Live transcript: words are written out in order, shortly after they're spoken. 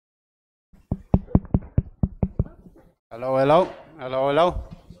Hello, hello, hello, hello.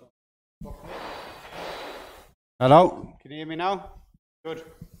 Hello, can you hear me now? Good.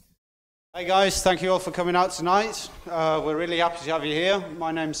 Hey guys, thank you all for coming out tonight. We're really happy to have you here.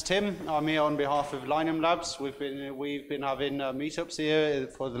 My name's Tim. I'm here on behalf of Linium Labs. We've been having meetups here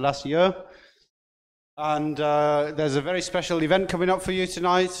for the last year. And there's a very special event coming up for you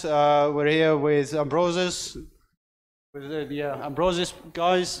tonight. We're here with Ambrosus. With the Ambrosus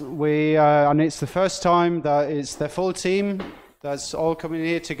guys, and it's the first time that it's their full team that's all coming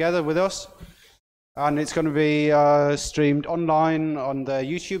here together with us, and it's going to be streamed online on their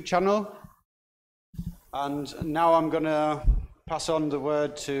YouTube channel. And now I'm going to pass on the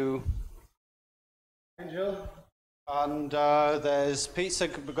word to Angel, and there's pizza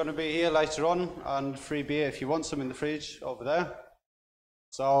going to be here later on, and free beer if you want some in the fridge over there.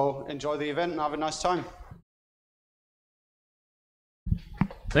 So enjoy the event and have a nice time.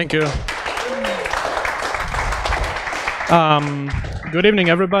 Thank you. Good evening,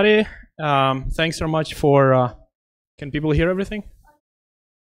 everybody. Thanks so much for... can people hear everything?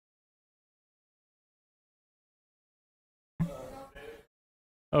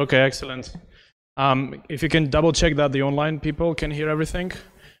 Okay, excellent. If you can double check that the online people can hear everything.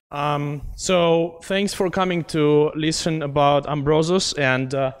 So thanks for coming to listen about Ambrosus,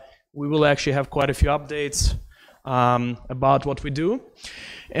 and we will actually have quite a few updates about what we do.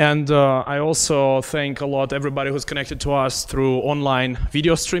 And I also thank a lot everybody who's connected to us through online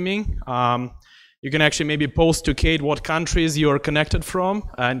video streaming. You can actually maybe post to Kate what countries you are connected from,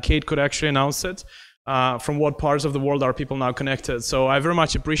 and Kate could actually announce it. From what parts of the world are people now connected. So I very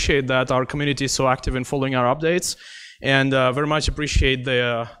much appreciate that our community is so active in following our updates, and very much appreciate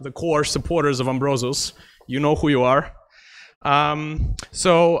the core supporters of Ambrosus. You know who you are.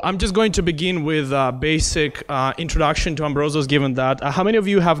 So I'm just going to begin with a basic introduction to Ambrosus, given that how many of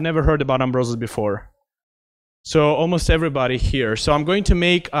you have never heard about Ambrosus before? So almost everybody here. So I'm going to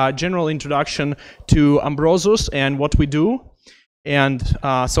make a general introduction to Ambrosus and what we do. And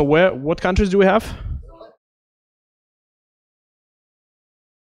so what countries do we have?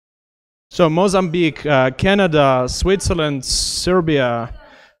 So Mozambique, Canada, Switzerland, Serbia,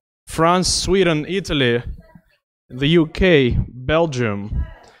 France, Sweden, Italy, the UK, Belgium.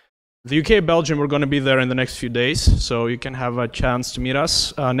 The UK, Belgium, we're going to be there in the next few days, so you can have a chance to meet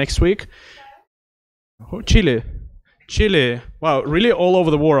us next week. Oh, Chile. Wow, really all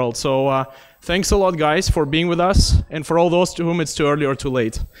over the world. So thanks a lot, guys, for being with us, and for all those to whom it's too early or too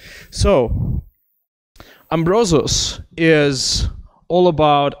late. So Ambrosus is all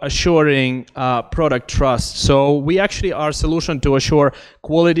about assuring product trust. So we actually are a solution to assure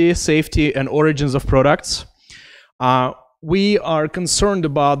quality, safety, and origins of products. We are concerned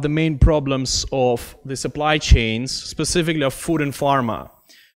about the main problems of the supply chains, specifically of food and pharma.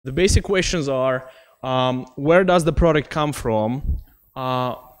 The basic questions are, where does the product come from,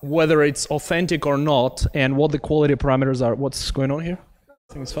 whether it's authentic or not, and what the quality parameters are. What's going on here?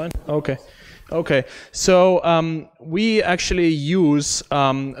 I think it's fine? Okay. Okay, so we actually use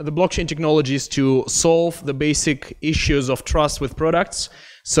the blockchain technologies to solve the basic issues of trust with products.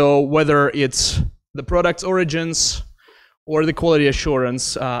 So whether it's the product's origins or the quality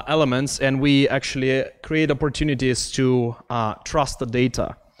assurance elements, and we actually create opportunities to trust the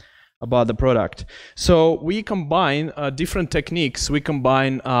data about the product. So we combine different techniques. We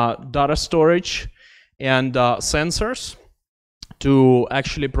combine data storage and sensors to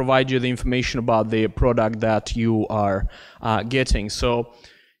actually provide you the information about the product that you are getting. So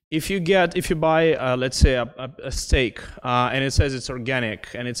if you buy, let's say, a steak, and it says it's organic,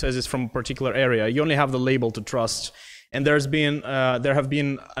 and it says it's from a particular area, you only have the label to trust. And there have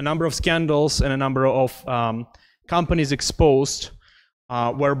been a number of scandals and a number of companies exposed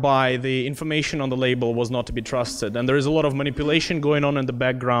whereby the information on the label was not to be trusted. And there is a lot of manipulation going on in the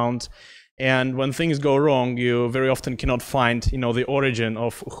background. And when things go wrong, you very often cannot find, the origin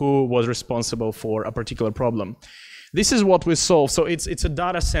of who was responsible for a particular problem. This is what we solve. So it's a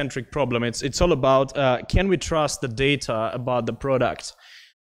data-centric problem. It's all about can we trust the data about the product,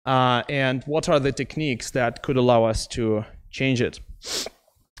 and what are the techniques that could allow us to change it.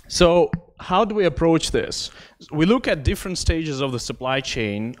 So how do we approach this? We look at different stages of the supply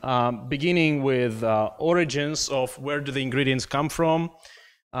chain, beginning with origins of where do the ingredients come from,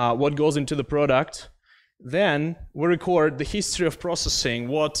 what goes into the product. Then we record the history of processing,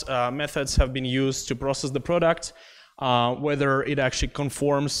 what methods have been used to process the product, whether it actually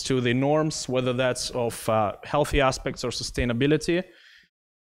conforms to the norms, whether that's of healthy aspects or sustainability.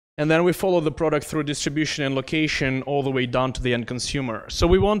 And then we follow the product through distribution and location all the way down to the end consumer. So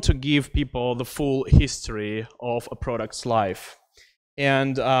we want to give people the full history of a product's life.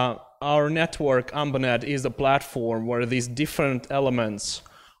 And our network, AmberNet, is a platform where these different elements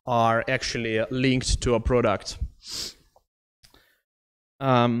are actually linked to a product.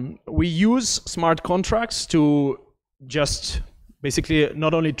 We use smart contracts to just basically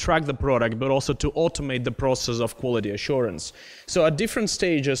not only track the product, but also to automate the process of quality assurance. So at different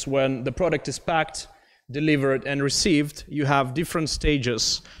stages, when the product is packed, delivered, and received, you have different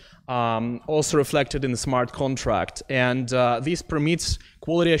stages also reflected in the smart contract. And this permits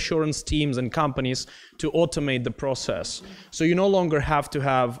quality assurance teams and companies to automate the process. So you no longer have to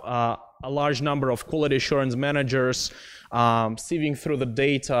have a large number of quality assurance managers sieving through the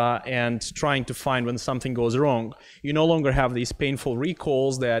data and trying to find when something goes wrong. You no longer have these painful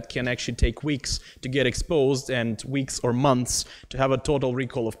recalls that can actually take weeks to get exposed and weeks or months to have a total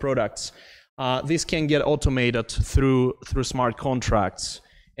recall of products. This can get automated through smart contracts.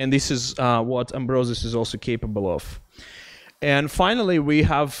 And this is what Ambrosus is also capable of. And finally, we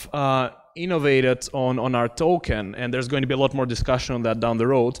have innovated on our token, and there's going to be a lot more discussion on that down the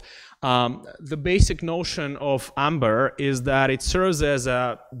road. The basic notion of Amber is that it serves as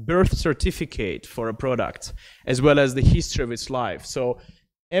a birth certificate for a product, as well as the history of its life. So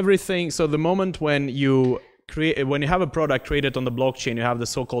everything, so the moment when you have a product created on the blockchain, you have the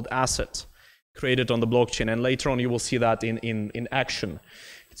so-called asset created on the blockchain, and later on you will see that in action.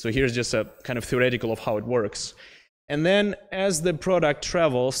 So here's just a kind of theoretical of how it works. And then as the product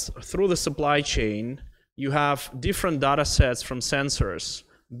travels through the supply chain, you have different data sets from sensors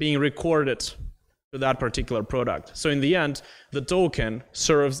being recorded to that particular product. So in the end, the token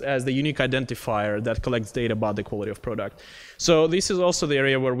serves as the unique identifier that collects data about the quality of product. So this is also the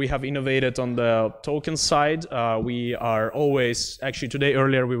area where we have innovated on the token side. We are always, actually today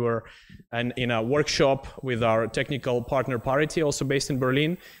earlier we were in a workshop with our technical partner Parity, also based in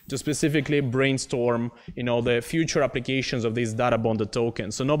Berlin, to specifically brainstorm the future applications of these data bonded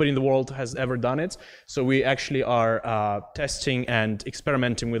tokens. So nobody in the world has ever done it. So we actually are testing and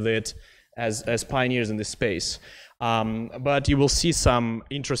experimenting with it as pioneers in this space. But you will see some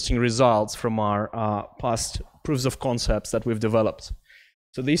interesting results from our past proofs of concepts that we've developed.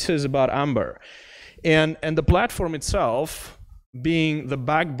 So this is about Amber. And the platform itself, being the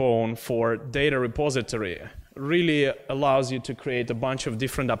backbone for data repository, really allows you to create a bunch of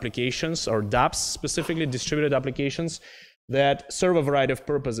different applications, or dApps, specifically distributed applications, that serve a variety of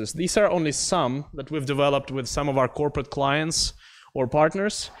purposes. These are only some that we've developed with some of our corporate clients or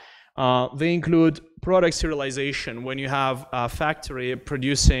partners. They include product serialization. When you have a factory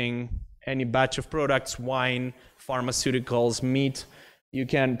producing any batch of products, wine, pharmaceuticals, meat, you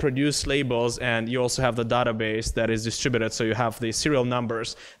can produce labels, and you also have the database that is distributed. So you have the serial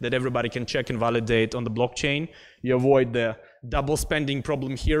numbers that everybody can check and validate on the blockchain. You avoid the double spending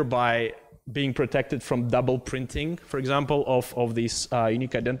problem here by being protected from double printing, for example, of these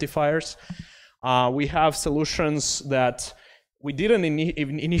unique identifiers. We have solutions that we didn't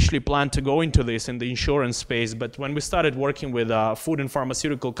initially plan to go into this in the insurance space, but when we started working with food and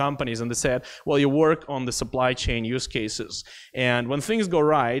pharmaceutical companies, and they said, well, you work on the supply chain use cases, and when things go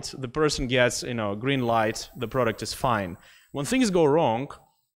right, the person gets green light, the product is fine. When things go wrong,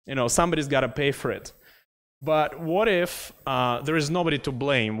 somebody's got to pay for it. But what if there is nobody to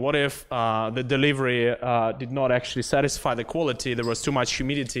blame? What if the delivery did not actually satisfy the quality? There was too much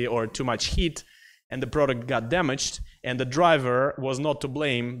humidity or too much heat, and the product got damaged, and the driver was not to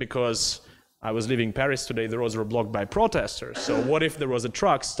blame because I was leaving Paris today, the roads were blocked by protesters. So what if there was a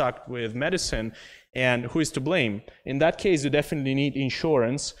truck stuck with medicine, and who is to blame? In that case, you definitely need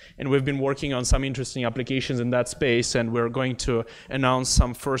insurance, and we've been working on some interesting applications in that space, and we're going to announce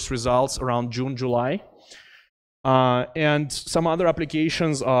some first results around June, July. And some other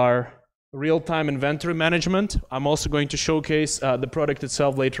applications are real-time inventory management. I'm also going to showcase the product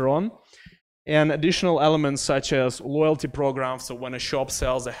itself later on. And additional elements such as loyalty programs, so when a shop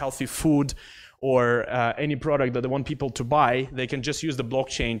sells a healthy food or any product that they want people to buy, they can just use the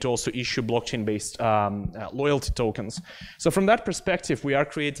blockchain to also issue blockchain-based loyalty tokens. So from that perspective, we are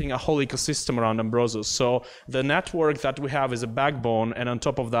creating a whole ecosystem around Ambrosus. So the network that we have is a backbone, and on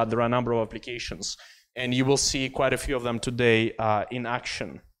top of that, there are a number of applications. And you will see quite a few of them today in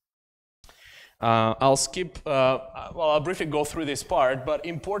action. I'll skip, I'll briefly go through this part, but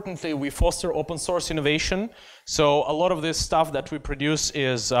importantly, we foster open source innovation. So a lot of this stuff that we produce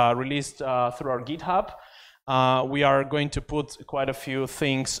is released through our GitHub. We are going to put quite a few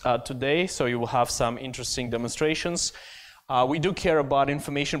things today, so you will have some interesting demonstrations. We do care about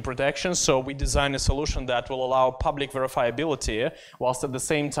information protection, so we design a solution that will allow public verifiability, whilst at the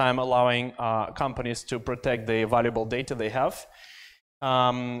same time allowing companies to protect the valuable data they have.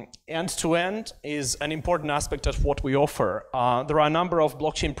 End-to-end is an important aspect of what we offer. There are a number of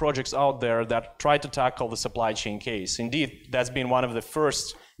blockchain projects out there that try to tackle the supply chain case. Indeed, that's been one of the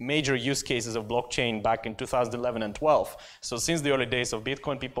first major use cases of blockchain back in 2011 and 12. So since the early days of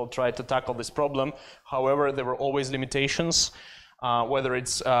Bitcoin, people tried to tackle this problem. However, there were always limitations, whether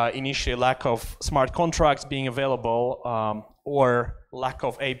it's initially lack of smart contracts being available, or lack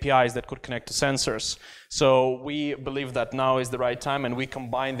of APIs that could connect to sensors. So we believe that now is the right time, and we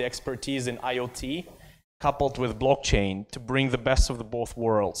combine the expertise in IoT coupled with blockchain to bring the best of the both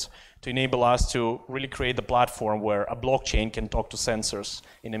worlds, to enable us to really create the platform where a blockchain can talk to sensors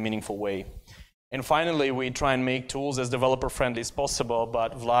in a meaningful way. And finally, we try and make tools as developer-friendly as possible,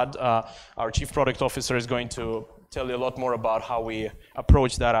 but Vlad, our Chief Product Officer, is going to tell you a lot more about how we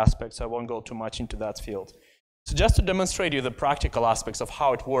approach that aspect, so I won't go too much into that field. So just to demonstrate you the practical aspects of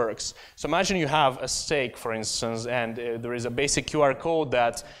how it works. So imagine you have a steak, for instance, and there is a basic QR code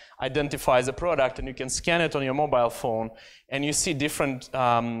that identifies a product, and you can scan it on your mobile phone, and you see different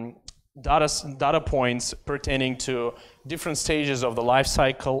data points pertaining to different stages of the life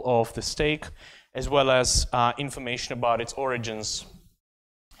cycle of the steak, as well as information about its origins.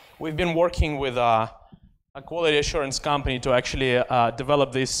 We've been working with a quality assurance company to actually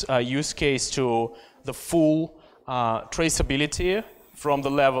develop this use case to the full traceability from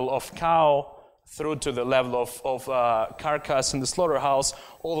the level of cow through to the level of carcass in the slaughterhouse,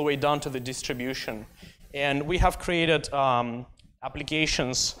 all the way down to the distribution. And we have created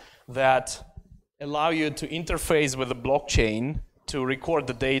applications that allow you to interface with the blockchain to record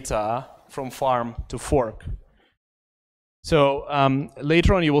the data from farm to fork. So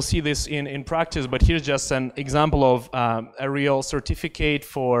later on you will see this in practice, but here's just an example of a real certificate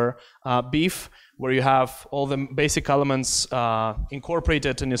for beef, where you have all the basic elements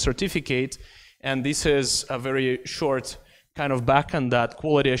incorporated in a certificate, and this is a very short kind of backend that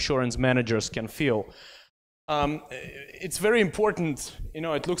quality assurance managers can feel. It's very important,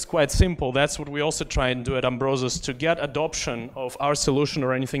 it looks quite simple. That's what we also try and do at Ambrosus. To get adoption of our solution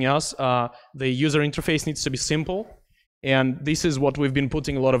or anything else, the user interface needs to be simple. And this is what we've been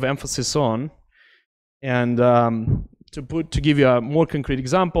putting a lot of emphasis on. And to give you a more concrete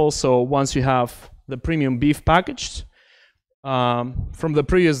example, so once you have the premium beef packaged, from the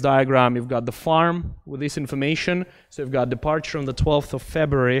previous diagram, you've got the farm with this information. So you've got departure on the 12th of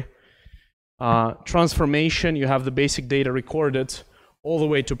February, transformation, you have the basic data recorded all the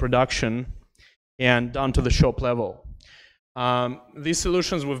way to production and down to the shop level. These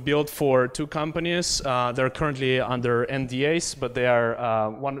solutions we've built for two companies. They're currently under NDAs, but they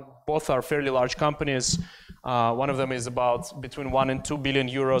are both are fairly large companies. One of them is about between 1 and 2 billion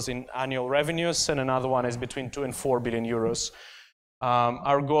euros in annual revenues, and another one is between 2 and 4 billion euros.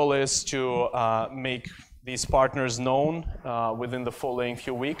 Our goal is to make these partners known within the following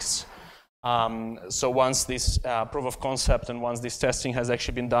few weeks. So once this proof of concept and once this testing has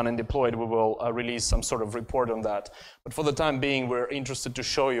actually been done and deployed, we will release some sort of report on that. But for the time being, we're interested to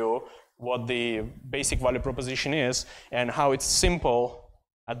show you what the basic value proposition is and how it's simple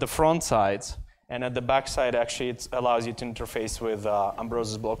at the front side, and at the back side, actually, it allows you to interface with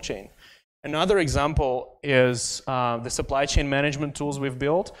Ambrosus blockchain. Another example is the supply chain management tools we've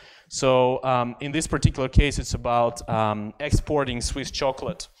built. So in this particular case, it's about exporting Swiss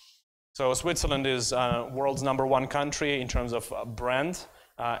chocolate. So Switzerland is world's #1 country in terms of brand.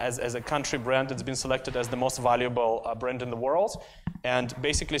 As a country brand, it's been selected as the most valuable brand in the world. And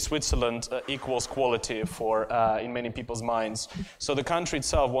basically Switzerland equals quality in many people's minds. So the country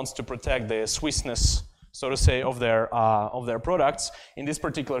itself wants to protect the Swissness, so to say, of their products. In this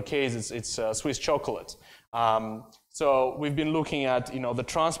particular case, it's Swiss chocolate. So we've been looking at the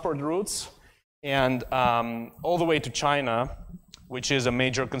transport routes and all the way to China, which is a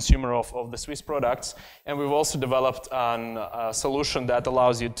major consumer of the Swiss products. And we've also developed a solution that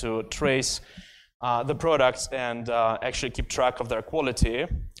allows you to trace the products and actually keep track of their quality.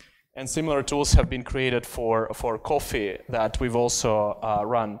 And similar tools have been created for coffee that we've also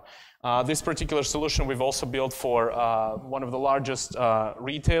run. This particular solution we've also built for one of the largest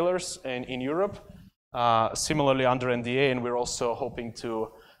retailers in Europe, similarly under NDA, and we're also hoping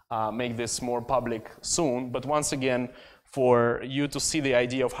to make this more public soon. But once again, for you to see the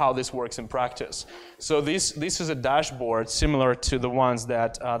idea of how this works in practice. So this is a dashboard similar to the ones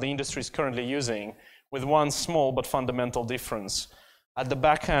that the industry is currently using, with one small but fundamental difference. At the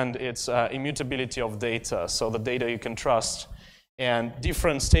back end, it's immutability of data, so the data you can trust. And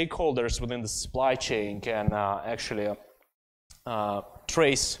different stakeholders within the supply chain can actually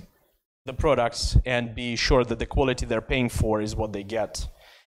trace the products and be sure that the quality they're paying for is what they get.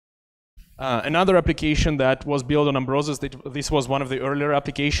 Another application that was built on Ambrosus, this was one of the earlier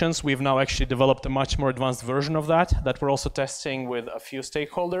applications. We've now actually developed a much more advanced version of that we're also testing with a few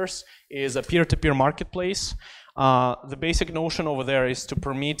stakeholders, is a peer-to-peer marketplace. The basic notion over there is to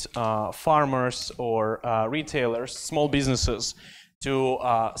permit farmers or retailers, small businesses, to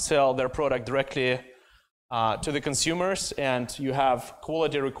sell their product directly to the consumers, and you have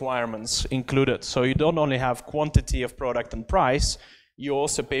quality requirements included. So you don't only have quantity of product and price, you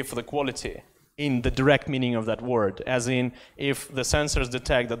also pay for the quality in the direct meaning of that word. As in, if the sensors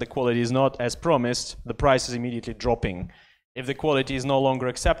detect that the quality is not as promised, the price is immediately dropping. If the quality is no longer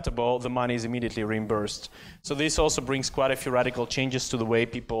acceptable, the money is immediately reimbursed. So this also brings quite a few radical changes to the way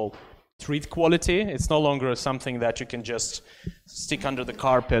people treat quality. It's no longer something that you can just stick under the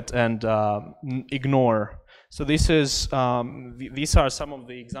carpet and ignore. So this is, these are some of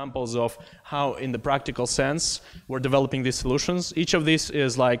the examples of how, in the practical sense, we're developing these solutions. Each of these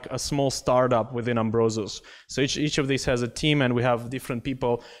is like a small startup within Ambrosus. So each of these has a team, and we have different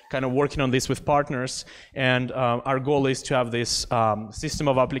people kind of working on this with partners. And our goal is to have this system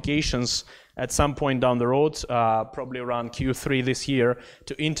of applications at some point down the road, probably around Q3 this year,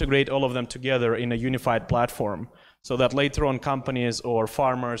 to integrate all of them together in a unified platform, so that later on companies or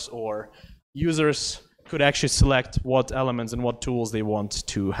farmers or users could actually select what elements and what tools they want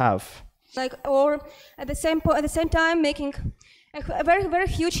to have. Like, or at the same time, making a very, very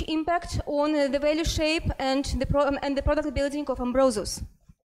huge impact on the value shape and the product building of Ambrosus.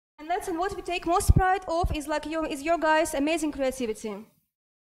 And that's what we take most pride of, is like your guys' amazing creativity.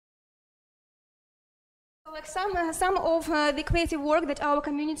 So like some of the creative work that our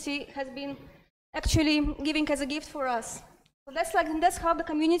community has been actually giving as a gift for us. So that's how the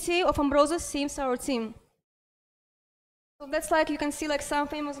community of Ambrosus sees our team. So that's like, you can see like some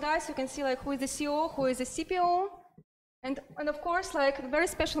famous guys, you can see like who is the CEO, who is the CPO, and of course like a very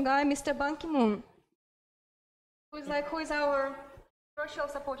special guy, Mr. Ban Ki-moon, who is our virtual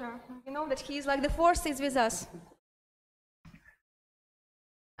supporter. You know that he is like the force is with us.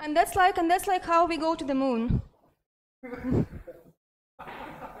 And that's like how we go to the moon.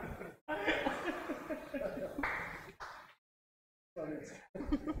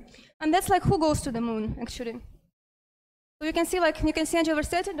 And that's like who goes to the moon, actually. So you can see Angel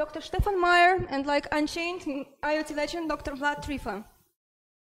Versetti, Dr. Stefan Meyer, and like Unchained IoT legend, Dr. Vlad Trifa.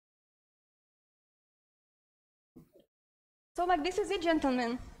 So like this is it,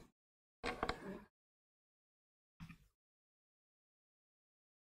 gentlemen.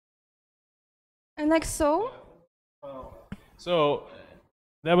 And like so. So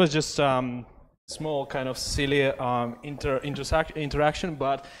that was just small kind of silly interaction,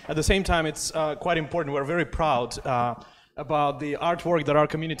 but at the same time it's quite important. We're very proud about the artwork that our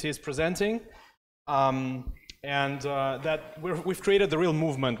community is presenting, and that we've created the real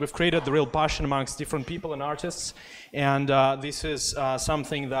movement, we've created the real passion amongst different people and artists, and this is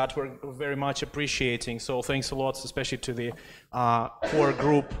something that we're very much appreciating. So thanks a lot, especially to the core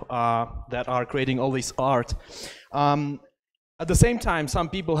group that are creating all this art. At the same time, some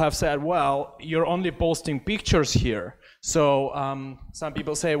people have said, well, you're only posting pictures here. So some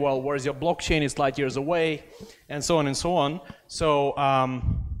people say, well, where's your blockchain? It's light years away, and so on and so on.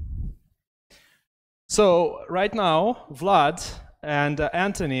 So right now, Vlad and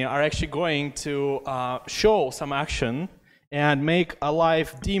Antoni are actually going to show some action and make a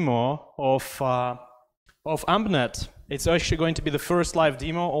live demo of AmpNet. It's actually going to be the first live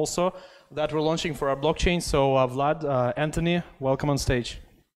demo also that we're launching for our blockchain. So Vlad, Antoni, welcome on stage.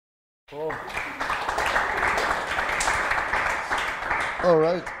 Oh. All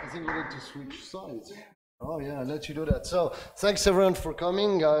right, I think we need to switch sides. Oh yeah, I'll let you do that. So thanks everyone for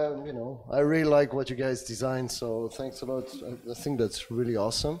coming. You know, I really like what you guys designed, so thanks a lot. I think that's really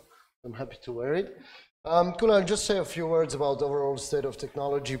awesome. I'm happy to wear it. Cool, I'll just say a few words about the overall state of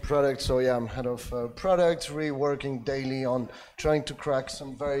technology product. So yeah, I'm head of product, really working daily on trying to crack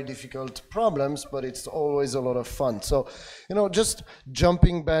some very difficult problems, but it's always a lot of fun. So, you know, just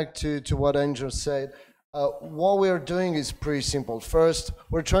jumping back to what Angel said, what we're doing is pretty simple. First,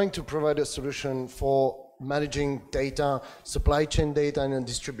 we're trying to provide a solution for managing data, supply chain data in a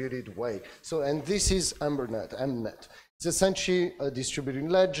distributed way. So, and this is AmpNet. It's essentially a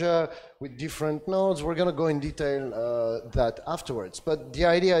distributed ledger with different nodes. We're going to go in detail that afterwards. But the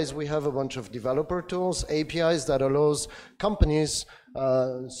idea is we have a bunch of developer tools, APIs that allows companies,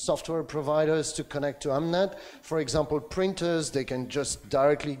 software providers to connect to AmpNet. For example, printers, they can just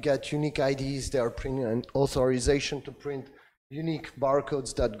directly get unique IDs. They are printing an authorization to print unique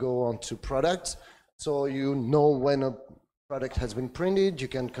barcodes that go onto products. So you know when a product has been printed. You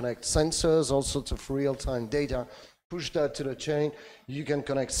can connect sensors, all sorts of real-time data push that to the chain. You can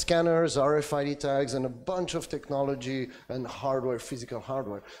connect scanners, RFID tags, and a bunch of technology and hardware, physical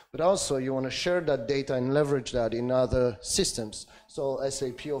hardware. But also you want to share that data and leverage that in other systems. So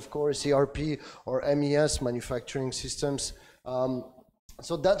SAP, of course, ERP, or MES, manufacturing systems.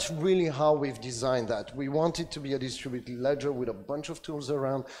 So that's really how we've designed that. We want it to be a distributed ledger with a bunch of tools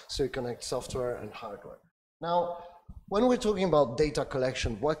around, so you connect software and hardware. Now, when we're talking about data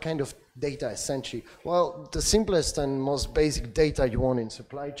collection, what kind of data essentially? Well, the simplest and most basic data you want in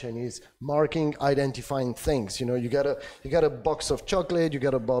supply chain is marking, identifying things. You know, you got a box of chocolate, you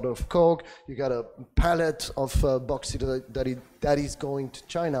got a bottle of Coke, you got a pallet of boxes that is going to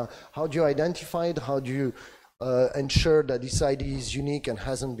China. How do you identify it? How do you ensure that this ID is unique and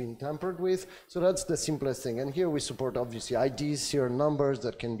hasn't been tampered with? So that's the simplest thing. And here we support obviously IDs, serial numbers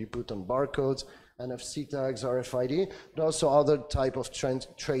that can be put on barcodes, NFC tags, RFID, but also other type of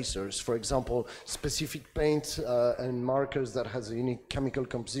tracers. For example, specific paint and markers that has a unique chemical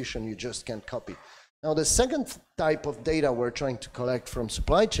composition you just can't copy. Now, the second type of data we're trying to collect from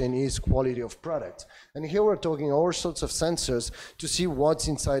supply chain is quality of product. And here we're talking all sorts of sensors to see what's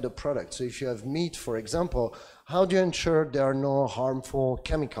inside a product. So if you have meat, for example, how do you ensure there are no harmful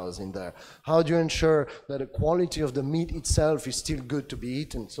chemicals in there? How do you ensure that the quality of the meat itself is still good to be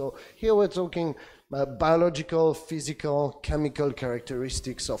eaten? So here we're talking biological, physical, chemical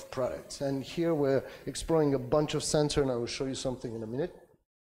characteristics of products. And here we're exploring a bunch of sensors, and I will show you something in a minute.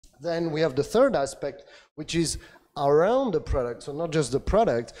 Then we have the third aspect, which is around the product. So not just the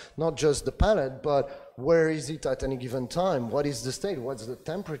product, not just the pallet, but where is it at any given time? What is the state? What's the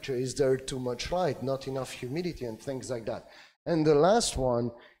temperature? Is there too much light, not enough humidity, and things like that? And the last one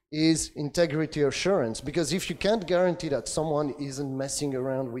is integrity assurance, because if you can't guarantee that someone isn't messing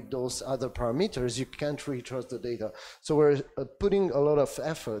around with those other parameters, you can't really trust the data. So we're putting a lot of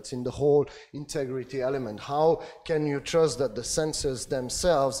efforts in the whole integrity element. How can you trust that the sensors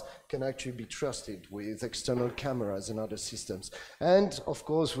themselves can actually be trusted with external cameras and other systems? And of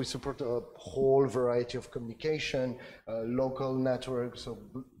course, we support a whole variety of communication, local networks, so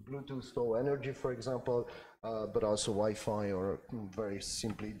Bluetooth Low Energy, for example, but also Wi-Fi, or very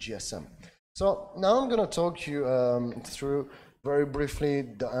simply GSM. So now I'm going to talk you through very briefly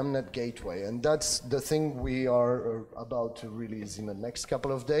the Amnet Gateway, and that's the thing we are about to release in the next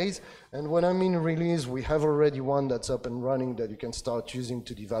couple of days. And when I mean release, we have already one that's up and running that you can start using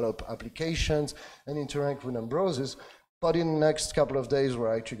to develop applications and interact with Ambrosus. But in the next couple of days,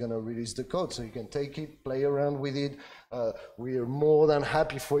 we're actually going to release the code, so you can take it, play around with it. We are more than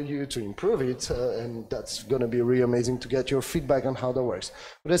happy for you to improve it, and that's going to be really amazing to get your feedback on how that works.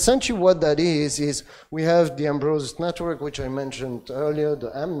 But essentially what that is we have the Ambrosus network, which I mentioned earlier, the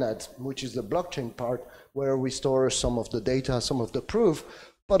Amnet, which is the blockchain part, where we store some of the data, some of the proof.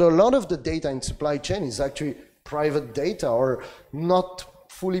 But a lot of the data in supply chain is actually private data, or not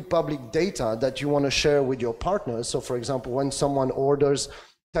fully public data that you want to share with your partners. So for example, when someone orders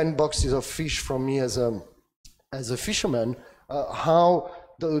 10 boxes of fish from me as a fisherman, how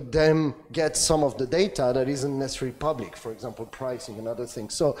do them get some of the data that isn't necessarily public, for example, pricing and other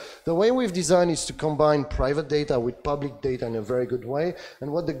things. So the way we've designed is to combine private data with public data in a very good way.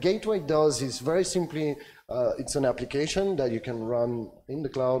 And what the gateway does is very simply, it's an application that you can run in the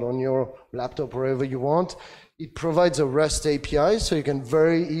cloud, on your laptop, wherever you want. It provides a REST API, so you can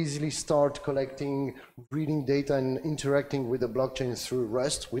very easily start collecting, reading data, and interacting with the blockchain through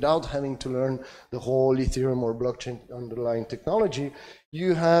REST without having to learn the whole Ethereum or blockchain underlying technology.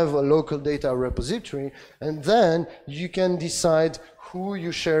 You have a local data repository, and then you can decide who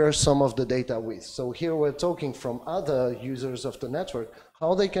you share some of the data with. So here we're talking from other users of the network,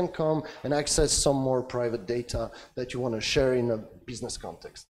 how they can come and access some more private data that you want to share in a business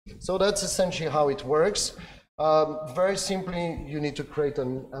context. So that's essentially how it works. Very simply, you need to create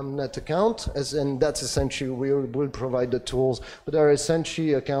an Amnet account, and that's essentially, we will provide the tools, but there are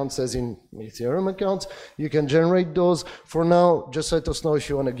essentially accounts as in Ethereum accounts. You can generate those. For now, just let us know if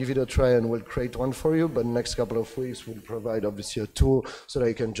you want to give it a try, and we'll create one for you, but next couple of weeks we'll provide obviously a tool so that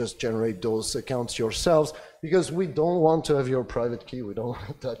you can just generate those accounts yourselves, because we don't want to have your private key, we don't want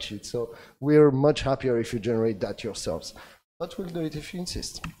to touch it, so we're much happier if you generate that yourselves. But we'll do it if you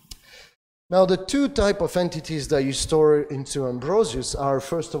insist. Now, the two types of entities that you store into Ambrosus are,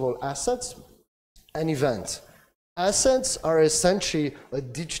 first of all, assets and events. Assets are essentially a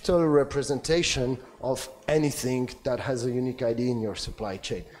digital representation of anything that has a unique ID in your supply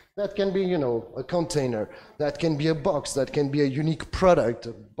chain. That can be, you know, a container, that can be a box, that can be a unique product,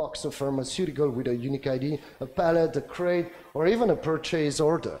 a box of pharmaceutical with a unique ID, a pallet, a crate, or even a purchase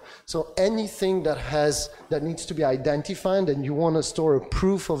order. So anything that needs to be identified and you want to store a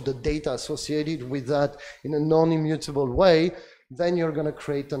proof of the data associated with that in a non-immutable way, then you're going to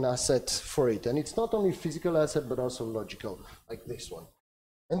create an asset for it. And it's not only physical asset, but also logical, like this one.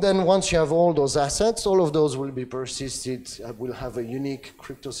 And then once you have all those assets, all of those will be persisted, will have a unique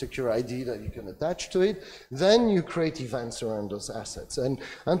crypto-secure ID that you can attach to it. Then you create events around those assets. And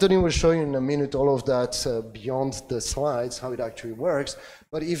Antoni will show you in a minute all of that beyond the slides, how it actually works.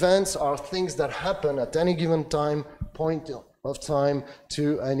 But events are things that happen at any given point of time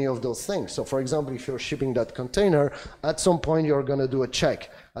to any of those things. So for example, if you're shipping that container, at some point you're going to do a check.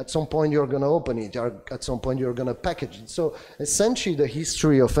 At some point you're going to open it. At some point you're going to package it. So essentially the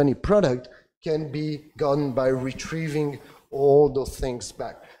history of any product can be done by retrieving all those things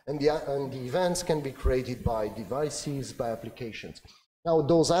back. And the events can be created by devices, by applications. Now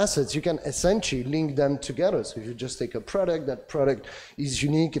those assets, you can essentially link them together. So if you just take a product, that product is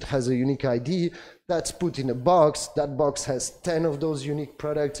unique, it has a unique ID, that's put in a box, that box has 10 of those unique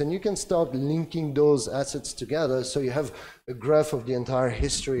products, and you can start linking those assets together so you have a graph of the entire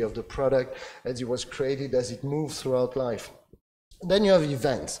history of the product as it was created, as it moves throughout life. Then you have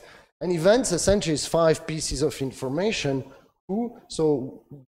events. And events essentially is 5 pieces of information. Who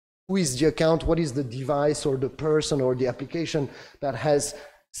is the account, what is the device or the person or the application that has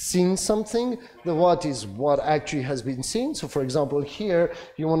seen something. The what is what actually has been seen. So for example, here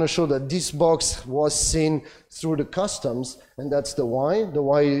you want to show that this box was seen through the customs, and that's the why. The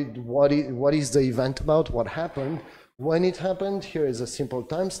why, what is the event about, what happened, when it happened. Here is a simple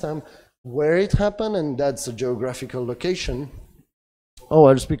timestamp, where it happened, and that's a geographical location. Oh,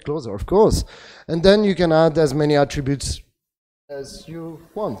 I'll speak closer, of course. And then you can add as many attributes as you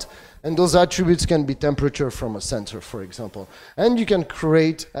want. And those attributes can be temperature from a sensor, for example. And you can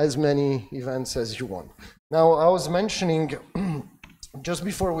create as many events as you want. Now, I was mentioning, just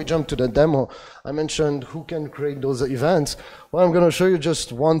before we jump to the demo, I mentioned who can create those events. Well, I'm going to show you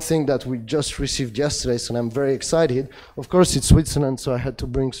just one thing that we just received yesterday, so I'm very excited. Of course, it's Switzerland, so I had to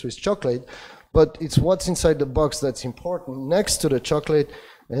bring Swiss chocolate. But it's what's inside the box that's important. Next to the chocolate,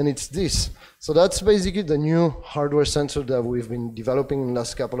 and it's this. So that's basically the new hardware sensor that we've been developing in the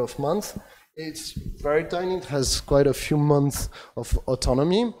last couple of months. It's very tiny, it has quite a few months of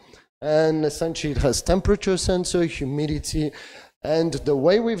autonomy, and essentially it has temperature sensor, humidity, and the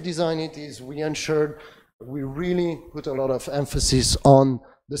way we've designed it is we ensured we really put a lot of emphasis on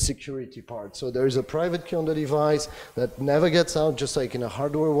the security part. So there is a private key on the device that never gets out, just like in a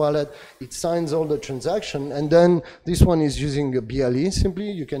hardware wallet. It signs all the transaction, and then this one is using a BLE simply.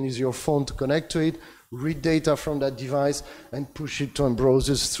 You can use your phone to connect to it, read data from that device, and push it to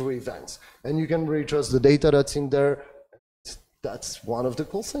Ambrosus through events. And you can really trust the data that's in there. That's one of the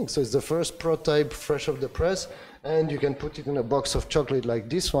cool things. So it's the first prototype fresh off the press, and you can put it in a box of chocolate like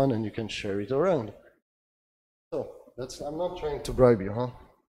this one, and you can share it around. So that's, I'm not trying to bribe you, huh?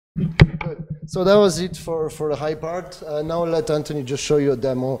 Good. So that was it for the high part. Now I'll let Antoni just show you a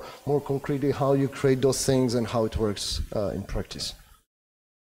demo more concretely how you create those things and how it works in practice.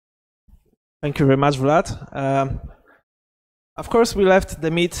 Thank you very much, Vlad. Of course, we left the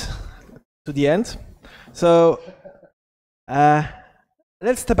meat to the end. So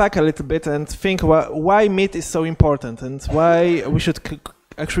let's step back a little bit and think why meat is so important and why we should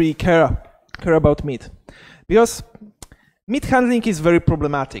actually care about meat. Because meat handling is very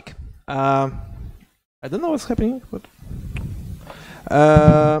problematic. I don't know what's happening, but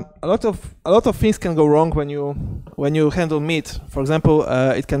a lot of things can go wrong when you handle meat. For example,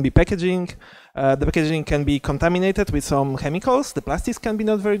 it can be packaging. The packaging can be contaminated with some chemicals. The plastics can be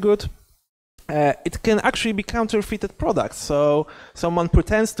not very good. It can actually be counterfeited products. So someone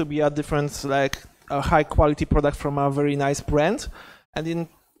pretends to be a different, like a high quality product from a very nice brand, and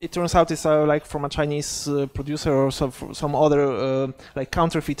it turns out it's like from a Chinese producer or some other like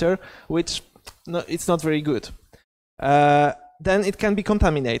counterfeiter, which it's not very good. Then it can be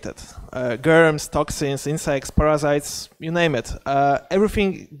contaminated. Germs, toxins, insects, parasites, you name it.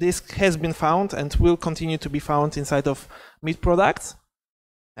 Everything this has been found and will continue to be found inside of meat products.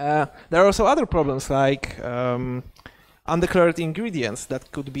 There are also other problems like undeclared ingredients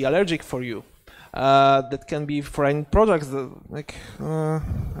that could be allergic for you. That can be foreign products that, like,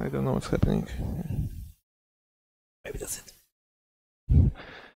 I don't know what's happening. Maybe that's it.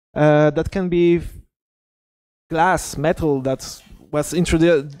 That can be glass, metal that was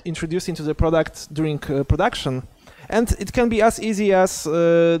introduced into the product during production. And it can be as easy as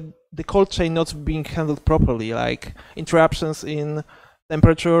the cold chain not being handled properly, like interruptions in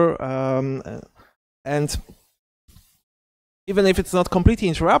temperature, and even if it's not completely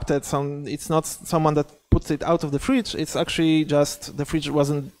interrupted, it's not someone that puts it out of the fridge, it's actually just the fridge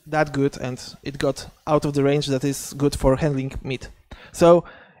wasn't that good and it got out of the range that is good for handling meat. So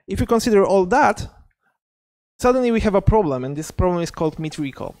if you consider all that, suddenly we have a problem, and this problem is called meat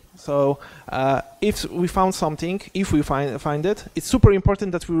recall. So if we found something, if we find it, it's super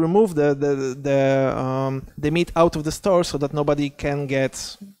important that we remove the meat out of the store so that nobody can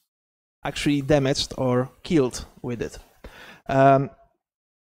get actually damaged or killed with it. And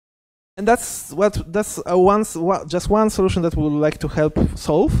that's just one solution that we would like to help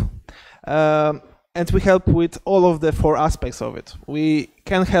solve. And we help with all of the 4 aspects of it. We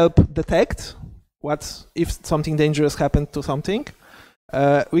can help detect what if something dangerous happened to something.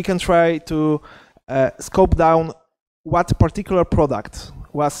 We can try to scope down what particular product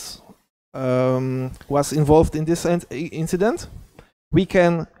was involved in this incident. We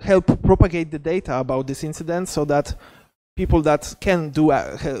can help propagate the data about this incident so that people that can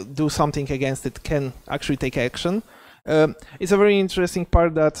do something against it can actually take action. It's a very interesting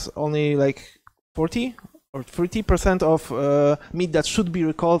part that only like 40 or 30% of meat that should be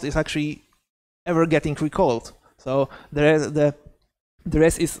recalled is actually ever getting recalled. So the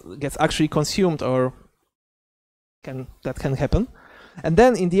rest gets actually consumed, or that can happen. And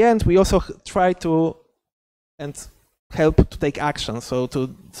then in the end, we also try to help to take action. So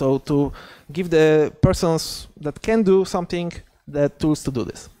to give the persons that can do something the tools to do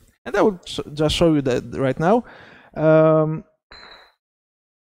this. And I will just show you that right now. Oh,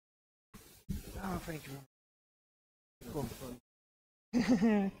 thank you. Cool.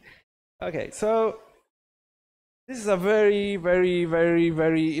 Okay, so this is a very, very, very,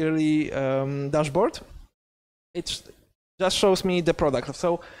 very early dashboard. It just shows me the product.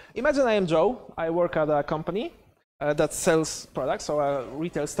 So imagine I am Joe. I work at a company that sells products, so a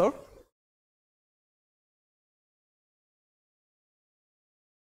retail store.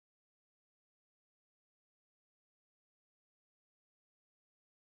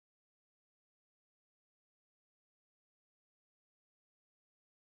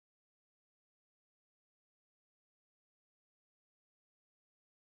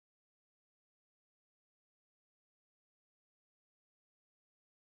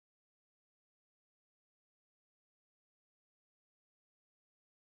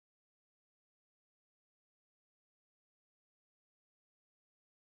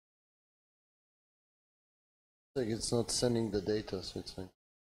 Like it's not sending the data, so it's like.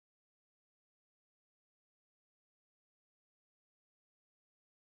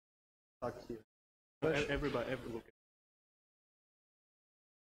 Everybody.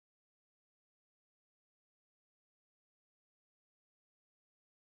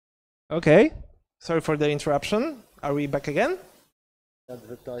 Okay, sorry for the interruption. Are we back again?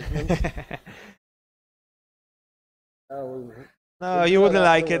 Advertisement. No, you wouldn't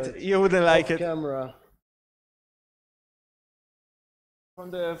like it. You wouldn't like it. Camera. From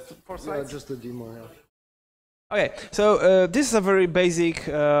the 4 slides? Yeah, just the demo. Yeah. Okay, so this is a very basic,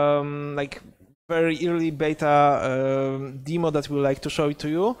 like very early beta demo that we would like to show it to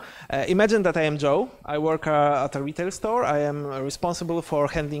you. Imagine that I am Joe. I work at a retail store. I am responsible for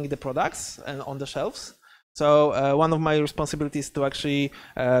handling the products and on the shelves. So one of my responsibilities is to actually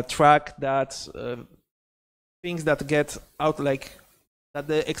track that things that get out, like that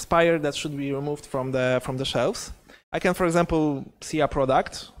they expire, that should be removed from the shelves. I can, for example, see a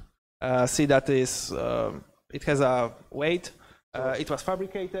product, see that it has a weight, it was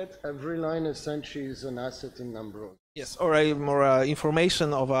fabricated. Every line essentially is an asset in Ambrosus. Yes, or more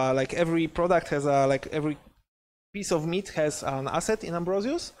information of like every product has like every piece of meat has an asset in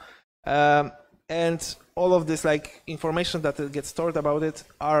Ambrosius, and all of this like information that gets stored about it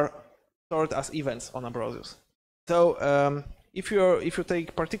are stored as events on Ambrosius. So if you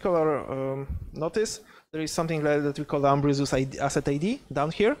take particular notice, there is something that we call the Ambrosus asset ID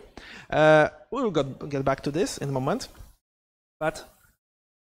down here. We will get back to this in a moment. But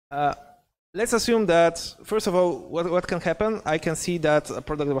let's assume that, first of all, what can happen? I can see that a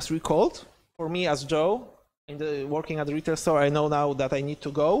product was recalled. For me as Joe, working at the retail store, I know now that I need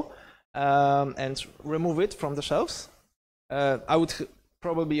to go and remove it from the shelves. I would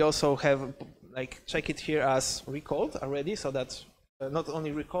probably also have like check it here as recalled already, so that not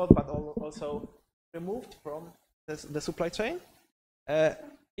only recalled but also removed from the supply chain.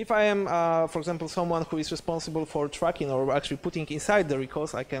 If I am, for example, someone who is responsible for tracking or actually putting inside the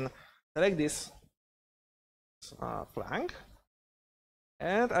recalls, I can select this flag,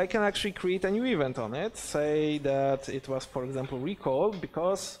 And I can actually create a new event on it, say that it was, for example, recalled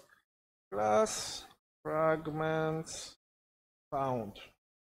because class fragments found.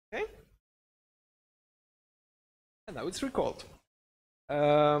 Okay? And now it's recalled.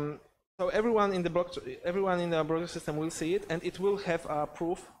 So everyone in the Ambrosus system will see it, and it will have a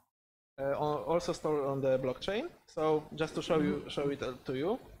proof also stored on the blockchain. So just to show it to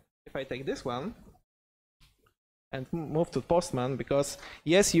you, if I take this one and move to Postman, because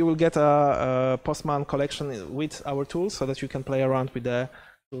yes, you will get a Postman collection with our tools so that you can play around with the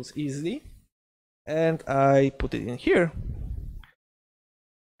tools easily. And I put it in here.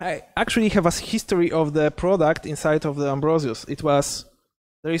 I actually have a history of the product inside of the Ambrosus.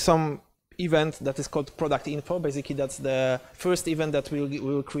 There is some event that is called product info. Basically, that's the first event that we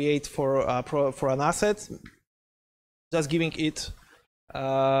will create for an asset, just giving it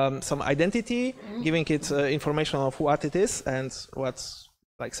some identity, giving it information of what it is and what's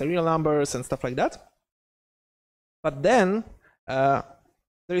like serial numbers and stuff like that. But then there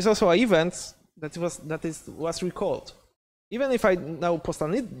is also an event that was recalled. Even if I now post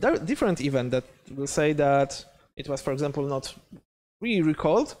a different event that will say that it was, for example, not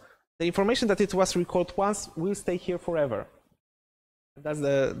recalled, the information that it was recalled once will stay here forever. That's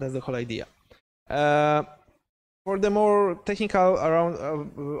the whole idea. For the more technical around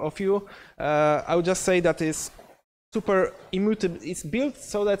of you, I would just say that it's super immutable. It's built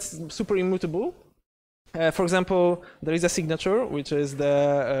so that's super immutable. For example, there is a signature, which is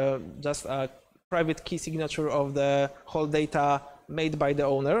just a private key signature of the whole data made by the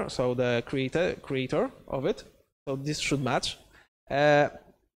owner, so the creator of it. So this should match.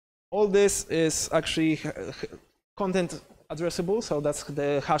 All this is actually content addressable, so that's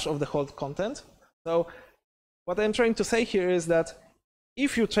the hash of the whole content. So what I'm trying to say here is that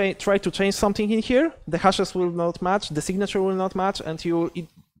if you try to change something in here, the hashes will not match, the signature will not match, and you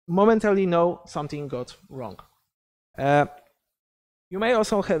momentarily know something got wrong. You may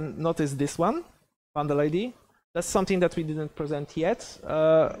also have noticed this one, bundle ID. That's something that we didn't present yet.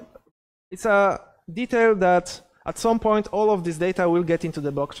 It's a detail that at some point all of this data will get into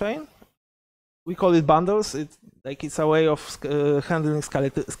the blockchain. We call it bundles. It's a way of handling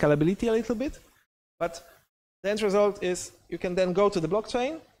scalability a little bit. But the end result is you can then go to the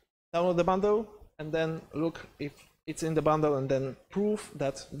blockchain, download the bundle, and then look if it's in the bundle and then prove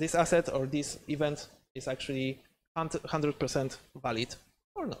that this asset or this event is actually 100% valid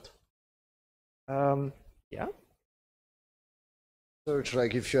or not. Yeah. Search,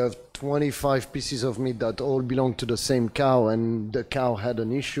 like if you have 25 pieces of meat that all belong to the same cow and the cow had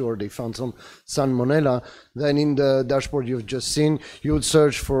an issue or they found some salmonella, then in the dashboard you've just seen, you would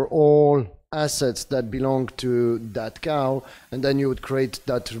search for all assets that belong to that cow, and then you would create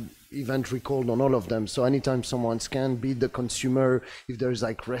that event recalled on all of them. So anytime someone scanned, be the consumer, if there's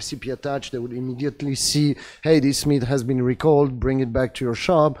like recipe attached, they would immediately see, hey, this meat has been recalled, bring it back to your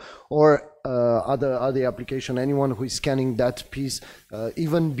shop, or other application, anyone who is scanning that piece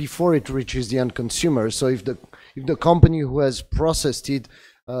even before it reaches the end consumer. So if the company who has processed it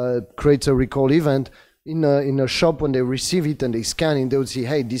creates a recall event, in a shop, when they receive it and they scan it, they would see,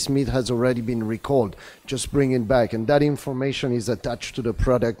 hey, this meat has already been recalled, just bring it back. And that information is attached to the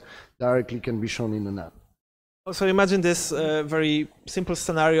product, directly can be shown in an app. Also imagine this very simple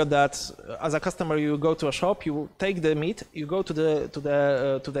scenario that as a customer you go to a shop, you take the meat, you go to the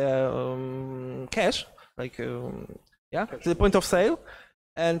cash, like yeah, to the point of sale,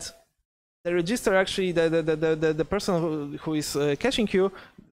 and the register actually the person who is cashing you,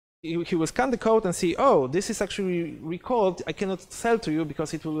 he will scan the code and see, oh, this is actually recalled. I cannot sell to you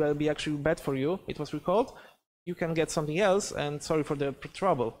because it will be actually bad for you. It was recalled. You can get something else, and sorry for the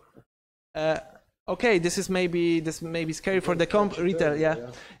trouble. Okay, this may be scary for the retail. Yeah,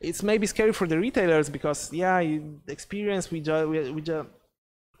 it's maybe scary for the retailers because experience we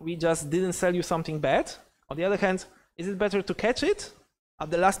just didn't sell you something bad. On the other hand, is it better to catch it at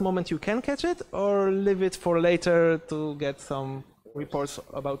the last moment you can catch it, or leave it for later to get some reports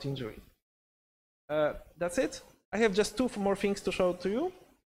about injury? That's it. I have just two more things to show to you.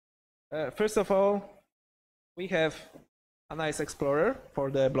 First of all, we have a nice explorer for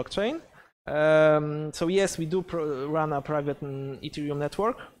the blockchain. So yes, we do run a private Ethereum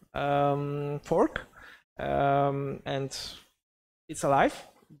network fork, and it's alive.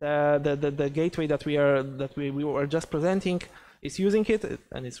 The gateway that we were just presenting is using it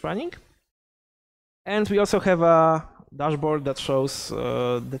and it's running. And we also have a dashboard that shows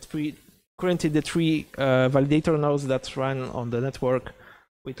currently the three validator nodes that run on the network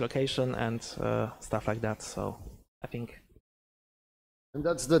with location and stuff like that. So I think And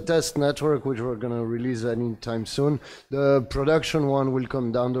that's the test network, which we're going to release anytime soon. The production one will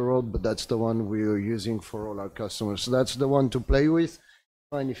come down the road, but that's the one we are using for all our customers. So that's the one to play with,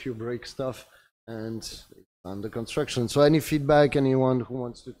 find if you break stuff, and under construction. So any feedback, anyone who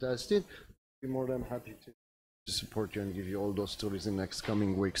wants to test it, I'd be more than happy to support you and give you all those tools in the next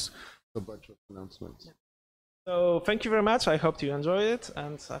coming weeks. A bunch of announcements. So thank you very much. I hope you enjoy it,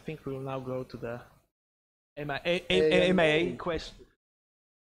 and I think we will now go to the MIA question.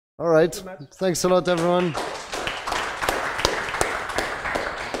 All right. Thanks a lot, everyone.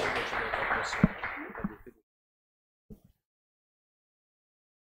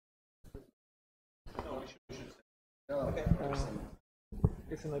 Okay.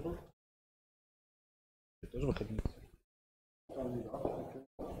 It's enabled.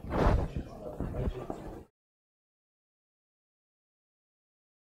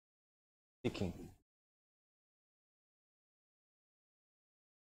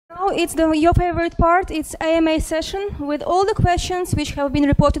 Now it's your favorite part. It's AMA session with all the questions which have been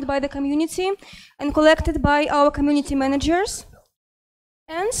reported by the community and collected by our community managers.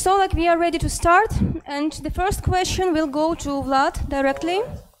 And so like we are ready to start. And the first question will go to Vlad directly.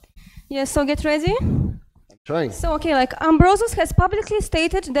 Yes, so get ready. Trying. So okay, like Ambrosus has publicly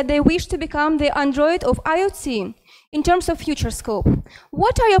stated that they wish to become the Android of IoT in terms of future scope.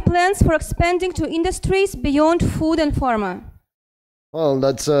 What are your plans for expanding to industries beyond food and pharma? Well,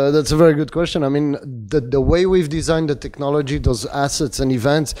 that's a very good question. I mean, the way we've designed the technology, those assets and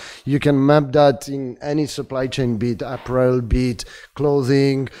events, you can map that in any supply chain, be it apparel, be it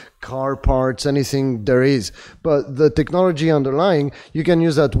clothing, car parts, anything there is. But the technology underlying, you can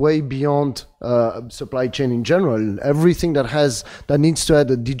use that way beyond supply chain in general. Everything that needs to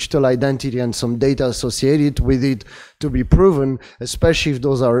add a digital identity and some data associated with it to be proven, especially if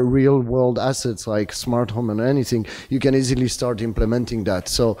those are real world assets like smart home and anything, you can easily start implementing that.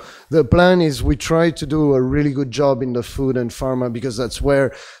 So the plan is we try to do a really good job in the food and pharma because that's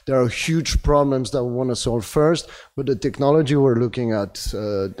where there are huge problems that we want to solve first. But the technology we're looking at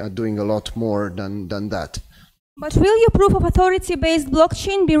doing a lot more than that. But will your proof of authority-based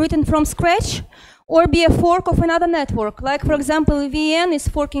blockchain be written from scratch or be a fork of another network? Like, for example, VN is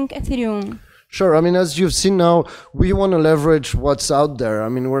forking Ethereum. Sure. I mean, as you've seen now, we want to leverage what's out there. I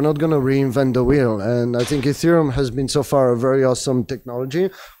mean, we're not going to reinvent the wheel. And I think Ethereum has been so far a very awesome technology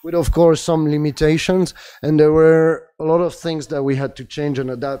with, of course, some limitations. And there were a lot of things that we had to change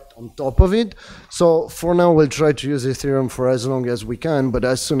and adapt on top of it. So for now, we'll try to use Ethereum for as long as we can. But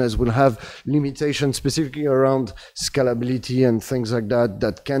as soon as we'll have limitations specifically around scalability and things like that,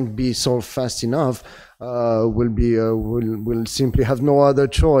 that can't be solved fast enough, we'll simply have no other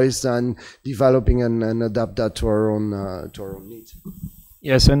choice than developing and adapt that to our own needs.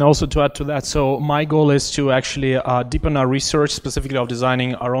 Yes, and also to add to that, so my goal is to actually deepen our research, specifically of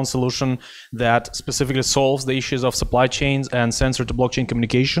designing our own solution that specifically solves the issues of supply chains and sensor to blockchain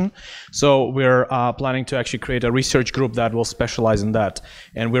communication. So we're planning to actually create a research group that will specialize in that.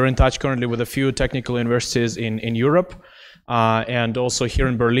 And we're in touch currently with a few technical universities in Europe. And also here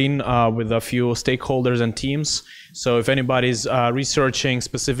in Berlin with a few stakeholders and teams. So if anybody's researching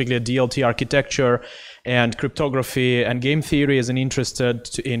specifically DLT architecture and cryptography and game theory is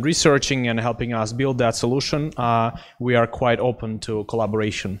interested in researching and helping us build that solution, we are quite open to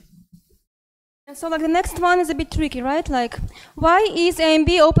collaboration. And so like the next one is a bit tricky, right? Like, why is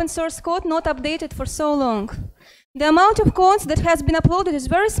AMB open source code not updated for so long? The amount of codes that has been uploaded is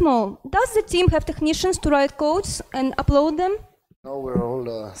very small. Does the team have technicians to write codes and upload them? No, we're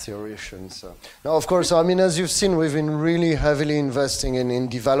all theoreticians. Now, of course, I mean, as you've seen, we've been really heavily investing in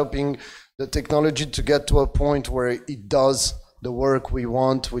developing the technology to get to a point where it does the work we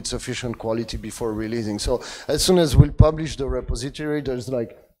want with sufficient quality before releasing. So as soon as we'll publish the repository, there's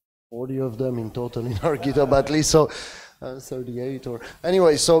like 40 of them in total in our GitHub at least. So 38 or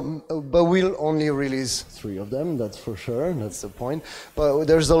anyway, so but we'll only release 3 of them, that's for sure, that's the point. But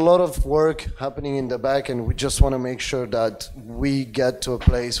there's a lot of work happening in the back, and we just want to make sure that we get to a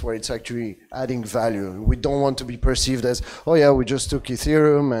place where it's actually adding value. We don't want to be perceived as, oh yeah, we just took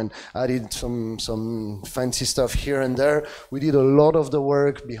Ethereum and added some fancy stuff here and there. We did a lot of the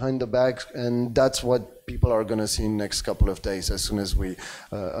work behind the back, and that's what people are going to see in the next couple of days as soon as we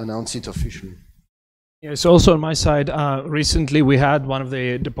announce it officially. Yes, also on my side, recently we had one of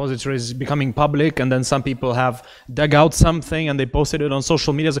the depositories becoming public, and then some people have dug out something and they posted it on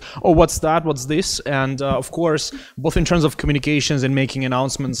social media. Like, oh, what's that? What's this? And of course, both in terms of communications and making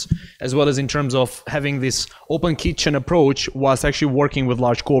announcements, as well as in terms of having this open kitchen approach, whilst actually working with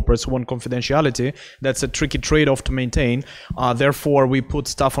large corporates who want confidentiality. That's a tricky trade-off to maintain. Therefore, we put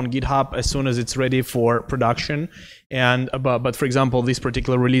stuff on GitHub as soon as it's ready for production. And but for example, this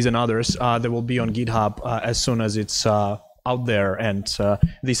particular release and others, they will be on GitHub as soon as it's out there, and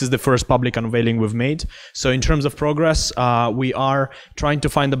this is the first public unveiling we've made. So in terms of progress, we are trying to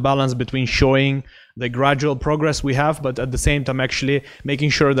find the balance between showing the gradual progress we have, but at the same time actually making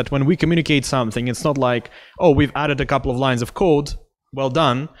sure that when we communicate something, it's not like, oh, we've added a couple of lines of code, well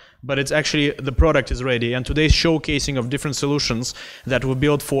done, but it's actually the product is ready. And today's showcasing of different solutions that we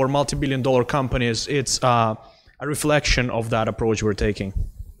build for multi-billion-dollar companies, it's a reflection of that approach we're taking.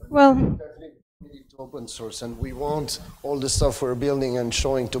 Well, open source, and we want all the stuff we're building and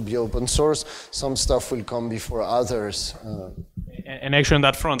showing to be open source. Some stuff will come before others. And actually on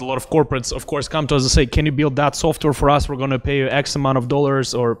that front, a lot of corporates, of course, come to us and say, can you build that software for us? We're going to pay you X amount of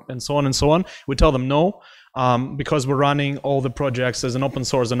dollars, or and so on and so on. We tell them no. Because we're running all the projects as an open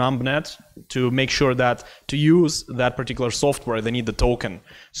source on AmbNet to make sure that to use that particular software, they need the token.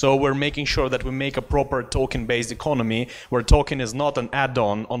 So we're making sure that we make a proper token-based economy where token is not an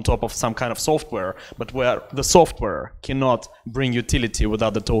add-on on top of some kind of software, but where the software cannot bring utility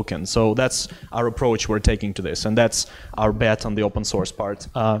without the token. So that's our approach we're taking to this, and that's our bet on the open source part.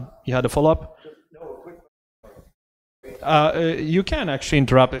 You had a follow-up? You can actually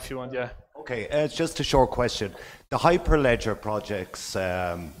interrupt if you want, yeah. Okay, it's just a short question. The Hyperledger projects,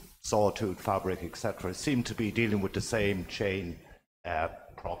 Sawtooth, Fabric, etc., seem to be dealing with the same chain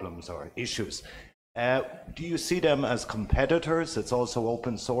problems or issues. Do you see them as competitors? It's also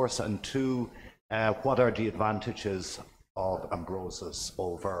open source. And two, what are the advantages of Ambrosus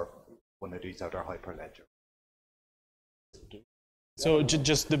over one of these other Hyperledger? So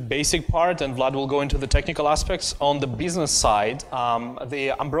just the basic part, and Vlad will go into the technical aspects. On the business side,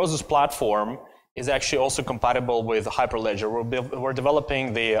 the Ambrosus platform is actually also compatible with Hyperledger. We're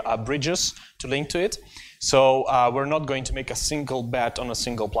developing the bridges to link to it. So we're not going to make a single bet on a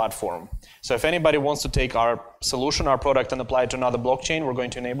single platform. So if anybody wants to take our solution, our product, and apply it to another blockchain, we're going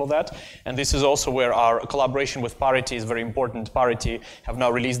to enable that. And this is also where our collaboration with Parity is very important. Parity have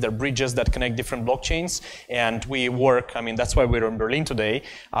now released their bridges that connect different blockchains. And we work, I mean, that's why we're in Berlin today,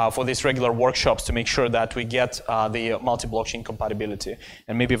 for these regular workshops to make sure that we get the multi-blockchain compatibility.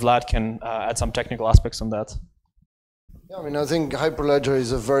 And maybe Vlad can add some technical aspects on that. Yeah, I mean, I think Hyperledger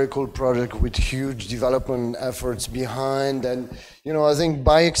is a very cool project with huge development efforts behind. And, you know, I think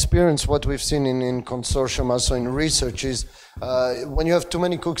by experience, what we've seen in consortium, also in research, is when you have too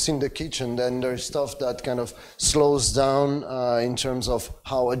many cooks in the kitchen, then there's stuff that kind of slows down in terms of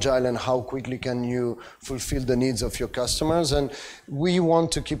how agile and how quickly can you fulfill the needs of your customers. And we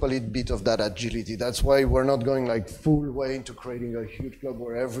want to keep a little bit of that agility. That's why we're not going like full way into creating a huge club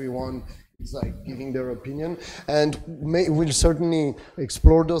where everyone is like giving their opinion, and we'll certainly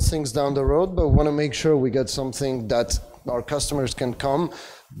explore those things down the road, but want to make sure we get something that our customers can come,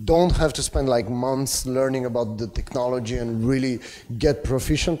 don't have to spend like months learning about the technology and really get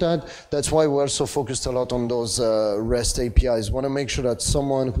proficient at. That's why we're so focused a lot on those REST APIs. Want to make sure that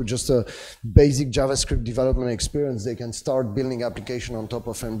someone who just a basic JavaScript development experience, they can start building application on top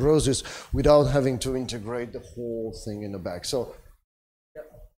of Ambrosus without having to integrate the whole thing in the back. So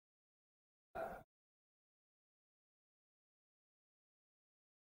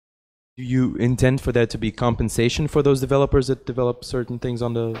do you intend for there to be compensation for those developers that develop certain things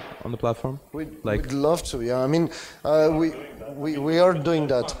on the platform? We'd love to, yeah. I mean, we are doing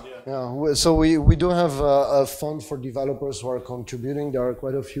that. Yeah. So we do have a fund for developers who are contributing. There are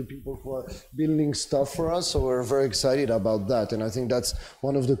quite a few people who are building stuff for us, so we're very excited about that. And I think that's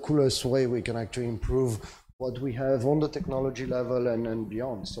one of the coolest way we can actually improve what we have on the technology level and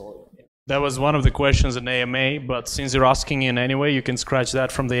beyond. So. That was one of the questions in AMA, but since you're asking in anyway, you can scratch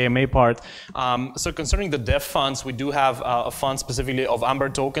that from the AMA part. So concerning the dev funds, we do have a fund specifically of Amber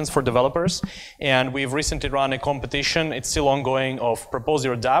tokens for developers, and we've recently run a competition. It's still ongoing of Propose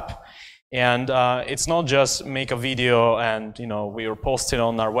Your dApp, and it's not just make a video and we are posted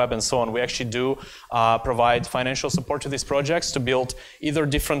on our web and so on. We actually do provide financial support to these projects to build either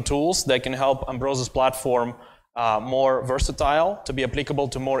different tools that can help Ambrosus platform more versatile, to be applicable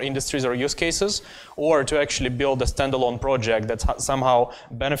to more industries or use cases, or to actually build a standalone project that somehow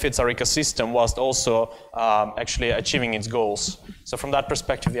benefits our ecosystem whilst also actually achieving its goals. So from that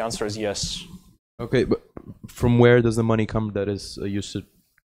perspective, the answer is yes. Okay, but from where does the money come that is used to?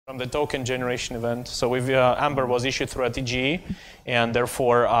 From the token generation event. So we've, Amber was issued through a TGE, and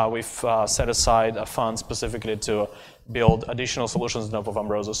therefore we've set aside a fund specifically to build additional solutions on top of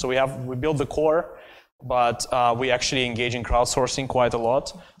Ambrosus. So we build the core, but we actually engage in crowdsourcing quite a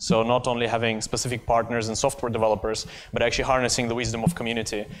lot. So not only having specific partners and software developers, but actually harnessing the wisdom of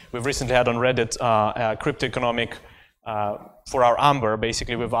community. We've recently had on Reddit a crypto economic for our Amber,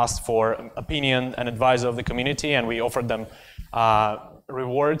 basically, we've asked for opinion and advice of the community, and we offered them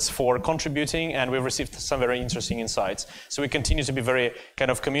rewards for contributing, and we've received some very interesting insights. So we continue to be very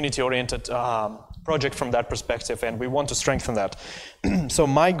kind of community-oriented project from that perspective, and we want to strengthen that. So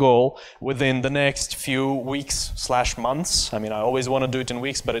my goal within the next few weeks/months, I mean, I always want to do it in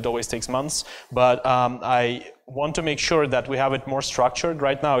weeks, but it always takes months, but I want to make sure that we have it more structured.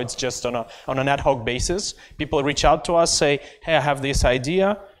 Right now it's just on an ad hoc basis. People reach out to us, say, hey, I have this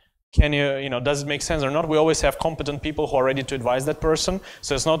idea. Can you know, does it make sense or not? We always have competent people who are ready to advise that person.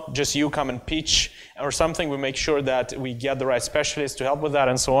 So it's not just you come and pitch or something. We make sure that we get the right specialists to help with that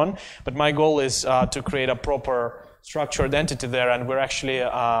and so on. But my goal is to create a proper structured entity there, and we're actually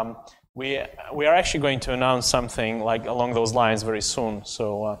we are actually going to announce something like along those lines very soon.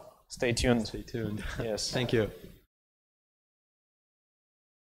 So stay tuned. Stay tuned. Yes. Thank you.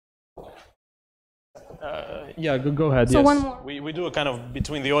 Yeah, go ahead. So yes. one more. We do a kind of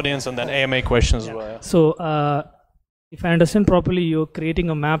between the audience and then AMA questions. Yeah. So if I understand properly, you're creating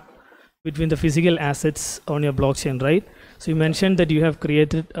a map between the physical assets on your blockchain, right? So you mentioned that you have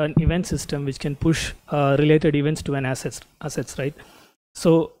created an event system which can push related events to an assets, right?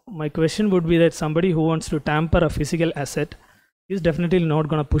 So my question would be that somebody who wants to tamper a physical asset is definitely not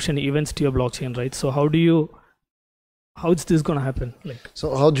going to push any events to your blockchain, right? So how is this going to happen?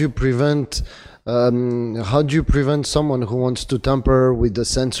 So how do you prevent someone who wants to tamper with the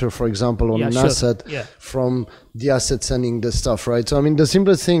sensor, for example, on an asset from the asset sending the stuff, right? So I mean, the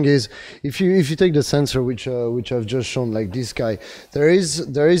simplest thing is if you take the sensor, which I've just shown, like this guy, there is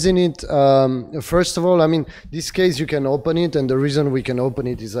in it. First of all, I mean, this case you can open it, and the reason we can open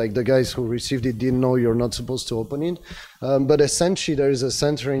it is like the guys who received it didn't know you're not supposed to open it. But essentially, there is a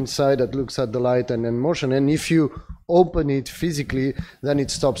sensor inside that looks at the light and then motion, and if you open it physically, then it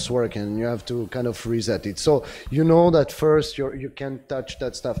stops working and you have to kind of reset it. So you know that first you can't touch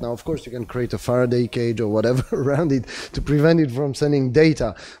that stuff. Now, of course, you can create a Faraday cage or whatever around it to prevent it from sending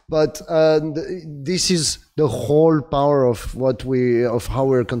data. But this is the whole power of how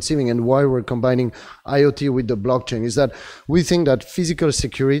we're conceiving and why we're combining IoT with the blockchain, is that we think that physical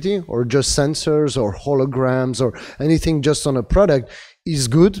security or just sensors or holograms or anything just on a product is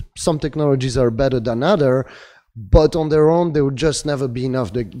good. Some technologies are better than others, but on their own, they would just never be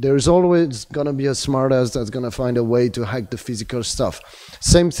enough. There's always going to be a smartass that's going to find a way to hack the physical stuff.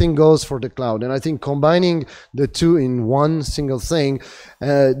 Same thing goes for the cloud. And I think combining the two in one single thing,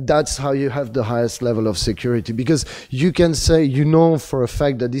 that's how you have the highest level of security. Because you can say, you know for a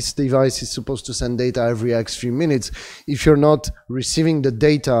fact that this device is supposed to send data every X few minutes. If you're not receiving the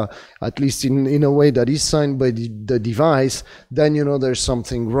data, at least in a way that is signed by the device, then you know there's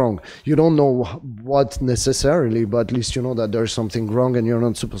something wrong. You don't know what necessarily, but at least you know that there's something wrong and you're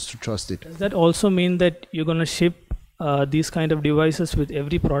not supposed to trust it. Does that also mean that you're going to ship these kind of devices with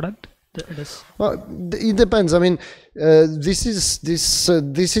every product? Well, it depends. I mean, this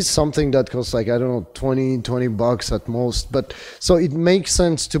is something that costs like, I don't know, 20 bucks at most. But so it makes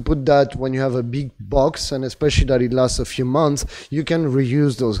sense to put that when you have a big box, and especially that it lasts a few months, you can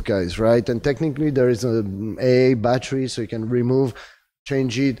reuse those guys, right? And technically there is an AA battery, so you can remove,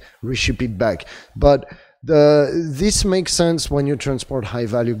 change it, reship it back. But this makes sense when you transport high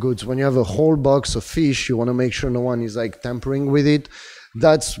value goods. When you have a whole box of fish, you want to make sure no one is like tampering with it.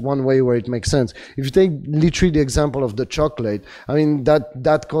 That's one way where it makes sense. If you take literally the example of the chocolate, I mean,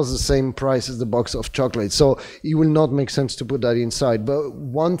 that costs the same price as the box of chocolate. So it will not make sense to put that inside. But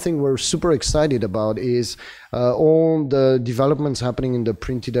one thing we're super excited about is all the developments happening in the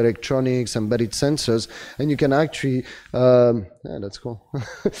printed electronics, embedded sensors, and you can actually, yeah, that's cool.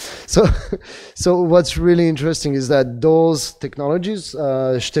 So what's really interesting is that those technologies,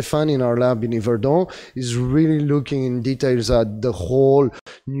 Stefan in our lab in Yverdon is really looking in details at the whole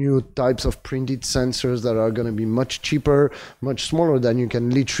new types of printed sensors that are going to be much cheaper, much smaller, than you can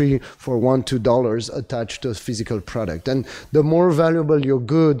literally for $1-2 attach to a physical product. And the more valuable your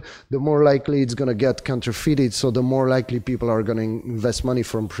good, the more likely it's going to get counterfeited. So the more likely people are going to invest money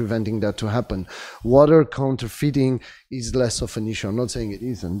from preventing that to happen. Water counterfeiting is less of an issue. I'm not saying it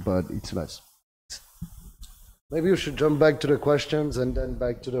isn't, but it's less. Maybe you should jump back to the questions and then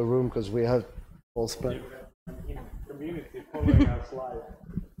back to the room, because we have both plans. Community following us live.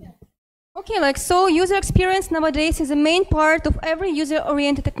 Okay, so user experience nowadays is a main part of every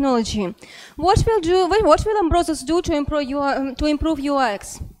user-oriented technology. What will Ambrosus do to improve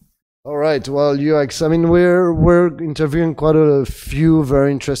UX? All right, well, UX, I mean, we're interviewing quite a few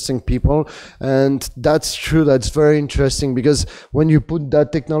very interesting people, and that's true, that's very interesting, because when you put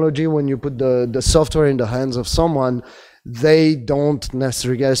that technology, when you put the software in the hands of someone, they don't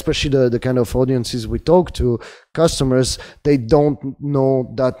necessarily get, especially the kind of audiences we talk to, customers, they don't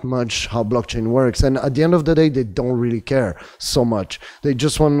know that much how blockchain works. And at the end of the day, they don't really care so much. They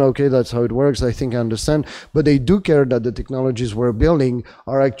just want to know, okay, that's how it works. I think I understand. But they do care that the technologies we're building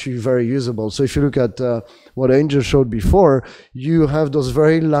are actually very usable. So if you look at what Angel showed before, you have those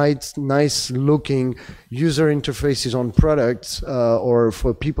very light, nice looking user interfaces on products or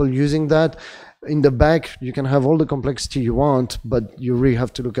for people using that. In the back, you can have all the complexity you want, but you really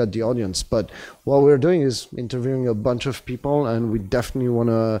have to look at the audience. But what we're doing is interviewing a bunch of people, and we definitely want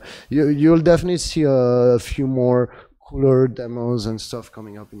to, you'll definitely see a few more cooler demos and stuff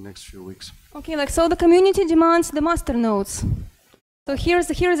coming up in the next few weeks. Okay, like, so the community demands the master nodes. So here's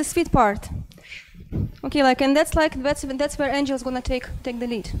the sweet part. Okay, like, and that's where Angel's gonna take the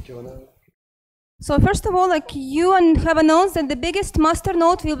lead. So first of all, like, you have announced that the biggest master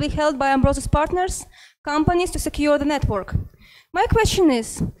node will be held by Ambrosus partners, companies to secure the network. My question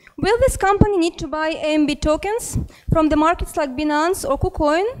is, will this company need to buy AMB tokens from the markets like Binance or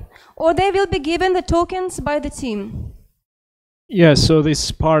KuCoin, or they will be given the tokens by the team? Yeah, so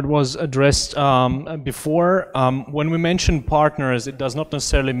this part was addressed before. When we mention partners, it does not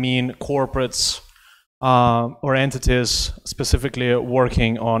necessarily mean corporates or entities specifically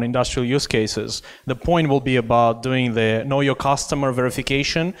working on industrial use cases. The point will be about doing the know your customer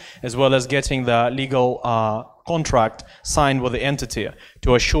verification, as well as getting the legal contract signed with the entity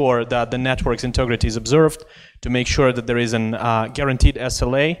to assure that the network's integrity is observed, to make sure that there is an guaranteed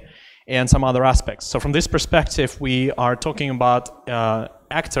SLA, and some other aspects. So from this perspective, we are talking about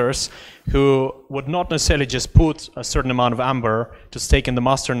actors who would not necessarily just put a certain amount of Amber to stake in the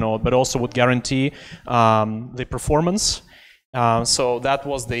master node, but also would guarantee the performance. So that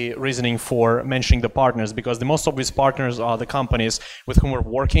was the reasoning for mentioning the partners, because the most obvious partners are the companies with whom we're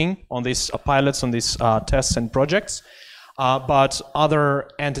working on these pilots, on these tests and projects. But other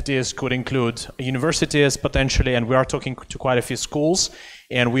entities could include universities potentially, and we are talking to quite a few schools,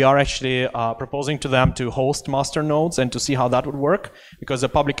 and we are actually proposing to them to host master nodes and to see how that would work, because a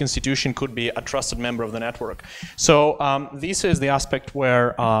public institution could be a trusted member of the network. So this is the aspect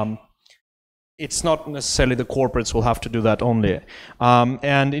where it's not necessarily the corporates will have to do that only.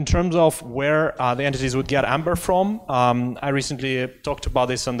 And in terms of where the entities would get Amber from, I recently talked about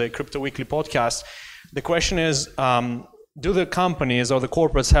this on the Crypto Weekly podcast. The question is, do the companies or the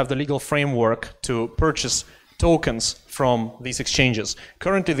corporates have the legal framework to purchase tokens from these exchanges?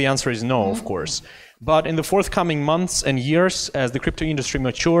 Currently, the answer is no, of course. But in the forthcoming months and years, as the crypto industry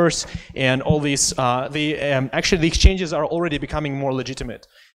matures and all these, actually the exchanges are already becoming more legitimate.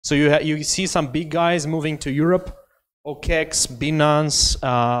 So you see some big guys moving to Europe, OKEx, Binance,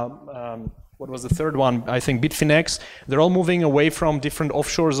 what was the third one? I think Bitfinex. They're all moving away from different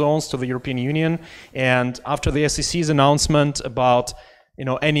offshore zones to the European Union. And after the SEC's announcement about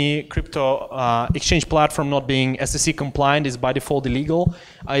any crypto exchange platform not being SEC compliant is by default illegal,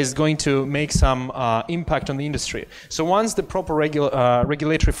 is going to make some impact on the industry. So once the proper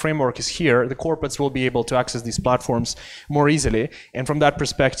regulatory framework is here, the corporates will be able to access these platforms more easily. And from that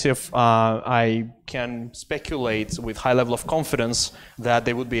perspective, I can speculate with high level of confidence that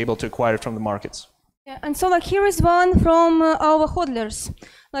they would be able to acquire it from the markets. Yeah, and so like here is one from our hodlers.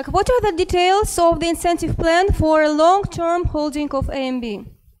 Like, what are the details of the incentive plan for a long-term holding of AMB?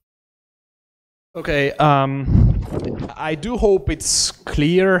 Okay, I do hope it's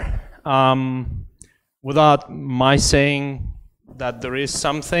clear without my saying that there is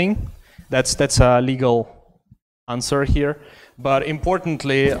something. That's a legal answer here. But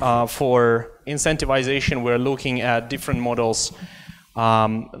importantly, for incentivization, we're looking at different models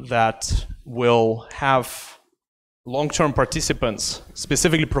that will have long-term participants,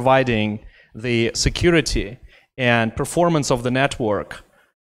 specifically providing the security and performance of the network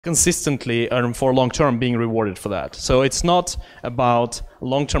consistently and for long-term being rewarded for that. So it's not about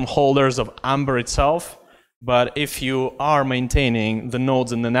long-term holders of Amber itself, but if you are maintaining the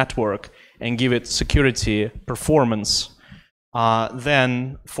nodes in the network and give it security, performance,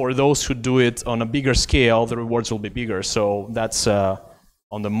 then for those who do it on a bigger scale, the rewards will be bigger. So that's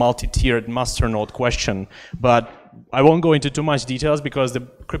on the multi-tiered master node question. But I won't go into too much details because the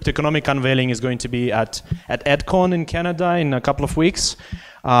crypto economic unveiling is going to be at EdCon in Canada in a couple of weeks.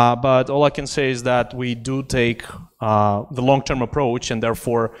 But all I can say is that we do take the long-term approach, and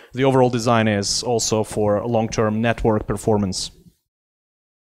therefore the overall design is also for long-term network performance.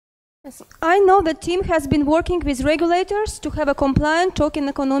 Yes. I know the team has been working with regulators to have a compliant token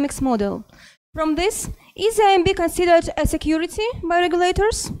economics model. From this, is AMB considered a security by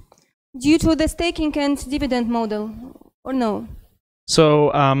regulators due to the staking and dividend model, or no?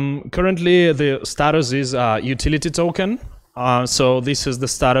 So currently the status is utility token. So this is the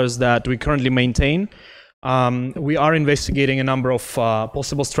status that we currently maintain. We are investigating a number of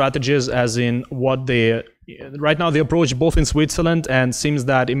possible strategies, as in what right now the approach both in Switzerland and seems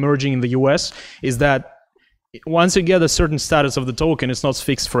that emerging in the US is that once you get a certain status of the token, it's not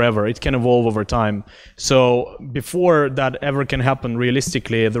fixed forever. It can evolve over time. So before that ever can happen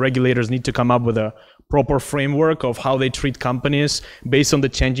realistically, the regulators need to come up with a proper framework of how they treat companies based on the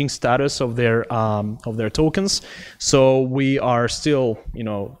changing status of their tokens. So we are still,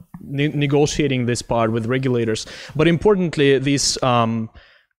 negotiating this part with regulators. But importantly, this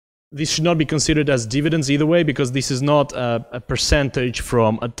should not be considered as dividends either way, because this is not a percentage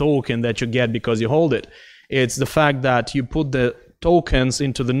from a token that you get because you hold it. It's the fact that you put the tokens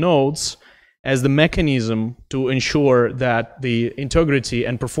into the nodes as the mechanism to ensure that the integrity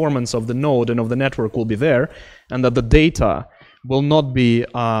and performance of the node and of the network will be there, and that the data will not be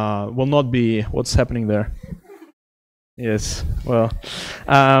what's happening there. Yes, well,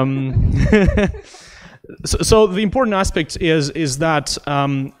 so the important aspect is that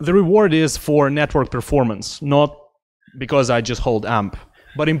the reward is for network performance, not because I just hold AMP.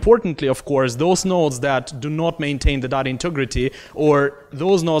 But importantly, of course, those nodes that do not maintain the data integrity, or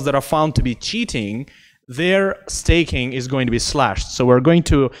those nodes that are found to be cheating, their staking is going to be slashed. So we're going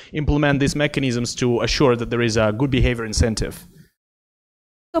to implement these mechanisms to assure that there is a good behavior incentive.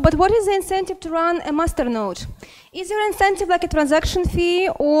 So, but what is the incentive to run a master node? Is your incentive like a transaction fee,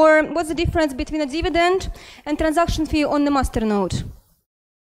 or what's the difference between a dividend and transaction fee on the master node?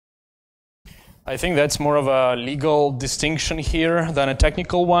 I think that's more of a legal distinction here than a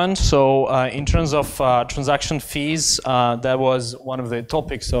technical one. So in terms of transaction fees, that was one of the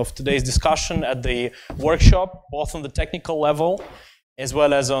topics of today's discussion at the workshop, both on the technical level as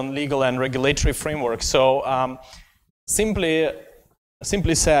well as on legal and regulatory framework. So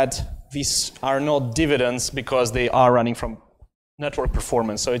simply said, these are not dividends because they are running from network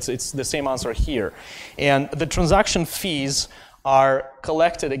performance. So it's the same answer here. And the transaction fees are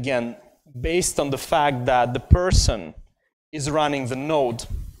collected again based on the fact that the person is running the node.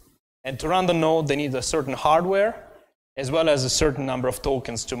 And to run the node, they need a certain hardware as well as a certain number of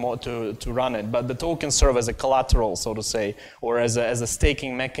tokens to run it. But the tokens serve as a collateral, so to say, or as a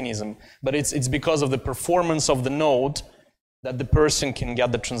staking mechanism. But it's because of the performance of the node that the person can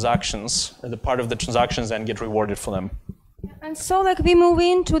get the transactions, the part of the transactions, and get rewarded for them. And so we move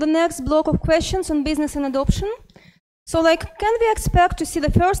into the next block of questions on business and adoption. So can we expect to see the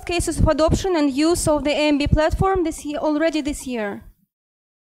first cases of adoption and use of the AMB platform already this year?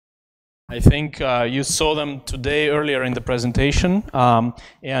 I think you saw them today earlier in the presentation,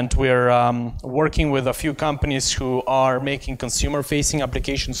 and we're working with a few companies who are making consumer-facing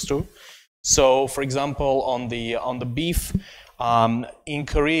applications too. So, for example, on the beef in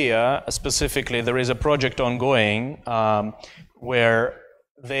Korea specifically, there is a project ongoing where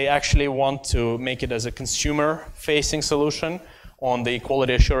they actually want to make it as a consumer-facing solution on the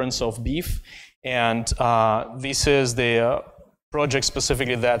quality assurance of beef, and this is the project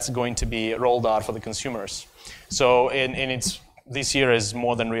specifically that's going to be rolled out for the consumers. So, this year is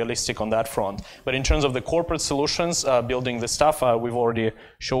more than realistic on that front. But in terms of the corporate solutions, building the stuff, we've already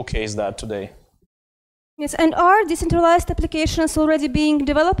showcased that today. Yes, and are decentralized applications already being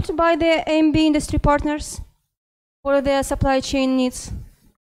developed by the AMB industry partners for their supply chain needs?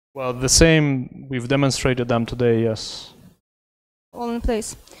 Well, the same, we've demonstrated them today, yes. All in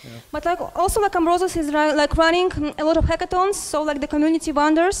place. Yeah. But also Ambrosus is running a lot of hackathons, so the community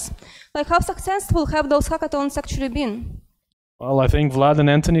wonders, how successful have those hackathons actually been? Well, I think Vlad and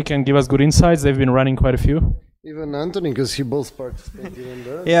Antoni can give us good insights. They've been running quite a few. Even Antoni, because he both participated in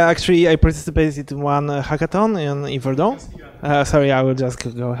that. Yeah, actually, I participated in one hackathon in Verdun. Sorry, I will just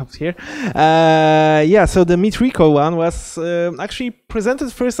go up here. Yeah, so the Meet Recall one was actually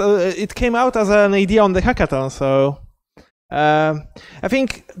presented first. It came out as an idea on the hackathon. So I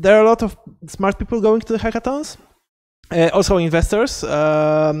think there are a lot of smart people going to the hackathons. Also investors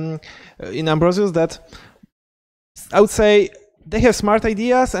in Ambrosus that I would say they have smart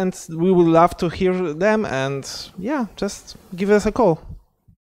ideas, and we would love to hear them, and yeah, just give us a call.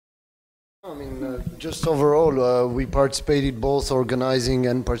 I mean, just overall, we participated both organizing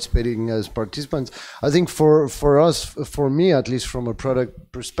and participating as participants. I think for us, for me at least from a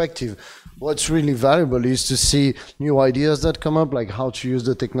product perspective, what's really valuable is to see new ideas that come up, like how to use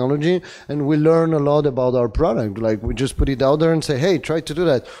the technology, and we learn a lot about our product. Like we just put it out there and say, hey, try to do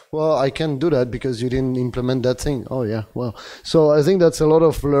that. Well, I can't do that because you didn't implement that thing. Oh yeah, well. So I think that's a lot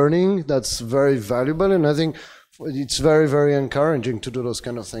of learning that's very valuable, and I think it's very, very encouraging to do those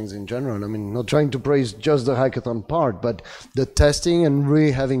kind of things in general. I mean, not trying to praise just the hackathon part, but the testing and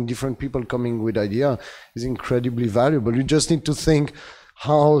really having different people coming with idea is incredibly valuable. You just need to think,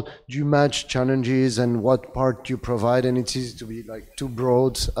 how do you match challenges and what part you provide? And it's easy to be like too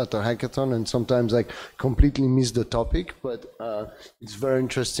broad at a hackathon and sometimes like completely miss the topic, but it's very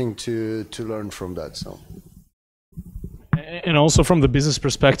interesting to learn from that. So. And also from the business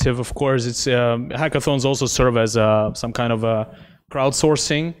perspective, of course, it's hackathons also serve as some kind of a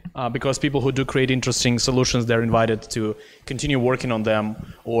crowdsourcing because people who do create interesting solutions, they're invited to continue working on them,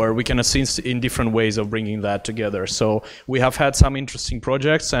 or we can assist in different ways of bringing that together. So we have had some interesting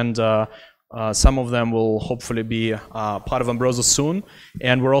projects, and some of them will hopefully be part of Ambrosus soon.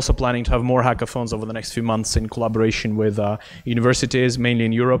 And we're also planning to have more hackathons over the next few months in collaboration with universities, mainly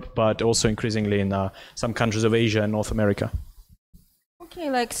in Europe, but also increasingly in some countries of Asia and North America.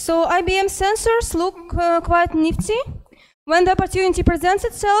 Okay, so IBM sensors look quite nifty. When the opportunity presents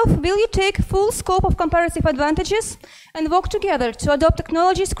itself, will you take full scope of comparative advantages and work together to adopt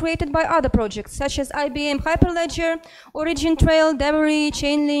technologies created by other projects, such as IBM Hyperledger, Origin Trail, Devery,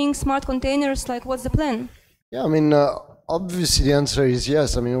 Chainlink, Smart Containers? Like, what's the plan? Yeah, I mean, obviously the answer is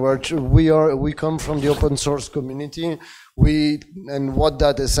yes. I mean, we come from the open source community. And what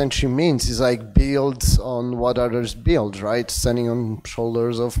that essentially means is like build on what others build, right? Standing on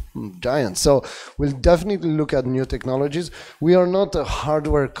shoulders of giants. So we'll definitely look at new technologies. We are not a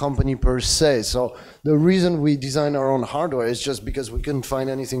hardware company per se. So the reason we design our own hardware is just because we couldn't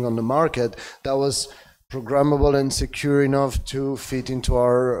find anything on the market that was programmable and secure enough to fit into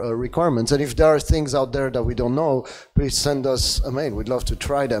our requirements. And if there are things out there that we don't know, please send us a mail. We'd love to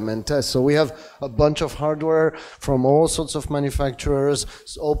try them and test. So we have a bunch of hardware from all sorts of manufacturers,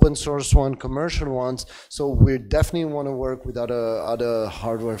 open source one, commercial ones. So we definitely want to work with other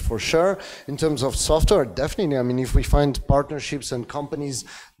hardware for sure. In terms of software, definitely. I mean, if we find partnerships and companies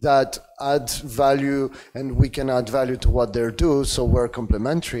that add value and we can add value to what they do, so we're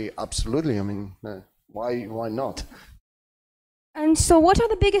complementary, absolutely. I mean, why not? And so what are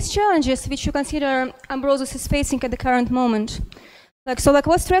the biggest challenges which you consider Ambrosus is facing at the current moment? Like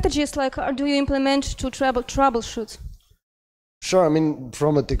what strategies do you implement to troubleshoot? Sure, I mean,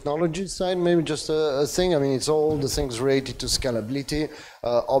 from a technology side, maybe just a thing. I mean, it's all the things related to scalability,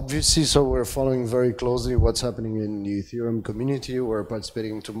 obviously, so we're following very closely what's happening in the Ethereum community. We're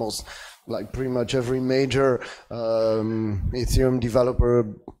participating to pretty much every major Ethereum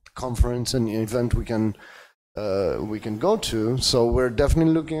developer conference and event we can go to. So we're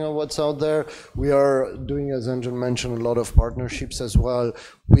definitely looking at what's out there. We are doing, as Angel mentioned, a lot of partnerships as well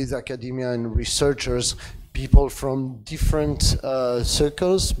with academia and researchers, people from different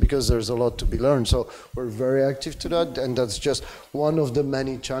circles, because there's a lot to be learned. So we're very active to that, and that's just one of the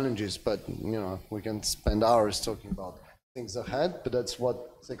many challenges. But you know, we can spend hours talking about things ahead, but that's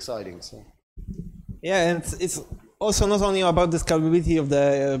what's exciting. So. Yeah, and it's also not only about the scalability of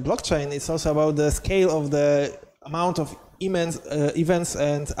the blockchain, it's also about the scale of the amount of events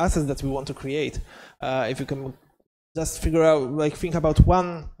and assets that we want to create. If you can just figure out, think about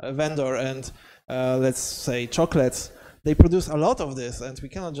one vendor and let's say chocolates, they produce a lot of this and we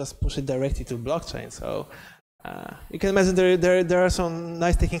cannot just push it directly to blockchain. So you can imagine there are some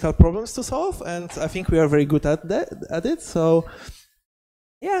nice technical problems to solve, and I think we are very good at it. So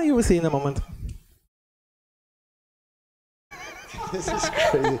yeah, you will see in a moment. This is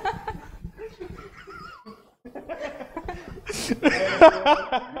crazy.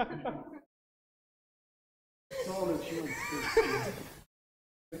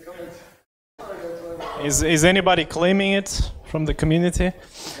 Is anybody claiming it from the community?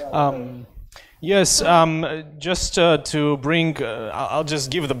 Yes, just to bring, I'll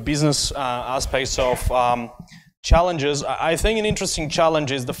just give the business aspects of challenges. I think an interesting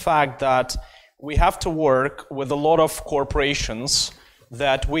challenge is the fact that we have to work with a lot of corporations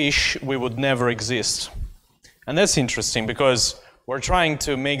that wish we would never exist. And that's interesting because we're trying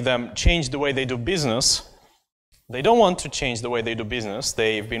to make them change the way they do business. They don't want to change the way they do business.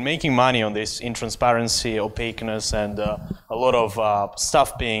 They've been making money on this intransparency, opaqueness, and a lot of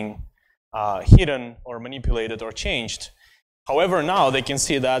stuff being hidden or manipulated or changed. However, now they can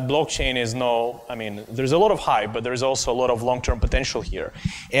see that blockchain is there's a lot of hype, but there's also a lot of long-term potential here.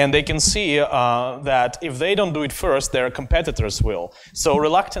 And they can see that if they don't do it first, their competitors will. So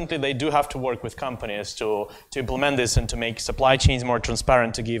reluctantly, they do have to work with companies to implement this and to make supply chains more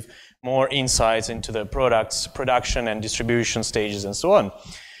transparent, to give more insights into the products, production and distribution stages and so on.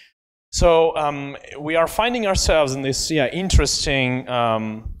 So we are finding ourselves in this interesting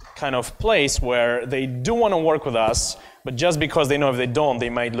kind of place where they do want to work with us, but just because they know if they don't, they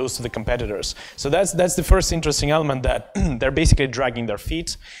might lose to the competitors. So that's the first interesting element, that they're basically dragging their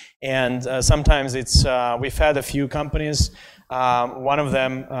feet. And sometimes it's, we've had a few companies, one of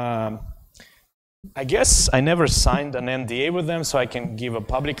them, I guess I never signed an NDA with them, so I can give a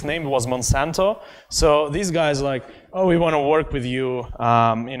public name. It was Monsanto. So these guys like, oh, we want to work with you.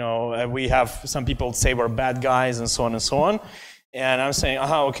 You know, we have some people say we're bad guys and so on and so on. And I'm saying,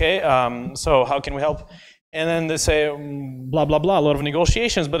 okay, so how can we help? And then they say, blah, blah, blah, a lot of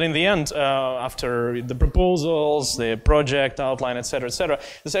negotiations. But in the end, after the proposals, the project outline, et cetera,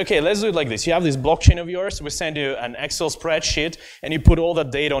 they say, okay, let's do it like this. You have this blockchain of yours. We send you an Excel spreadsheet, and you put all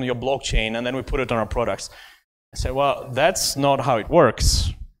that data on your blockchain, and then we put it on our products. I say, well, that's not how it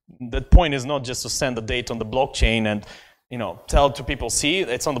works. The point is not just to send the data on the blockchain and, you know, tell to people, see,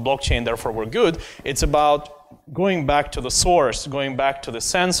 it's on the blockchain, therefore we're good. It's about going back to the source, going back to the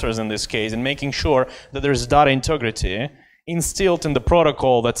sensors in this case, and making sure that there's data integrity instilled in the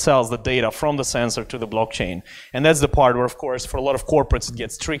protocol that sells the data from the sensor to the blockchain. And that's the part where, of course, for a lot of corporates it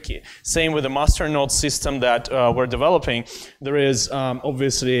gets tricky. Same with the masternode system that we're developing. There is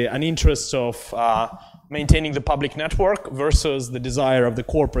obviously an interest of maintaining the public network versus the desire of the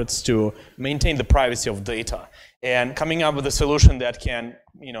corporates to maintain the privacy of data. And coming up with a solution that can,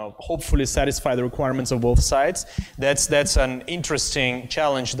 you know, hopefully satisfy the requirements of both sides, that's an interesting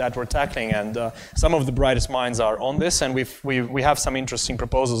challenge that we're tackling. And some of the brightest minds are on this, and we have some interesting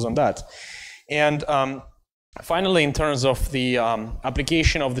proposals on that. And finally, in terms of the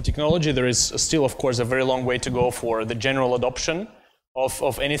application of the technology, there is still, of course, a very long way to go for the general adoption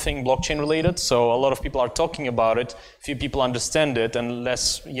of anything blockchain related. So a lot of people are talking about it, few people understand it, and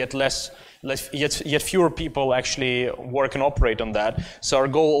yet fewer people actually work and operate on that. So our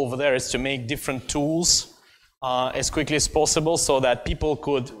goal over there is to make different tools as quickly as possible so that people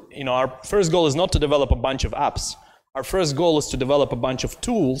could, you know, our first goal is not to develop a bunch of apps. Our first goal is to develop a bunch of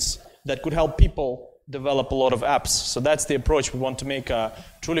tools that could help people develop a lot of apps. So that's the approach. We want to make a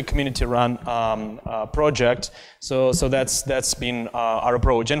truly community-run project. So that's been our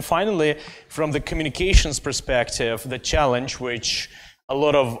approach. And finally, from the communications perspective, the challenge, which a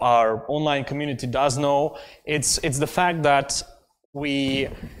lot of our online community does know, it's the fact that we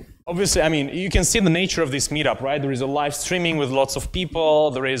obviously, I mean, you can see the nature of this meetup, right? There is a live streaming with lots of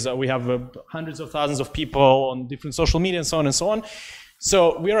people. There is we have hundreds of thousands of people on different social media and so on and so on.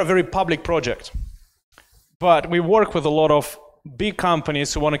 So we are a very public project. But we work with a lot of big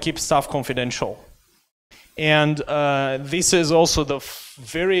companies who want to keep stuff confidential. And this is also the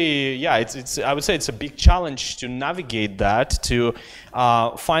I would say it's a big challenge to navigate that, to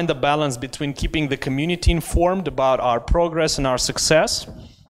find the balance between keeping the community informed about our progress and our success,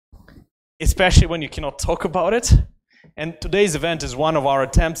 especially when you cannot talk about it. And today's event is one of our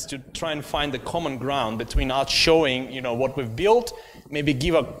attempts to try and find the common ground between us showing, you know, what we've built, maybe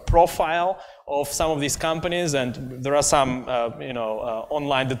give a profile of some of these companies, and there are some,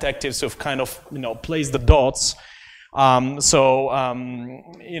 online detectives who've kind of, placed the dots. And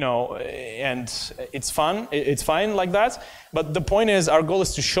it's fun. It's fine like that. But the point is, our goal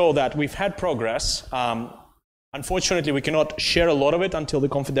is to show that we've had progress. Unfortunately, we cannot share a lot of it until the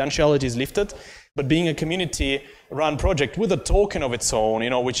confidentiality is lifted. But being a community-run project with a token of its own,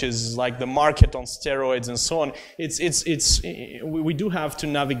 which is like the market on steroids and so on, we do have to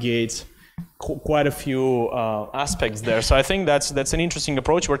navigate quite a few aspects there. So I think that's an interesting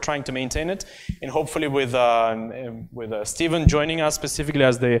approach. We're trying to maintain it, and hopefully with Steven joining us specifically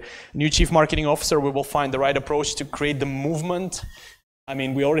as the new Chief Marketing Officer, we will find the right approach to create the movement. I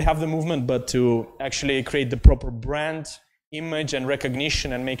mean, we already have the movement, but to actually create the proper brand image and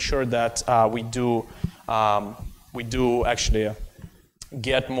recognition, and make sure that we do actually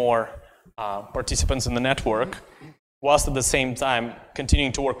get more participants in the network, whilst at the same time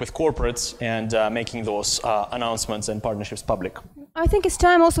continuing to work with corporates and making those announcements and partnerships public. I think it's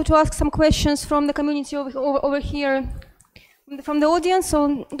time also to ask some questions from the community over here, from the audience.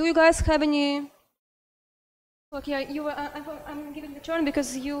 So do you guys have any? Okay, I'm giving the turn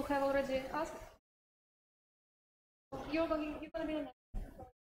because you have already asked. You're going to be the next.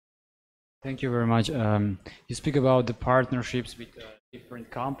 Thank you very much. You speak about the partnerships with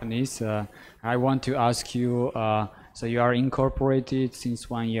different companies. I want to ask you, so you are incorporated since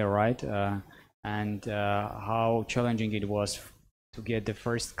 1 year, right? And how challenging it was to get the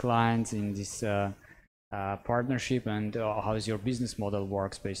first clients in this partnership, and how your business model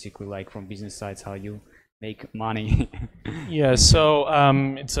works, basically, like from business sides, how you make money. Yeah, so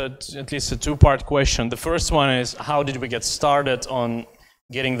it's at least a two-part question. The first one is, how did we get started on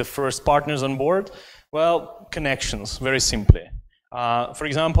getting the first partners on board? Well, connections, very simply. For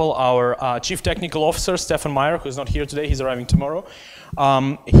example, our Chief Technical Officer, Stefan Meyer, who's not here today, he's arriving tomorrow,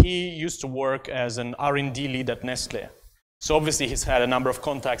 he used to work as an R&D lead at Nestle. So obviously he's had a number of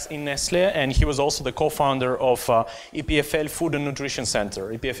contacts in Nestle, and he was also the co-founder of EPFL Food and Nutrition Center.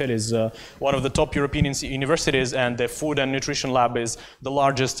 EPFL is one of the top European universities, and the Food and Nutrition Lab is the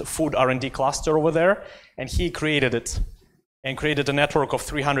largest food R&D cluster over there, and he created it, and created a network of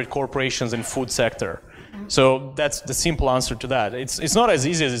 300 corporations in food sector. So that's the simple answer to that. It's not as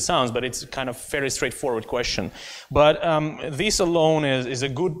easy as it sounds, but it's kind of very straightforward question. But this alone is a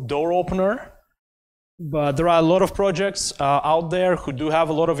good door opener. But there are a lot of projects out there who do have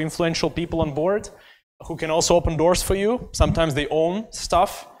a lot of influential people on board who can also open doors for you. Sometimes they own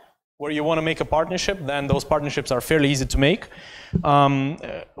stuff where you want to make a partnership, then those partnerships are fairly easy to make.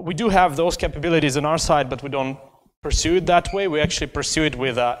 We do have those capabilities on our side, but we don't pursue it that way. We actually pursue it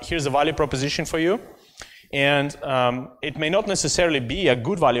with here's a value proposition for you. And it may not necessarily be a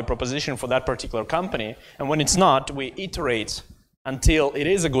good value proposition for that particular company. And when it's not, we iterate until it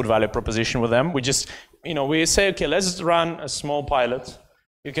is a good value proposition with them. We just, we say, okay, let's run a small pilot.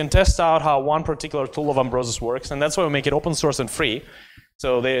 You can test out how one particular tool of Ambrosus works, and that's why we make it open source and free.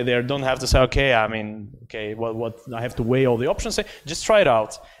 So they don't have to say, okay, what I have to weigh all the options. Say, just try it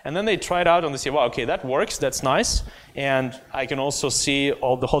out. And then they try it out and they say, wow, okay, that works, that's nice. And I can also see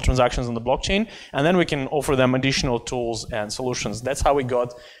all the whole transactions on the blockchain. And then we can offer them additional tools and solutions. That's how we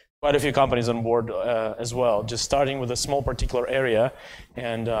got quite a few companies on board as well, just starting with a small particular area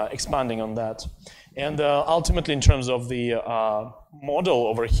and expanding on that. And ultimately, in terms of the model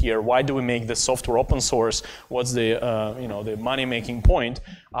over here, why do we make the software open source? What's the the money-making point?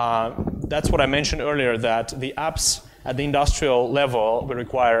 That's what I mentioned earlier, that the apps at the industrial level will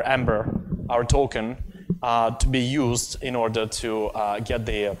require Amber, our token, to be used in order to get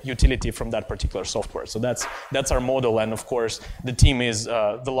the utility from that particular software. So that's our model, and of course the team is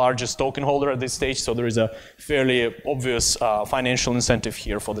the largest token holder at this stage, so there is a fairly obvious financial incentive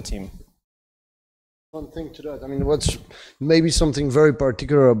here for the team. One thing to that, I mean, what's maybe something very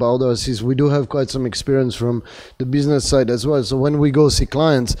particular about us is we do have quite some experience from the business side as well. So when we go see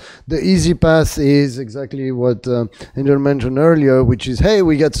clients, the easy path is exactly what Angel mentioned earlier, which is, hey,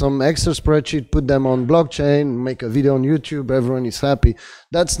 we get some Excel spreadsheet, put them on blockchain, make a video on YouTube, everyone is happy.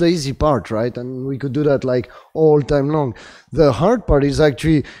 That's the easy part, right? And we could do that like all time long. The hard part is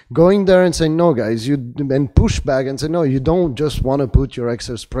actually going there and saying, no, guys, and push back and say, no, you don't just want to put your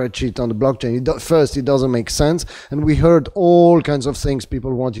Excel spreadsheet on the blockchain. First, it doesn't make sense. And we heard all kinds of things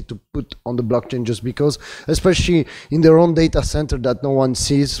people wanted to put on the blockchain just because, especially in their own data center that no one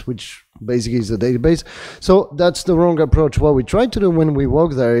sees, which basically is the database. So that's the wrong approach. What we try to do when we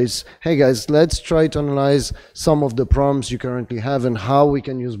walk there is, hey guys, let's try to analyze some of the problems you currently have and how we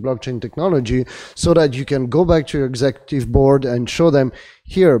can use blockchain technology so that you can go back to your executive board and show them,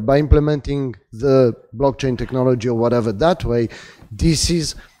 here, by implementing the blockchain technology or whatever that way, this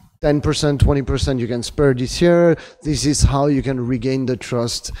is 10%, 20% you can spare this year. This is how you can regain the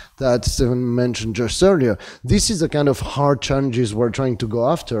trust that Stephen mentioned just earlier. This is the kind of hard challenges we're trying to go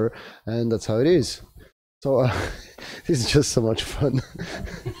after, and that's how it is. So it's just so much fun.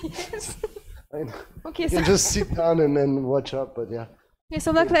 Yes. Okay, you can just sit down and then watch up, but yeah. Yeah,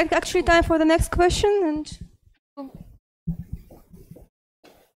 so like actually time for the next question. And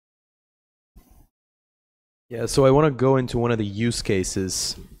yeah, so I want to go into one of the use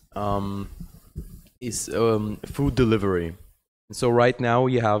cases. Is food delivery. So right now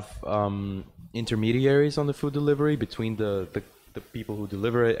you have intermediaries on the food delivery between the people who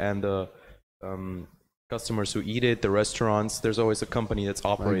deliver it and the customers who eat it, the restaurants. There's always a company that's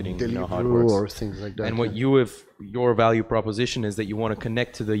operating, like how it works. Or things like that. And what your value proposition is that you want to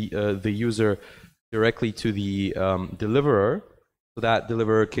connect to the user directly to the deliverer, so that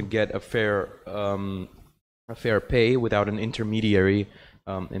deliverer can get a fair pay without an intermediary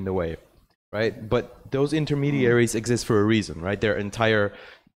in the way, right? But those intermediaries exist for a reason, right? They're entire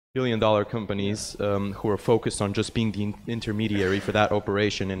billion-dollar companies who are focused on just being the intermediary for that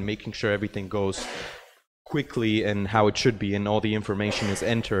operation and making sure everything goes quickly and how it should be and all the information is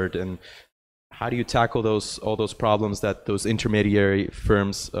entered. And how do you tackle all those problems that those intermediary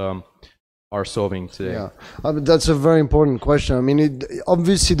firms are solving today? Yeah, I mean, that's a very important question. I mean,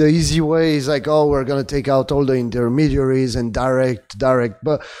 obviously the easy way is like, oh, we're going to take out all the intermediaries and direct.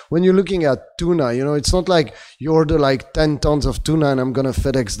 But when you're looking at tuna, it's not like you order like 10 tons of tuna and I'm going to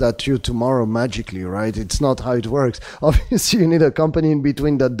FedEx that to you tomorrow magically, right? It's not how it works. Obviously, you need a company in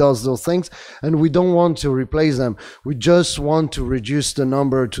between that does those things, and we don't want to replace them. We just want to reduce the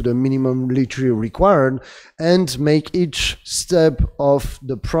number to the minimum literally required and make each step of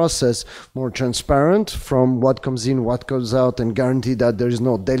the process more more transparent from what comes in, what goes out, and guarantee that there is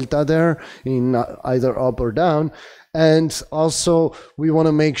no delta there in either up or down. And also, we want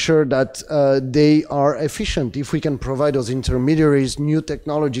to make sure that they are efficient. If we can provide those intermediaries new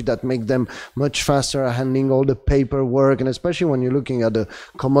technology that make them much faster at handling all the paperwork, and especially when you're looking at the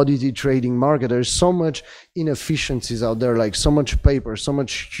commodity trading market, there's so much inefficiencies out there, like so much paper, so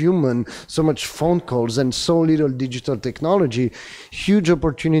much human, so much phone calls, and so little digital technology. Huge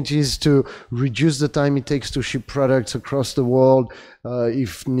opportunities to reduce the time it takes to ship products across the world,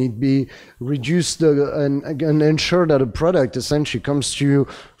 if need be, reduce and ensure that a product essentially comes to you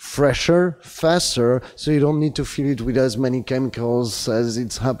fresher, faster, so you don't need to fill it with as many chemicals as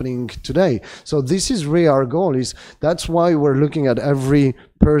it's happening today. So this is really our goal. That's why we're looking at every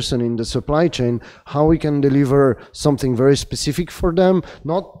person in the supply chain, how we can deliver something very specific for them,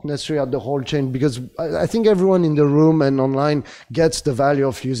 not necessarily at the whole chain, because I think everyone in the room and online gets the value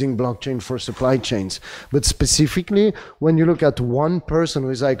of using blockchain for supply chains. But specifically, when you look at one person who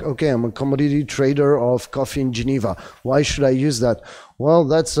is like, okay, I'm a commodity trader of coffee in Geneva, why should I use that? Well,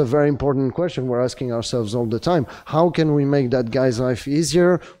 that's a very important question we're asking ourselves all the time. How can we make that guy's life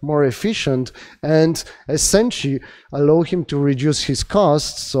easier, more efficient, and essentially allow him to reduce his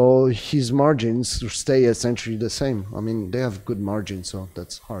costs so his margins stay essentially the same? I mean, they have good margins, so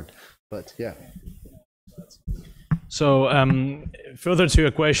that's hard, but yeah. So further to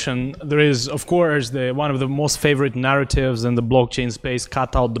your question, there is, of course, one of the most favorite narratives in the blockchain space,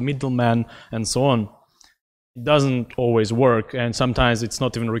 cut out the middleman and so on. It doesn't always work, and sometimes it's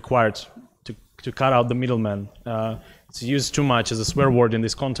not even required to cut out the middleman. It's used too much as a swear word in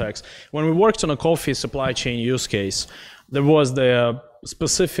this context. When we worked on a coffee supply chain use case, there was the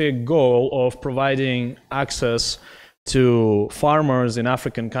specific goal of providing access to farmers in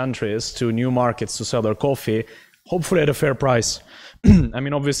African countries to new markets to sell their coffee, hopefully at a fair price. I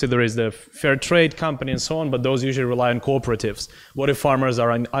mean, obviously there is the fair trade company and so on, but those usually rely on cooperatives. What if farmers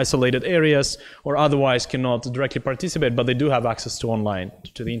are in isolated areas or otherwise cannot directly participate, but they do have access to online,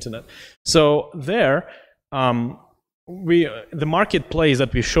 to the internet? So there, the marketplace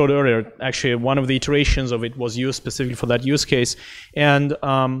that we showed earlier, actually one of the iterations of it was used specifically for that use case. And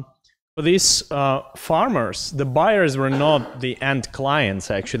for these farmers, the buyers were not the end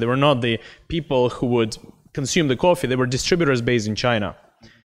clients, actually. They were not the people who would consume the coffee. They were distributors based in China.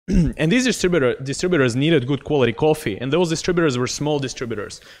 And these distributors needed good quality coffee, and those distributors were small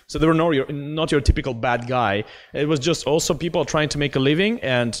distributors. So they were not your typical bad guy. It was just also people trying to make a living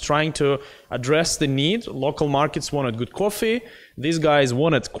and trying to address the need. Local markets wanted good coffee. These guys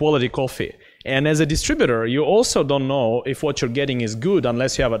wanted quality coffee. And as a distributor, you also don't know if what you're getting is good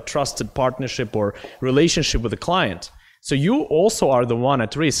unless you have a trusted partnership or relationship with the client. So you also are the one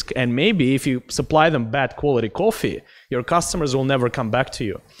at risk, and maybe if you supply them bad quality coffee, your customers will never come back to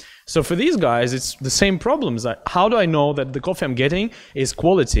you. So for these guys, it's the same problems. How do I know that the coffee I'm getting is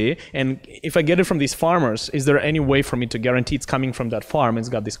quality? And if I get it from these farmers, is there any way for me to guarantee it's coming from that farm, it's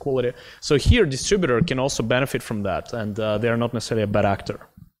got this quality? So here, distributor can also benefit from that, and they are not necessarily a bad actor.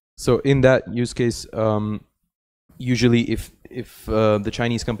 So in that use case, usually if the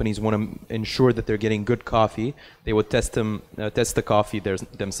Chinese companies want to ensure that they're getting good coffee, they would test the coffee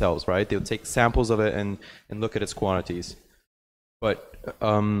themselves, right? They would take samples of it and look at its quantities. But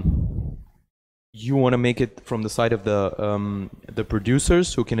you want to make it from the side of the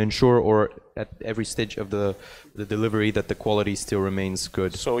producers who can ensure, or at every stage of the delivery, that the quality still remains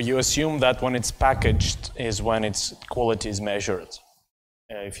good. So you assume that when it's packaged is when its quality is measured.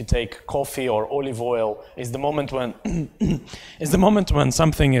 If you take coffee or olive oil, is the moment when is the moment when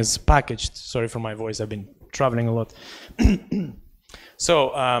something is packaged. Sorry for my voice, I've been traveling a lot.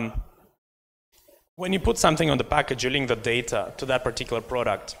 So when you put something on the package, you link the data to that particular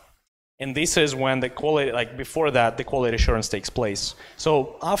product. And this is when the quality, like before that, the quality assurance takes place.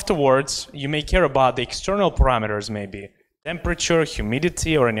 So afterwards, you may care about the external parameters, maybe temperature,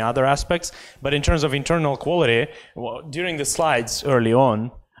 humidity, or any other aspects. But in terms of internal quality, well, during the slides early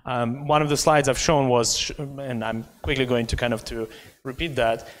on, one of the slides I've shown was, and I'm quickly going to kind of to repeat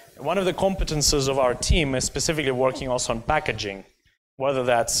that, one of the competences of our team is specifically working also on packaging, whether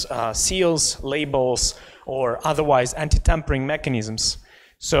that's seals, labels, or otherwise anti-tampering mechanisms.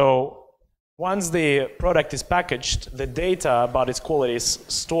 So once the product is packaged, the data about its quality is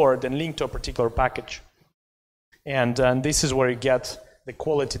stored and linked to a particular package. And this is where you get the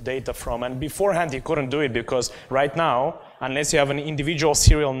quality data from. And beforehand, you couldn't do it because right now, unless you have an individual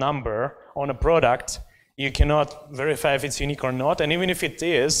serial number on a product, you cannot verify if it's unique or not. And even if it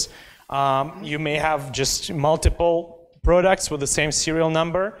is, you may have just multiple products with the same serial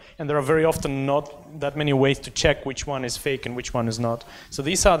number, and there are very often not that many ways to check which one is fake and which one is not. So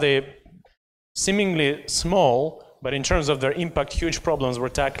these are the seemingly small, but in terms of their impact, huge problems we're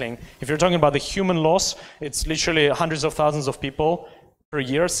tackling. If you're talking about the human loss, it's literally hundreds of thousands of people per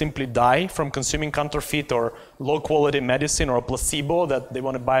year simply die from consuming counterfeit or low-quality medicine or a placebo that they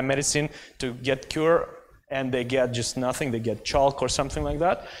want to buy a medicine to get cure, and they get just nothing. They get chalk or something like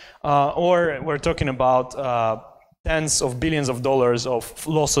that. Or we're talking about tens of billions of dollars of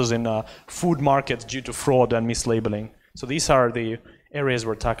losses in food markets due to fraud and mislabeling. So these are the areas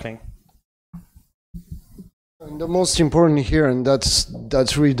we're tackling. And the most important here, and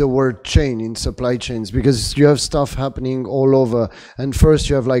that's really the word chain in supply chains, because you have stuff happening all over. And first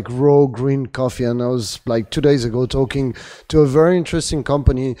you have like raw green coffee, and I was like 2 days ago talking to a very interesting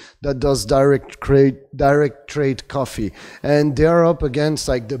company that does direct trade coffee, and they are up against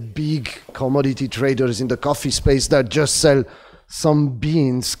like the big commodity traders in the coffee space that just sell some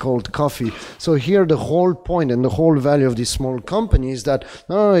beans called coffee. So here the whole point and the whole value of this small company is that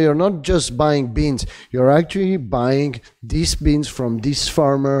no, you're not just buying beans, you're actually buying these beans from this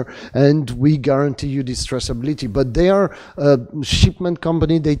farmer, and we guarantee you this traceability. But they are a shipment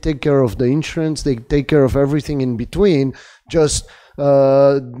company, they take care of the insurance, they take care of everything in between. Just they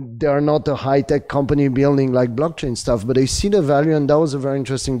are not a high-tech company building like blockchain stuff, but they see the value, and that was a very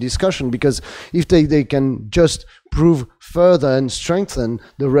interesting discussion, because if they can just prove further and strengthen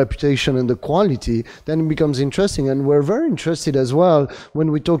the reputation and the quality, then it becomes interesting. And we're very interested as well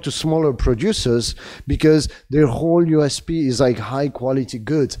when we talk to smaller producers, because their whole USP is like high quality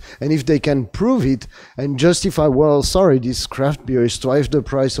goods. And if they can prove it and justify, well, sorry, this craft beer is twice the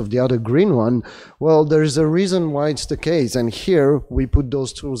price of the other green one, well, there's a reason why it's the case. And here we put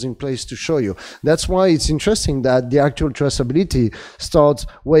those tools in place to show you. That's why it's interesting that the actual traceability starts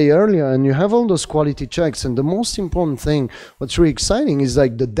way earlier, and you have all those quality checks. And the most important thing, what's really exciting, is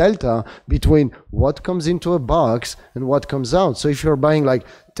like the delta between what comes into a box and what comes out. So if you're buying like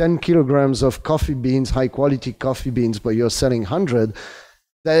 10 kilograms of coffee beans, high quality coffee beans, but you're selling 100,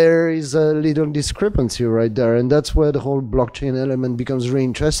 there is a little discrepancy right there. And that's where the whole blockchain element becomes really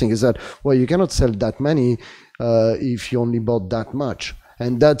interesting, is that, well, you cannot sell that many if you only bought that much.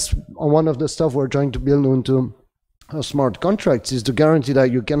 And that's one of the stuff we're trying to build into smart contracts, is to guarantee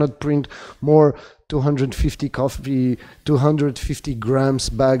that you cannot print more 250 grams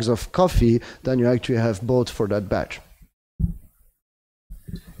bags of coffee than you actually have bought for that batch.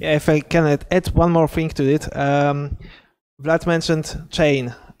 Yeah, if I can add one more thing to it. Vlad mentioned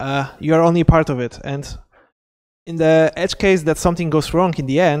chain. You are only part of it, and in the edge case that something goes wrong in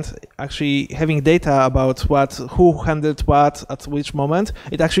the end, actually having data about who handled what at which moment,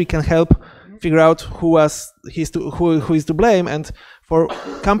 it actually can help figure out who is to blame. And for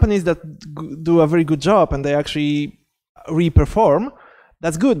companies that do a very good job and they actually re-perform,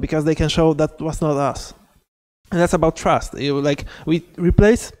 that's good, because they can show that was not us. And that's about trust. Like, we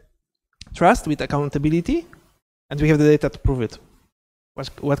replace trust with accountability, and we have the data to prove it.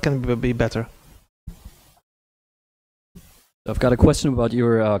 What can be better? I've got a question about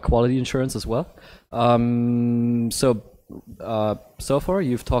your quality insurance as well. So far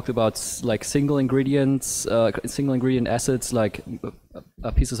you've talked about like single ingredient assets like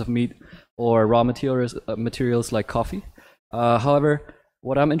pieces of meat or raw materials like coffee. However,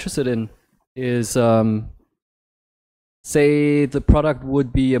 what I'm interested in is say the product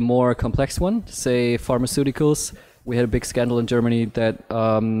would be a more complex one, say pharmaceuticals. We had a big scandal in Germany that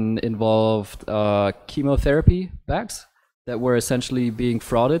involved chemotherapy bags that were essentially being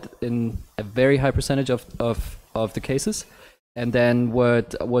frauded in a very high percentage of the cases. And then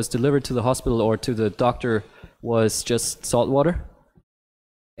what was delivered to the hospital or to the doctor was just salt water,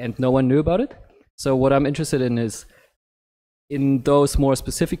 and no one knew about it. So what I'm interested in is, in those more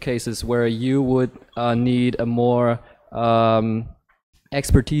specific cases where you would need a more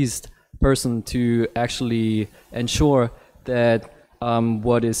expertise person to actually ensure that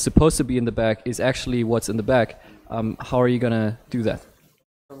what is supposed to be in the bag is actually what's in the bag. How are you gonna do that?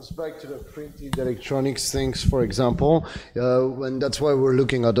 Comes back to the printed electronics things, for example, and that's why we're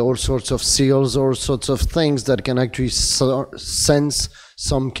looking at all sorts of seals, all sorts of things that can actually sense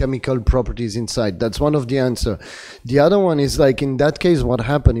some chemical properties inside. That's one of the answer. The other one is like, in that case, what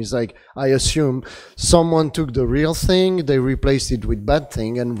happened is like, I assume someone took the real thing, they replaced it with bad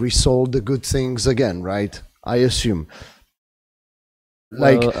thing, and resold the good things again, right? I assume.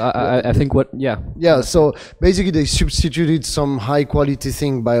 Like, well, I think yeah, so basically they substituted some high quality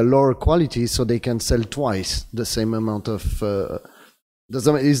thing by a lower quality so they can sell twice the same amount of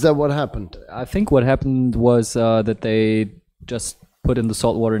is that what happened? I think what happened was that they just put in the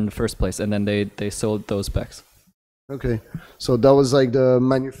salt water in the first place, and then they sold those bags. Okay, so that was like the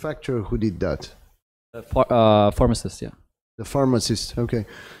manufacturer who did that. The pharmacist, yeah. The pharmacist, okay.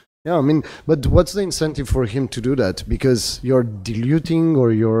 Yeah, I mean, but what's the incentive for him to do that? Because you're diluting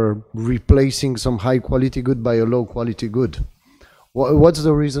or you're replacing some high quality good by a low quality good. What's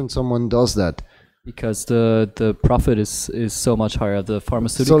the reason someone does that? Because the profit is so much higher. The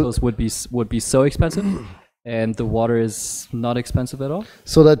pharmaceuticals would be so expensive, and the water is not expensive at all.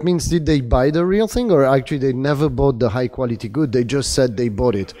 So that means, did they buy the real thing, or actually they never bought the high quality good? They just said they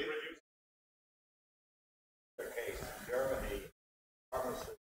bought it.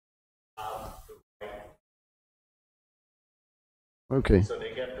 Okay. So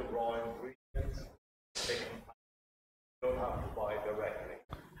they get the raw ingredients. They don't have to buy directly.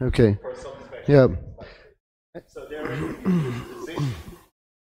 Okay. For some special. Yeah. So they're in a position.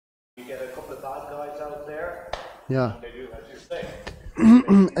 You get a couple of bad guys out there. Yeah. And they do as you say.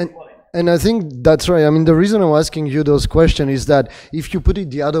 And I think that's right. I mean, the reason I'm asking you those questions is that if you put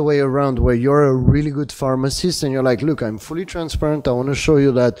it the other way around, where you're a really good pharmacist and you're like, look, I'm fully transparent, I want to show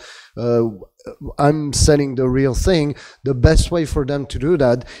you that I'm selling the real thing, the best way for them to do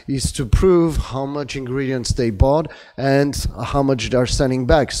that is to prove how much ingredients they bought and how much they're selling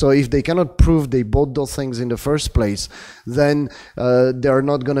back. So if they cannot prove they bought those things in the first place, then they're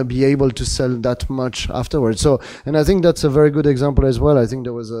not going to be able to sell that much afterwards. So, and I think that's a very good example as well. I think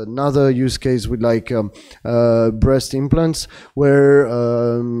there was another use case with like breast implants, where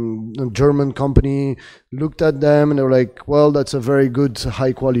a German company looked at them and they were like, well, that's a very good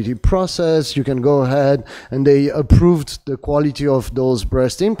high quality process, you can go ahead, and they approved the quality of those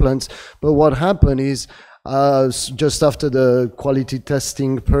breast implants. But what happened is just after the quality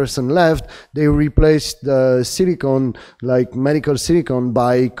testing person left, they replaced the silicone, like medical silicone,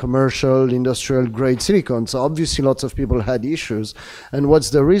 by commercial industrial grade silicone. So obviously lots of people had issues. And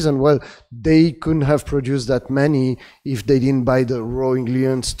what's the reason? Well, they couldn't have produced that many if they didn't buy the raw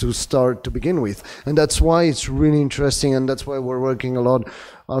ingredients to start to begin with. And that's why it's really interesting, and that's why we're working a lot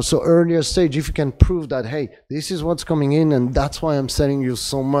also earlier stage. If you can prove that, hey, this is what's coming in, and that's why I'm selling you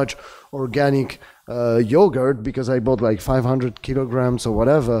so much organic yogurt, because I bought like 500 kilograms or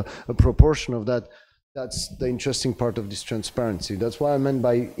whatever, a proportion of that. That's the interesting part of this transparency. That's why I meant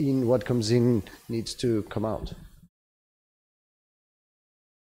by what comes in needs to come out.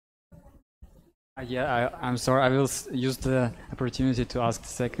 Yeah, I'm sorry. I will use the opportunity to ask the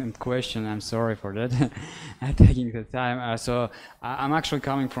second question. I'm sorry for that, taking the time. So I'm actually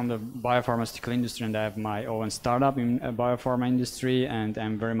coming from the biopharmaceutical industry, and I have my own startup in biopharma industry, and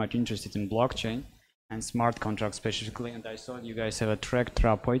I'm very much interested in blockchain and smart contracts specifically. And I saw you guys have a track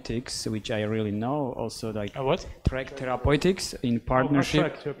therapeutics, which I really know. Also, like what? Track therapeutics in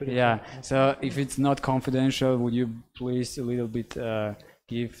partnership. Yeah. So if it's not confidential, would you please a little bit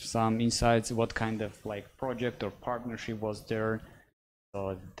give some insights what kind of like project or partnership was there?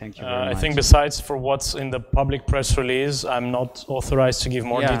 So thank you very much. I think besides for what's in the public press release, I'm not authorized to give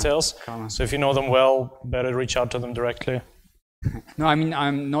more details. So if you know them well, better reach out to them directly. No, I mean,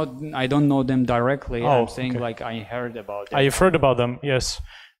 I don't know them directly. I'm saying like I heard about them. You've heard about them, yes.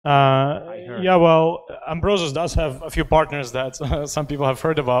 Yeah, well, Ambrosus does have a few partners that some people have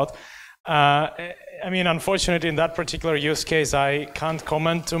heard about. I mean, unfortunately, in that particular use case, I can't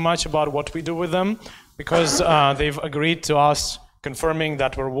comment too much about what we do with them, because they've agreed to us confirming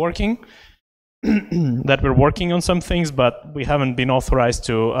that we're working, on some things, but we haven't been authorized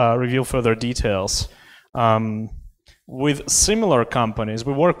to reveal further details. With similar companies,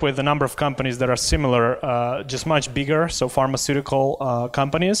 we work with a number of companies that are similar, just much bigger, so pharmaceutical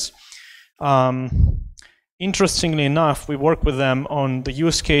companies. Interestingly enough, we work with them on the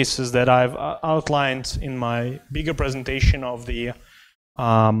use cases that I've outlined in my bigger presentation of the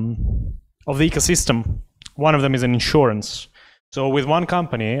ecosystem. One of them is an insurance. So with one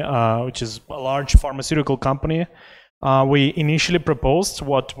company, which is a large pharmaceutical company, we initially proposed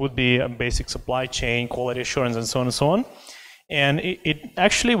what would be a basic supply chain, quality assurance, and so on and so on. And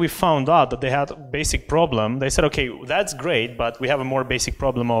actually, we found out that they had a basic problem. They said, okay, that's great, but we have a more basic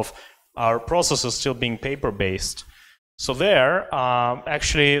problem of our processes still being paper-based. So there,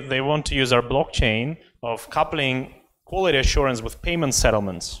 actually, they want to use our blockchain of coupling quality assurance with payment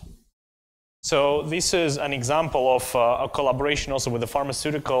settlements. So this is an example of a collaboration also with a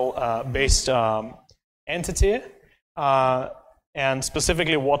pharmaceutical-based entity, and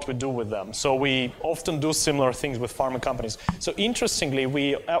specifically what we do with them. So we often do similar things with pharma companies. So interestingly,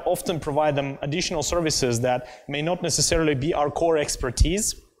 we often provide them additional services that may not necessarily be our core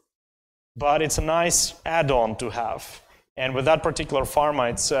expertise, but it's a nice add-on to have. And with that particular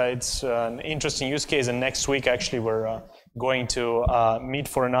pharma, it's an interesting use case. And next week, actually, we're going to meet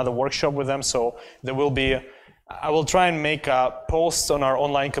for another workshop with them. So there will be I will try and make a post on our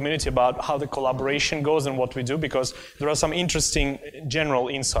online community about how the collaboration goes and what we do, because there are some interesting general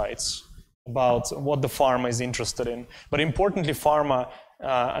insights about what the pharma is interested in. But importantly, pharma,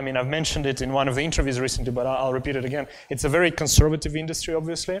 I mean, I've mentioned it in one of the interviews recently, but I'll repeat it again. It's a very conservative industry,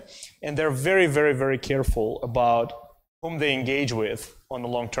 obviously, and they're very, very, very careful about whom they engage with on a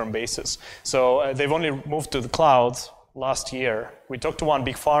long-term basis. So they've only moved to the cloud last year. We talked to one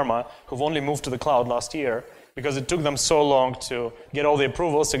big pharma who've only moved to the cloud last year because it took them so long to get all the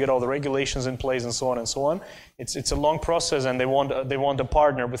approvals, to get all the regulations in place, and so on and so on. It's a long process, and they want a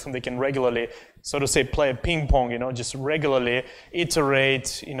partner with whom they can regularly, so to say, play a ping pong, you know, just regularly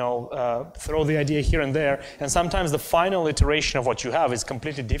iterate, you know, throw the idea here and there. And sometimes the final iteration of what you have is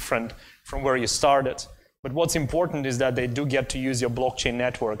completely different from where you started. But what's important is that they do get to use your blockchain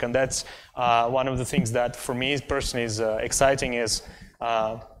network, and that's one of the things that for me personally is exciting, is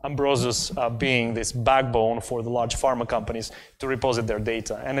Ambrosus being this backbone for the large pharma companies to reposit their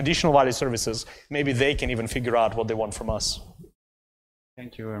data. And additional value services, maybe they can even figure out what they want from us.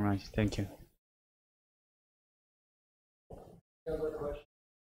 Thank you very much. Thank you.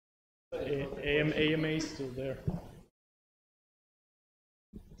 AMA is still there.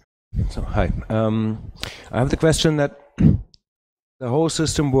 So, hi. I have the question that the whole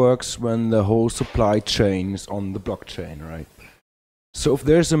system works when the whole supply chain is on the blockchain, right? So if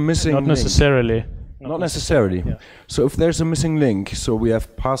there's a missing Not necessarily. link, not necessarily. Yeah. So if there's a missing link, so we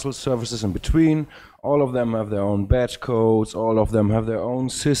have parcel services in between, all of them have their own batch codes, all of them have their own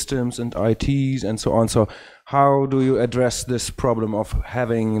systems and ITs and so on. So how do you address this problem of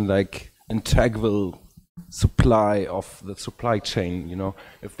having like integral supply of the supply chain? You know,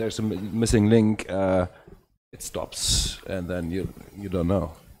 if there's a missing link, it stops, and then you don't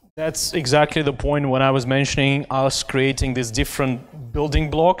know. That's exactly the point when I was mentioning us creating these different building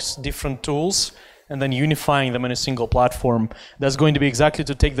blocks, different tools, and then unifying them in a single platform. That's going to be exactly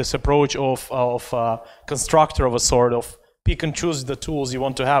to take this approach of constructor of a sort, of pick and choose the tools you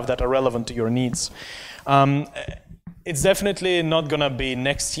want to have that are relevant to your needs. It's definitely not going to be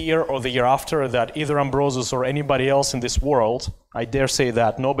next year or the year after that either Ambrosus or anybody else in this world, I dare say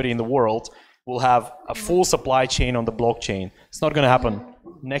that nobody in the world will have a full supply chain on the blockchain. It's not going to happen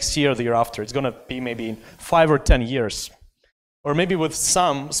next year or the year after. It's going to be maybe in 5 or 10 years. Or maybe with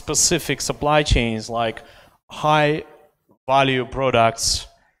some specific supply chains like high value products,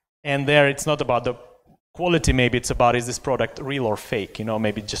 and there it's not about the quality, maybe it's about, is this product real or fake? You know,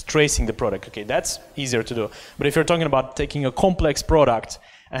 maybe just tracing the product. Okay, that's easier to do. But if you're talking about taking a complex product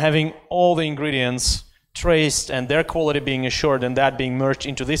and having all the ingredients traced and their quality being assured and that being merged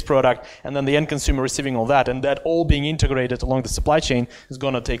into this product, and then the end consumer receiving all that, and that all being integrated along the supply chain, is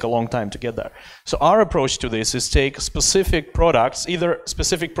going to take a long time to get there. So our approach to this is take specific products, either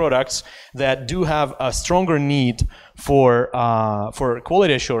specific products that do have a stronger need for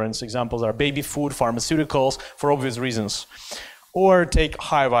quality assurance. Examples are baby food, pharmaceuticals, for obvious reasons. Or take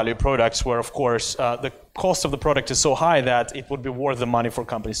high value products where, of course, the cost of the product is so high that it would be worth the money for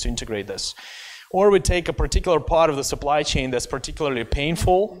companies to integrate this. Or we take a particular part of the supply chain that's particularly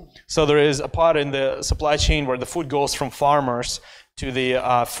painful. So there is a part in the supply chain where the food goes from farmers to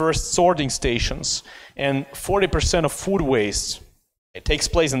the first sorting stations. And 40% of food waste, it takes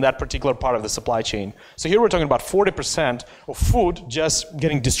place in that particular part of the supply chain. So here we're talking about 40% of food just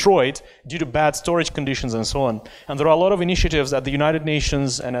getting destroyed due to bad storage conditions and so on. And there are a lot of initiatives at the United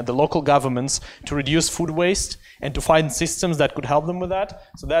Nations and at the local governments to reduce food waste and to find systems that could help them with that.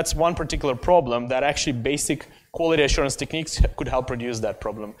 So that's one particular problem that actually basic quality assurance techniques could help reduce that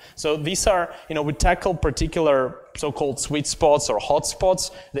problem. So these are, you know, we tackle particular so-called sweet spots or hot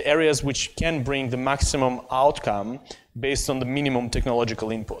spots, the areas which can bring the maximum outcome based on the minimum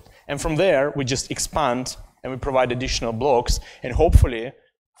technological input. And from there, we just expand and we provide additional blocks, and hopefully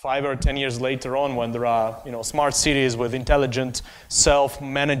 5 or 10 years later on, when there are, you know, smart cities with intelligent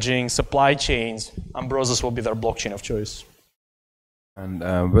self-managing supply chains, Ambrosus will be their blockchain of choice. And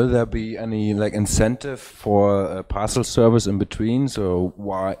will there be any like incentive for a parcel service in between? So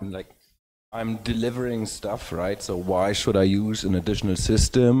why, like, I'm delivering stuff, right? So why should I use an additional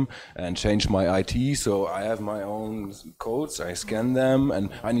system and change my IT? So I have my own codes, I scan them, and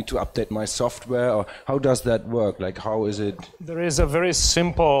I need to update my software. Or how does that work? Like, how is it? There is a very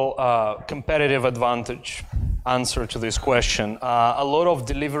simple competitive advantage answer to this question. A lot of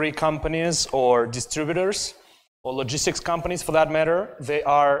delivery companies or distributors or logistics companies, for that matter, they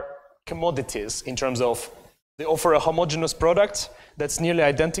are commodities in terms of they offer a homogeneous product that's nearly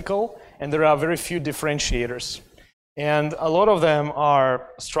identical, and there are very few differentiators. And a lot of them are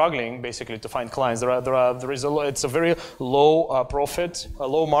struggling basically to find clients. It's a very low profit, a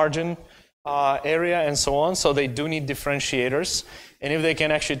low margin area and so on. So they do need differentiators. And if they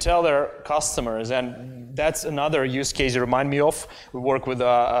can actually tell their customers, and that's another use case you remind me of. We work with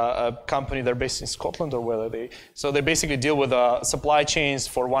a company, they're based in Scotland or whether so they basically deal with supply chains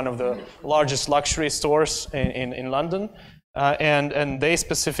for one of the largest luxury stores in London. And they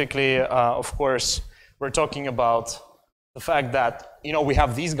specifically, of course, we're talking about the fact that, we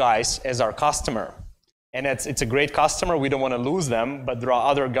have these guys as our customer. And it's a great customer, we don't want to lose them, but there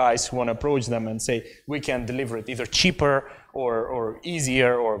are other guys who want to approach them and say, we can deliver it either cheaper or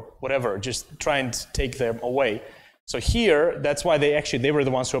easier or whatever, just trying to take them away. So here, that's why they were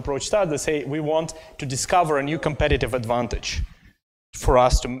the ones who approached us. They say, we want to discover a new competitive advantage for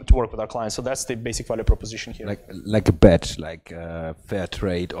us to work with our clients. So that's the basic value proposition here. Like a badge, like fair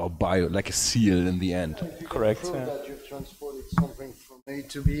trade or bio, like a seal in the end. Correct. Prove that you've transported something from A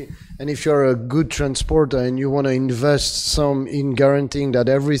to B. And if you're a good transporter and you want to invest some in guaranteeing that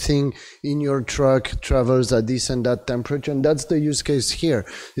everything in your truck travels at this and that temperature, and that's the use case here.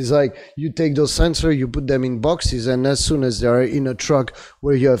 It's like you take those sensors, you put them in boxes, and as soon as they are in a truck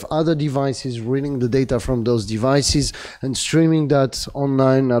where you have other devices reading the data from those devices and streaming that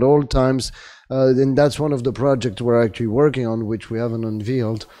online at all times, then that's one of the projects we're actually working on, which we haven't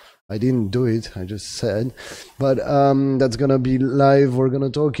unveiled. I didn't do it, I just said, but that's gonna be live. We're gonna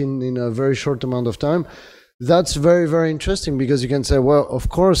talk in a very short amount of time. That's very, very interesting because you can say, well, of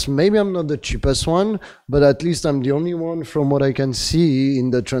course, maybe I'm not the cheapest one, but at least I'm the only one from what I can see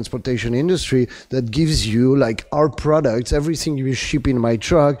in the transportation industry that gives you, like, our products, everything you ship in my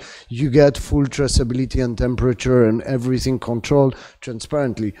truck, you get full traceability and temperature and everything controlled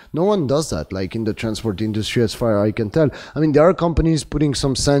transparently. No one does that, like in the transport industry, as far as I can tell. I mean, there are companies putting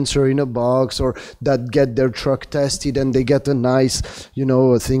some sensor in a box or that get their truck tested and they get a nice,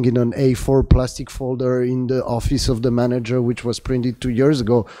 a thing in an A4 plastic folder in the office of the manager, which was printed 2 years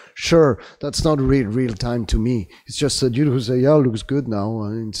ago. Sure, that's not real time to me. It's just a dude who say, yeah, looks good now,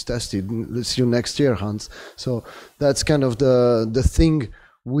 and it's tested. Let's see you next year, Hans. So that's kind of the thing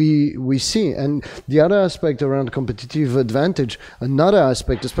we see. And the other aspect around competitive advantage, another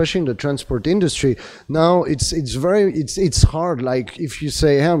aspect, especially in the transport industry, now it's hard. Like if you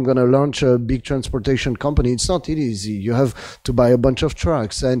say, hey, I'm gonna launch a big transportation company, it's not easy. You have to buy a bunch of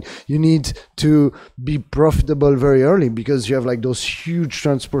trucks and you need to be profitable very early because you have like those huge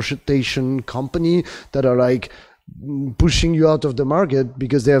transportation company that are like pushing you out of the market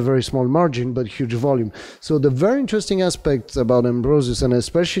because they have very small margin but huge volume. So the very interesting aspect about Ambrosus, and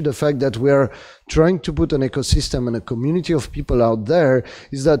especially the fact that we are trying to put an ecosystem and a community of people out there,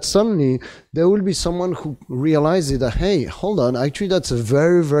 is that suddenly there will be someone who realizes that, hey, hold on, actually that's a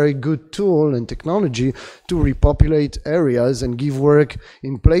very, very good tool and technology to repopulate areas and give work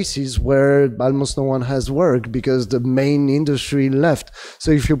in places where almost no one has work because the main industry left.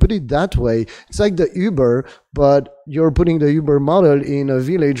 So if you put it that way, it's like the Uber, but you're putting the Uber model in a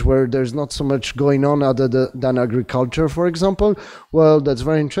village where there's not so much going on other than agriculture, for example. Well, that's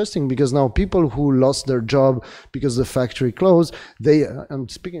very interesting because now people who lost their job because the factory closed, I'm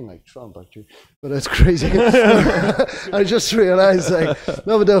speaking like Trump actually, but that's crazy. I just realized, like,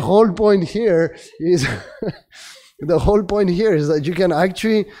 no, but the whole point here is the whole point here is that you can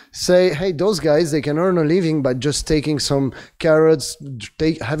actually say, hey, those guys, they can earn a living by just taking some carrots,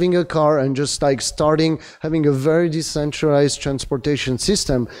 having a car and just like having a very decentralized transportation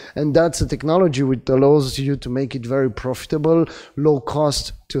system. And that's a technology which allows you to make it very profitable, low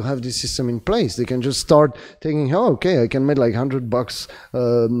cost to have this system in place. They can just start taking, oh, okay, I can make like $100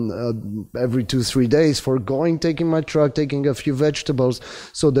 every 2-3 days for taking my truck, taking a few vegetables.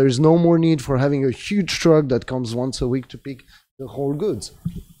 So there is no more need for having a huge truck that comes once a week to pick the whole goods.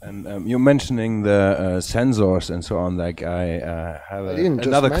 And you're mentioning the sensors and so on. Like I have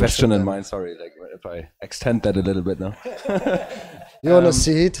another question in mind. Sorry, like if I extend that a little bit now. You want to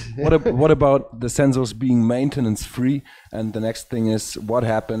see it? What about the sensors being maintenance free? And the next thing is, what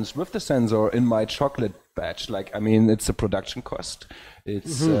happens with the sensor in my chocolate batch? Like, I mean, it's a production cost.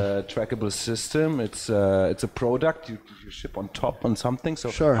 It's a trackable system. It's a product you ship on top on something.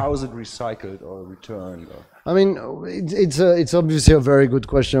 So sure. How is it recycled or returned? I mean, it's obviously a very good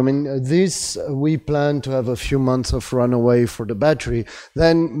question. I mean, we plan to have a few months of runaway for the battery.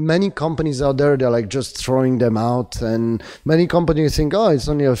 Then many companies out there, they're like just throwing them out, and many companies think, oh, it's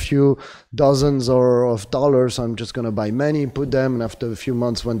only a few dozens of dollars. I'm just gonna buy many, put them, and after a few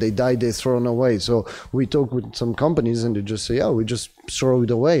months, when they die, they throw them away. So we talk with some companies, and they just say, yeah, we just throw it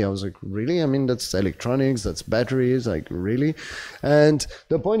away. I was like, really? I mean, that's electronics, that's batteries, like really? And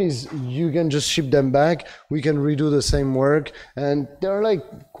the point is, you can just ship them back. We can redo the same work, and they're like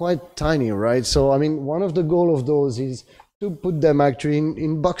quite tiny, right? So I mean, one of the goals of those is to put them actually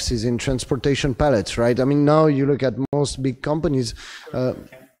in boxes, in transportation pallets, right? I mean, now you look at most big companies. I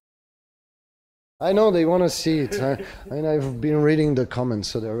know they want to see it, and I've been reading the comments,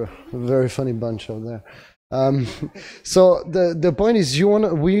 so they're a very funny bunch out there. So the point is,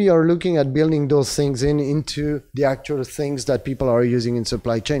 we are looking at building those things into the actual things that people are using in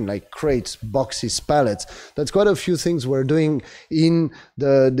supply chain, like crates, boxes, pallets. That's quite a few things we're doing in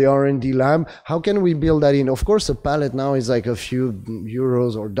the R&D lab. How can we build that in? Of course, a pallet now is like a few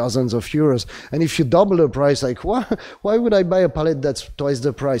euros or dozens of euros. And if you double the price, like why would I buy a pallet that's twice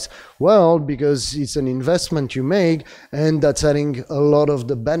the price? Well, because it's an investment you make, and that's adding a lot of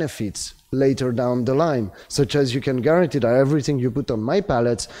the benefits later down the line, such as you can guarantee that everything you put on my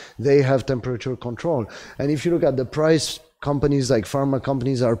pallets, they have temperature control. And if you look at the price companies like pharma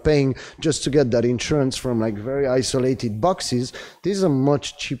companies are paying just to get that insurance from like very isolated boxes, this is a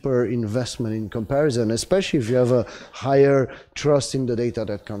much cheaper investment in comparison, especially if you have a higher trust in the data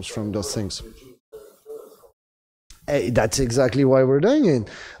that comes from those things. That's exactly why we're doing it.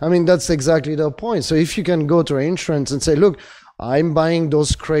 I mean, that's exactly the point. So if you can go to an insurance and say, look, I'm buying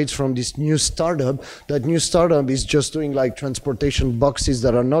those crates from this new startup. That new startup is just doing like transportation boxes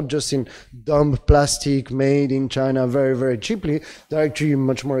that are not just in dumb plastic made in China very, very cheaply. They're actually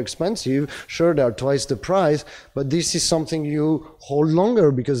much more expensive. Sure, they're twice the price, but this is something you hold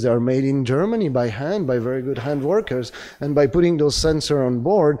longer because they are made in Germany by hand, by very good hand workers. And by putting those sensors on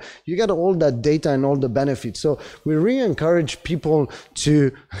board, you get all that data and all the benefits. So we really encourage people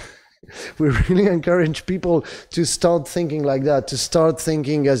to start thinking like that, to start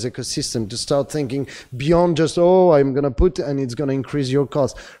thinking as ecosystem, to start thinking beyond just, oh, I'm going to put and it's going to increase your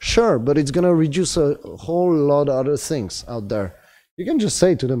cost. Sure, but it's going to reduce a whole lot of other things out there. You can just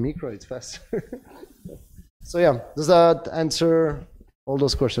say to the micro, it's faster. So yeah, does that answer all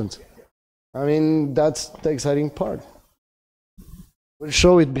those questions? I mean, that's the exciting part. We'll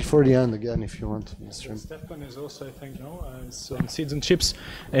show it before the end again if you want. Stefan is also, I think, it's on Seeds and Chips.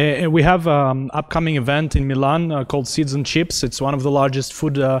 We have an upcoming event in Milan called Seeds and Chips. It's one of the largest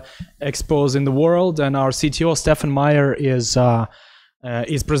food expos in the world, and our CTO, Stefan Meyer, is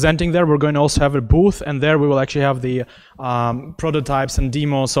presenting there. We're going to also have a booth, and there we will actually have the prototypes and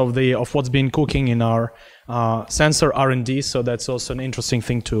demos of what's been cooking in our sensor R&D. So that's also an interesting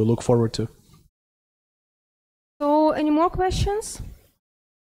thing to look forward to. So, any more questions?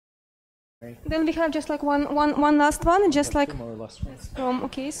 Then we have just like one last one, just like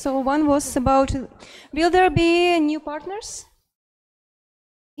okay. So one was about, will there be new partners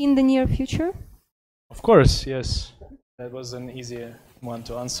in the near future? Of course, yes. That was an easy one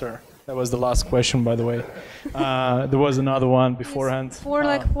to answer. That was the last question, by the way. There was another one beforehand. For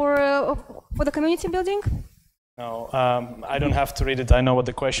the community building. No, I don't have to read it. I know what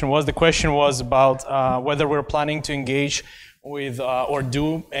the question was. The question was about whether we're planning to engage with or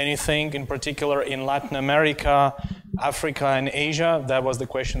do anything in particular in Latin America, Africa, and Asia. That was the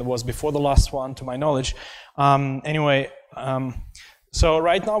question that was before the last one, to my knowledge. So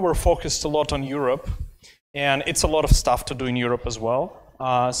right now we're focused a lot on Europe, and it's a lot of stuff to do in Europe as well.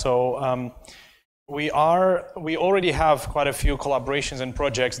 We already have quite a few collaborations and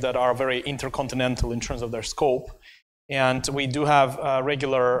projects that are very intercontinental in terms of their scope. And we do have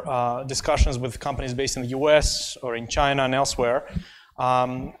regular discussions with companies based in the US or in China and elsewhere.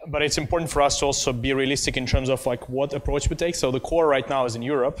 But it's important for us to also be realistic in terms of like what approach we take. So the core right now is in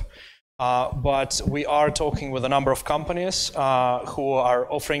Europe. But we are talking with a number of companies who are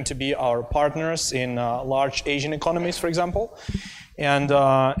offering to be our partners in large Asian economies, for example. And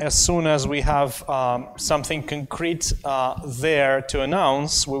as soon as we have something concrete there to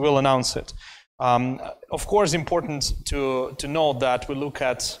announce, we will announce it. Of course, important to note that we look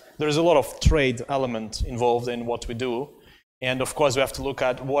at, there's a lot of trade element involved in what we do. And of course, we have to look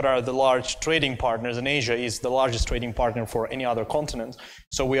at what are the large trading partners, and Asia is the largest trading partner for any other continent.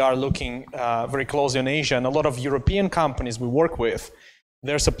 So we are looking very closely on Asia, and a lot of European companies we work with,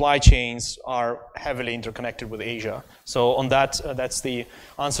 their supply chains are heavily interconnected with Asia. So on that, that's the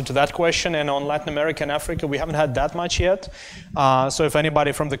answer to that question. And on Latin America and Africa, we haven't had that much yet. So if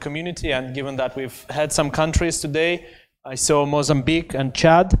anybody from the community, and given that we've had some countries today, I saw Mozambique and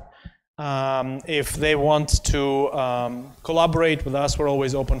Chad, if they want to collaborate with us, we're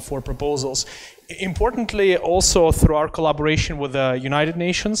always open for proposals. Importantly, also through our collaboration with the United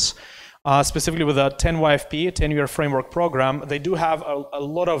Nations, specifically with the 10YFP, 10-year framework program, they do have a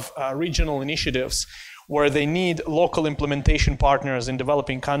lot of regional initiatives where they need local implementation partners in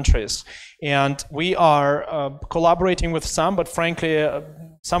developing countries. And we are collaborating with some, but frankly,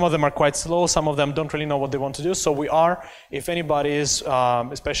 Some of them are quite slow, some of them don't really know what they want to do. So we are, if anybody is,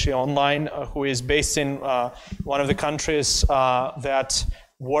 especially online, who is based in one of the countries that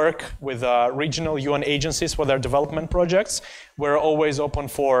work with regional UN agencies for their development projects, we're always open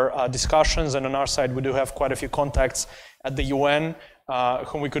for discussions, and on our side we do have quite a few contacts at the UN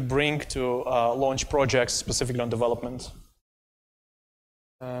whom we could bring to launch projects specifically on development.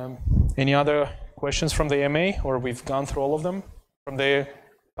 Any other questions from the AMA, or we've gone through all of them from the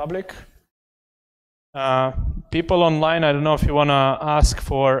public? People online, I don't know if you want to ask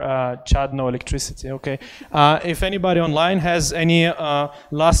for Chad, no electricity. Okay. If anybody online has any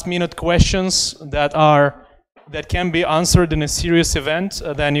last-minute questions that can be answered in a serious event,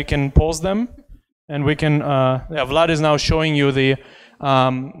 then you can pose them, and we can. Yeah, Vlad is now showing you the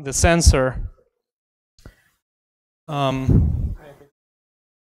sensor.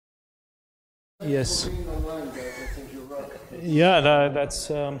 Yes. Yeah,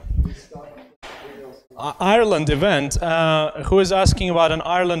 that's. Ireland event. Who is asking about an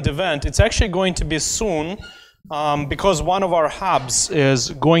Ireland event? It's actually going to be soon because one of our hubs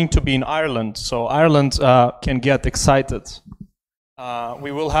is going to be in Ireland. So Ireland can get excited.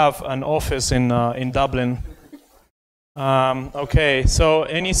 We will have an office in Dublin. Okay, so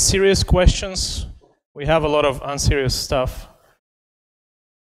any serious questions? We have a lot of unserious stuff.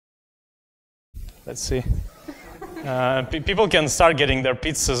 Let's see. People can start getting their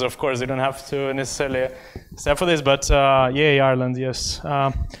pizzas, of course. They don't have to necessarily step for this, but yay, Ireland, yes.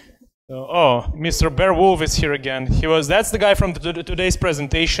 Oh, Mr. Bearwolf is here again. That's the guy from today's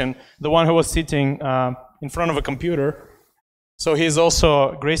presentation, the one who was sitting in front of a computer. So he's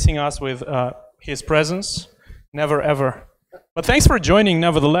also gracing us with his presence. Never ever. But thanks for joining,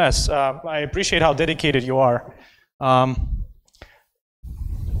 nevertheless. I appreciate how dedicated you are.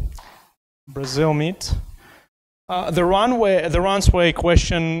 Brazil meet. The runway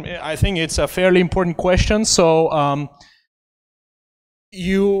question, I think it's a fairly important question. So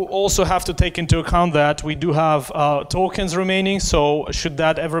you also have to take into account that we do have tokens remaining. So should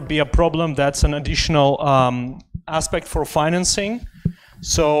that ever be a problem, that's an additional aspect for financing.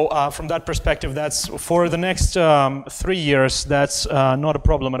 So from that perspective, that's for the next 3 years, that's not a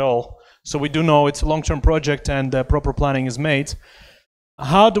problem at all. So we do know it's a long-term project and proper planning is made.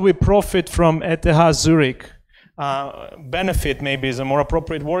 How do we profit from ETH Zurich? Benefit maybe is a more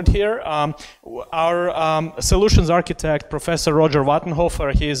appropriate word here. Our solutions architect, Professor Roger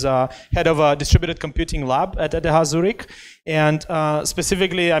Wattenhofer, he's head of a distributed computing lab at ETH Zurich. And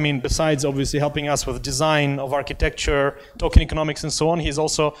specifically, I mean, besides obviously helping us with design of architecture, token economics, and so on, he's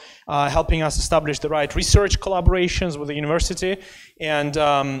also helping us establish the right research collaborations with the university. And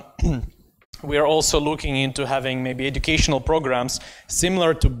we are also looking into having maybe educational programs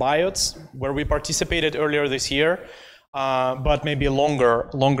similar to BIOTS, where we participated earlier this year, but maybe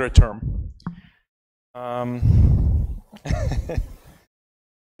longer term.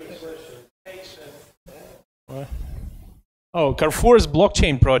 Oh, Carrefour's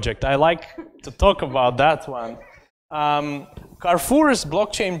blockchain project. I like to talk about that one. Carrefour's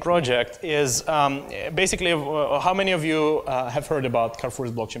blockchain project is basically, how many of you have heard about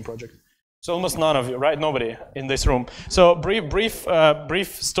Carrefour's blockchain project? So almost none of you, right? Nobody in this room. So brief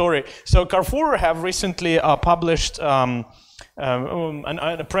story. So Carrefour have recently published a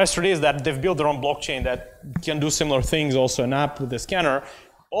press release that they've built their own blockchain that can do similar things, also an app with a scanner.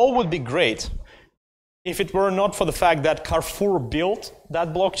 All would be great if it were not for the fact that Carrefour built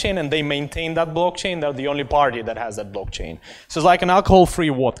that blockchain and they maintain that blockchain. They're the only party that has that blockchain. So it's like an alcohol-free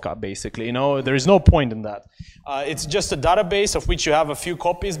vodka, basically. You know, there is no point in that. It's just a database of which you have a few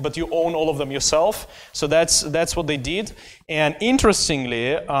copies, but you own all of them yourself. So that's what they did. And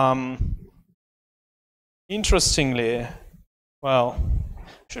interestingly, well,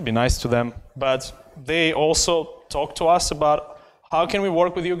 should be nice to them, but they also talked to us about how can we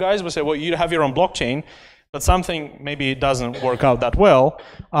work with you guys. We say, well, you have your own blockchain, but something maybe doesn't work out that well.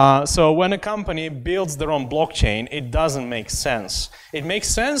 So when a company builds their own blockchain, it doesn't make sense. It makes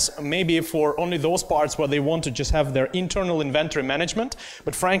sense maybe for only those parts where they want to just have their internal inventory management.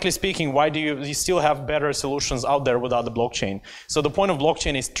 But frankly speaking, why do you still have better solutions out there without the blockchain? So the point of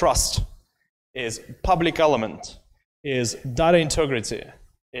blockchain is trust, is public element, is data integrity,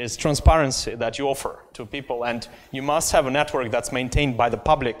 is transparency that you offer to people. And you must have a network that's maintained by the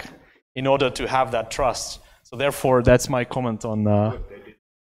public in order to have that trust. So therefore, that's my comment on...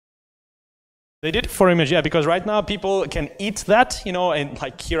 They did it for image, yeah, because right now people can eat that, you know, and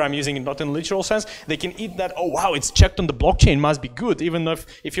like here I'm using it not in a literal sense. They can eat that, oh wow, it's checked on the blockchain, must be good, even though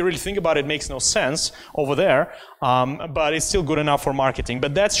if you really think about it, it makes no sense over there, but it's still good enough for marketing.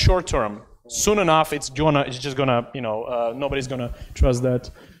 But that's short term. soon enough, it's just gonna, you know, nobody's gonna trust that.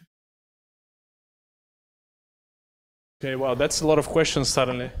 Okay, well, that's a lot of questions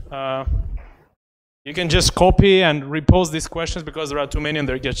suddenly. You can just copy and repost these questions because there are too many and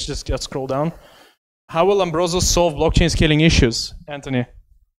they just get scrolled down. How will Ambrosus solve blockchain scaling issues, Antoni?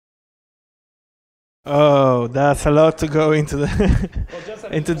 Oh, that's a lot to go into the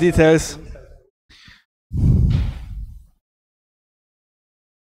into details.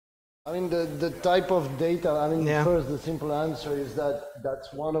 I mean, the type of data, I mean, first, the simple answer is that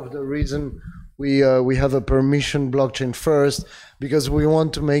that's one of the reasons we have a permission blockchain first, because we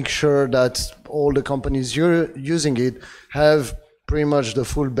want to make sure that all the companies using it have pretty much the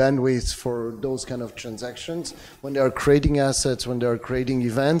full bandwidth for those kind of transactions when they are creating assets, when they are creating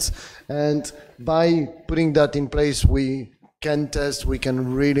events. And by putting that in place, we can test, we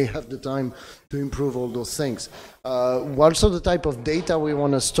can really have the time to improve all those things. Also the type of data we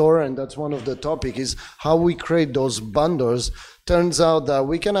want to store, and that's one of the topic, is how we create those bundles. Turns out that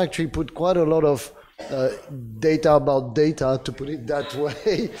we can actually put quite a lot of data about data, to put it that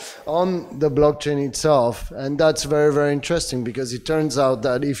way, on the blockchain itself. And that's very, very interesting, because it turns out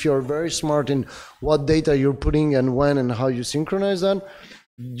that if you're very smart in what data you're putting and when and how you synchronize that,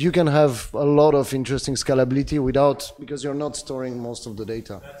 you can have a lot of interesting scalability because you're not storing most of the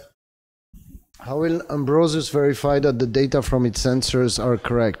data. How will Ambrosus verify that the data from its sensors are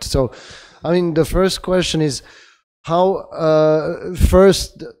correct? So, I mean, the first question is, the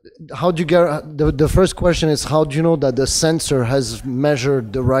first question is, how do you know that the sensor has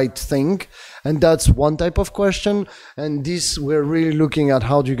measured the right thing? And that's one type of question. And this, we're really looking at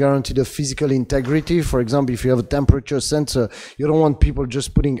how do you guarantee the physical integrity. For example, if you have a temperature sensor, you don't want people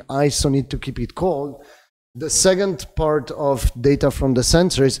just putting ice on it to keep it cold. The second part of data from the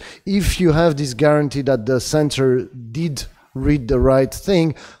sensor is, if you have this guarantee that the sensor did read the right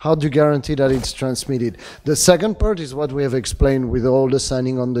thing, how do you guarantee that it's transmitted? The second part is what we have explained with all the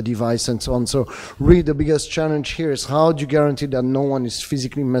signing on the device and so on. So really the biggest challenge here is, how do you guarantee that no one is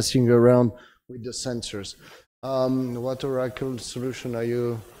physically messing around with the sensors? What Oracle solution are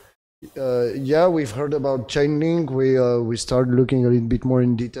you? Yeah, we've heard about Chainlink. We started looking a little bit more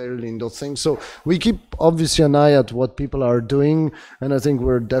in detail in those things. So we keep obviously an eye at what people are doing, and I think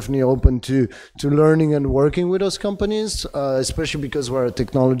we're definitely open to learning and working with those companies, especially because we're a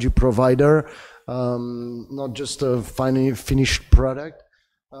technology provider, not just a finally finished product.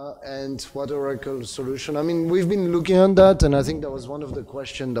 And what Oracle solution? I mean, we've been looking at that, and I think that was one of the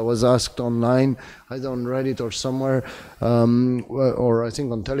questions that was asked online, either on Reddit or somewhere, or I think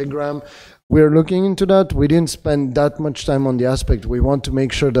on Telegram. We're looking into that. We didn't spend that much time on the aspect. We want to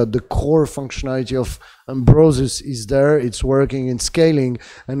make sure that the core functionality of Ambrosus is there, it's working and scaling,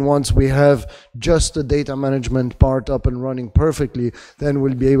 and once we have just the data management part up and running perfectly, then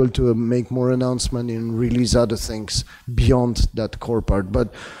we'll be able to make more announcement and release other things beyond that core part.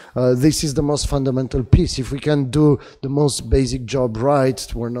 But this is the most fundamental piece. If we can do the most basic job right,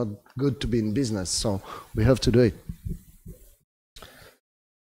 we're not good to be in business, so we have to do it.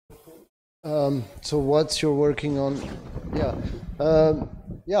 So what's you're working on?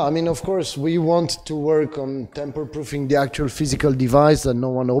 Yeah, I mean, of course, we want to work on tamper-proofing the actual physical device, that no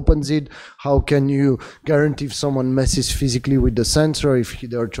one opens it. How can you guarantee if someone messes physically with the sensor, if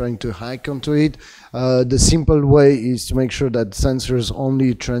they're trying to hack onto it? The simple way is to make sure that sensors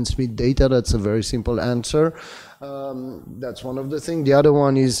only transmit data. That's a very simple answer. That's one of the things. The other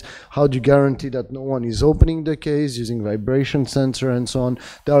one is, how do you guarantee that no one is opening the case using vibration sensor and so on?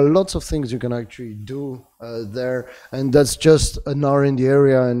 There are lots of things you can actually do there, and that's just an R&D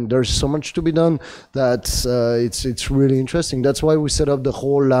area, and there's so much to be done that it's really interesting. That's why we set up the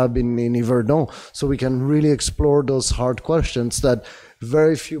whole lab in Yverdon, so we can really explore those hard questions that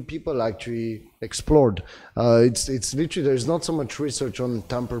very few people actually explored. It's literally, there's not so much research on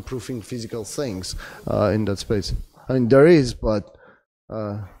tamper-proofing physical things in that space. I mean, there is, but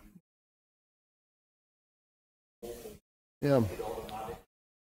yeah.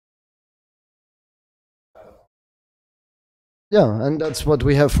 Yeah, and that's what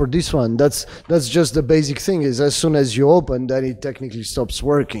we have for this one. That's just the basic thing, is as soon as you open, then it technically stops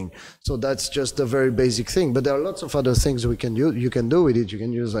working. So that's just a very basic thing. But there are lots of other things we can use. You can do with it. You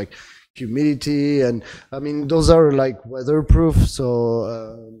can use like humidity, and I mean, those are like weatherproof.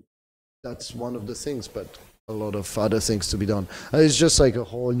 So that's one of the things, but a lot of other things to be done. It's just like a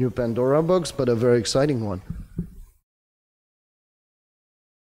whole new Pandora box, but a very exciting one.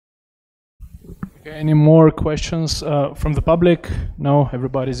 Okay, any more questions from the public? No,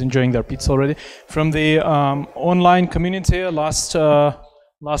 everybody's enjoying their pizza already. From the online community, last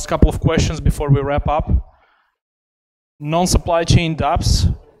couple of questions before we wrap up. Non-supply chain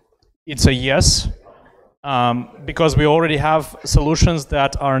dApps, it's a yes, because we already have solutions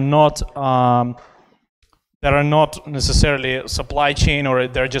that are not necessarily supply chain, or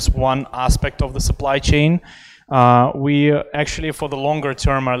they're just one aspect of the supply chain. We actually, for the longer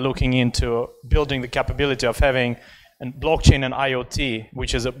term, are looking into building the capability of having a blockchain and IoT,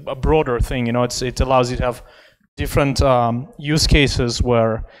 which is a broader thing. You know, it allows you to have different use cases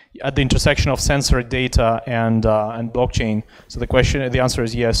where at the intersection of sensor data and blockchain. So the answer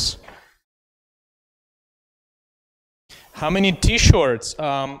is yes. How many T-shirts?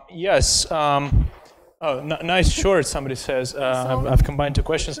 Yes. Oh, nice shorts, somebody says. I've combined two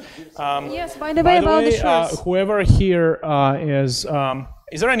questions. Yes, by the way, about the shorts. Whoever here is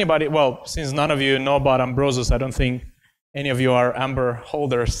there anybody, well, since none of you know about Ambrosus, I don't think any of you are Amber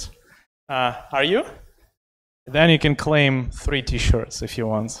holders. Are you? Then you can claim 3 T-shirts if you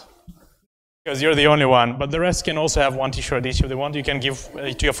want, because you're the only one. But the rest can also have 1 T-shirt each if they want. You can give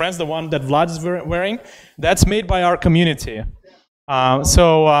to your friends the one that Vlad is wearing. That's made by our community. One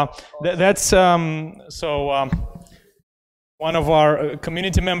of our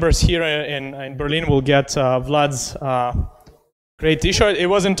community members here in Berlin will get Vlad's great T-shirt. It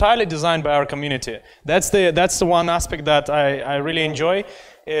was entirely designed by our community. That's the one aspect that I really enjoy,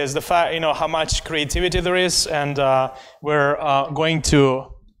 is the fact, you know, how much creativity there is, and we're going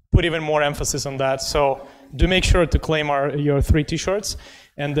to put even more emphasis on that. So do make sure to claim your 3 T-shirts,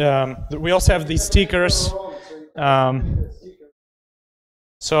 and we also have these stickers.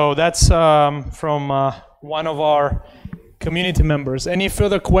 So that's from one of our community members. Any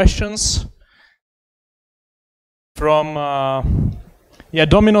further questions? From, yeah,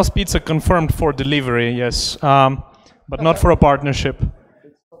 Domino's Pizza confirmed for delivery, yes, but not for a partnership.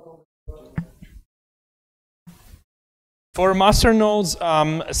 For masternodes,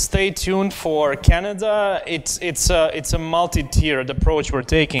 stay tuned for Canada. It's a multi-tiered approach we're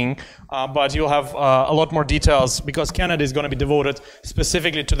taking, but you'll have a lot more details, because Canada is going to be devoted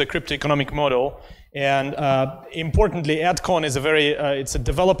specifically to the crypto economic model. And importantly, AdCon is it's a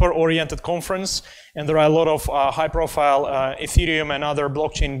developer-oriented conference, and there are a lot of high-profile Ethereum and other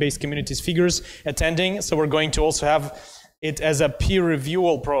blockchain-based communities figures attending. So we're going to also have it as a peer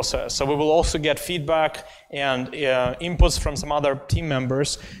reviewal process. So we will also get feedback and inputs from some other team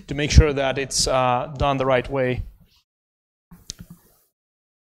members to make sure that it's done the right way.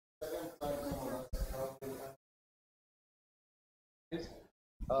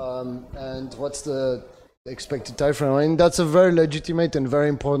 And what's the expected time frame? I mean, that's a very legitimate and very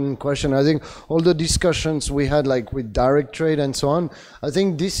important question. I think all the discussions we had, like with direct trade and so on, I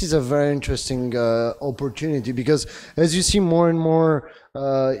think this is a very interesting opportunity, because as you see more and more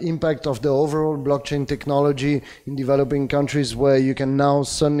impact of the overall blockchain technology in developing countries, where you can now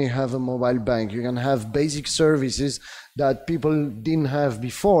suddenly have a mobile bank, you can have basic services that people didn't have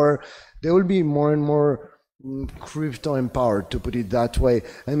before, there will be more and more crypto empowered, to put it that way.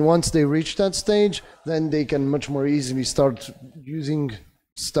 And once they reach that stage, then they can much more easily start using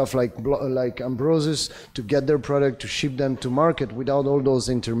stuff like Ambrosus to get their product, to ship them to market without all those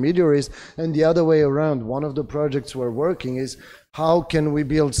intermediaries. And the other way around, one of the projects we're working is how can we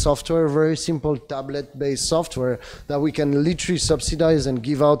build software, very simple tablet-based software that we can literally subsidize and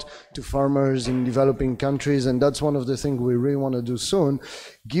give out to farmers in developing countries. And that's one of the things we really want to do soon.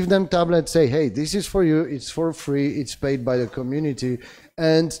 Give them tablets, say, hey, this is for you, it's for free, it's paid by the community,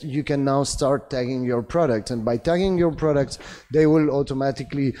 and you can now start tagging your products. And by tagging your products, they will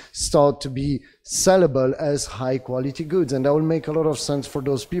automatically start to be sellable as high quality goods. And that will make a lot of sense for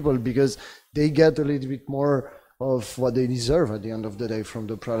those people, because they get a little bit more of what they deserve at the end of the day from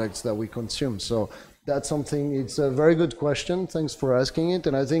the products that we consume. So that's something, it's a very good question. Thanks for asking it.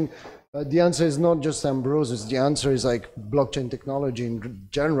 And I think the answer is not just Ambrosus, the answer is like blockchain technology in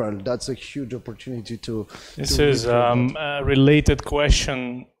general. That's a huge opportunity to... This is a related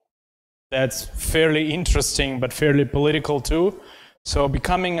question that's fairly interesting, but fairly political too. So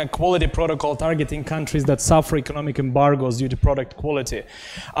becoming a quality protocol targeting countries that suffer economic embargoes due to product quality.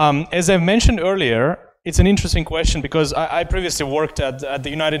 As I've mentioned earlier, it's an interesting question, because I previously worked at the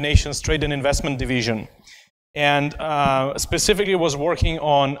United Nations Trade and Investment Division, and specifically was working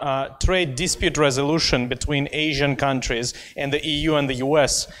on trade dispute resolution between Asian countries and the EU and the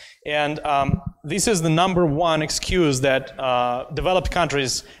US. And this is the #1 excuse that developed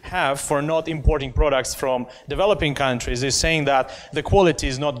countries have for not importing products from developing countries, is saying that the quality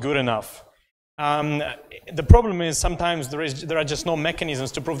is not good enough. The problem is sometimes there are just no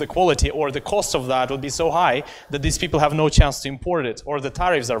mechanisms to prove the quality, or the cost of that will be so high that these people have no chance to import it, or the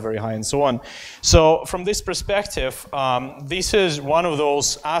tariffs are very high, and so on. So from this perspective, this is one of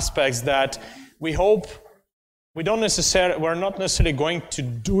those aspects that we hope we're not necessarily going to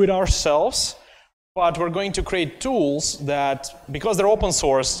do it ourselves, but we're going to create tools that, because they're open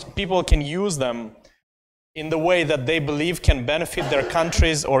source, people can use them in the way that they believe can benefit their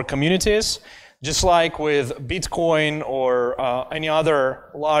countries or communities. Just like with Bitcoin or any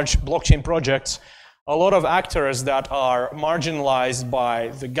other large blockchain projects, a lot of actors that are marginalized by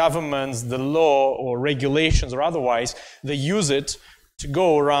the governments, the law or regulations or otherwise, they use it to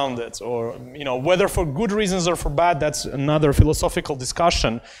go around it, or whether for good reasons or for bad, that's another philosophical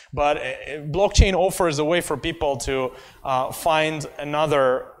discussion. But blockchain offers a way for people to find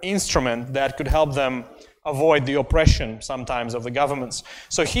another instrument that could help them avoid the oppression sometimes of the governments.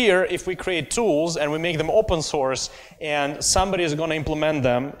 So here, if we create tools and we make them open source, and somebody is going to implement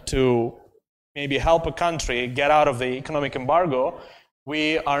them to maybe help a country get out of the economic embargo,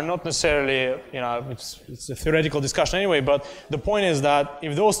 we are not necessarily, it's a theoretical discussion anyway, but the point is that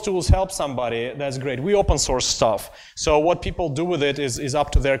if those tools help somebody, that's great. We open source stuff. So what people do with it is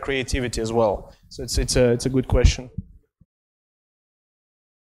up to their creativity as well. So it's a good question.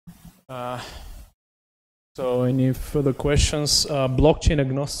 So any further questions? Blockchain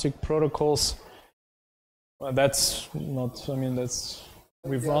agnostic protocols. Well, that's not,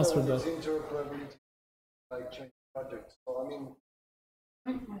 we've answered that. Interoperability like change projects.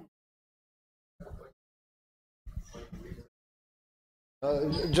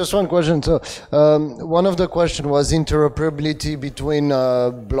 So, just one question. So one of the questions was interoperability between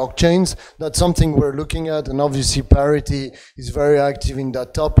blockchains. That's something we're looking at, and obviously Parity is very active in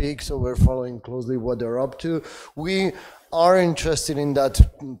that topic, so we're following closely what they're up to. We are interested in that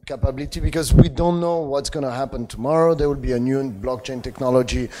capability because we don't know what's going to happen tomorrow. There will be a new blockchain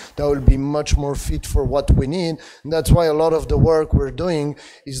technology that will be much more fit for what we need. And that's why a lot of the work we're doing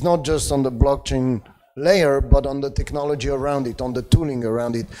is not just on the blockchain layer, but on the technology around it, on the tooling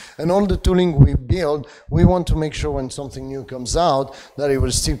around it. And all the tooling we build, we want to make sure when something new comes out that it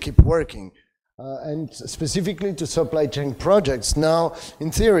will still keep working. And specifically to supply chain projects, now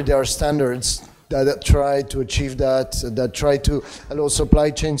in theory there are standards that try to achieve that try to allow supply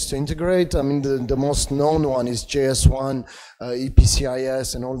chains to integrate. The most known one is JS1,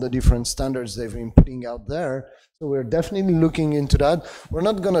 EPCIS, and all the different standards they've been putting out there. So we're definitely looking into that. We're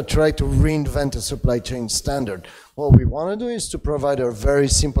not going to try to reinvent a supply chain standard. What we want to do is to provide a very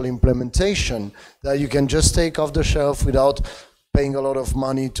simple implementation that you can just take off the shelf without paying a lot of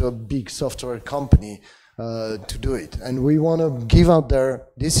money to a big software company to do it. And we want to give out there,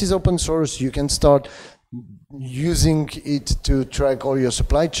 this is open source, you can start using it to track all your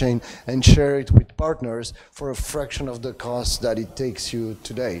supply chain and share it with partners for a fraction of the cost that it takes you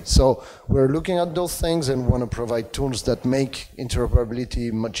today. So we're looking at those things and want to provide tools that make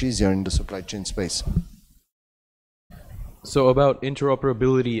interoperability much easier in the supply chain space. So about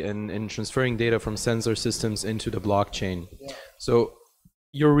interoperability and transferring data from sensor systems into the blockchain. Yeah. So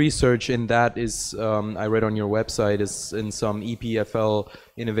your research in that is, I read on your website, is in some EPFL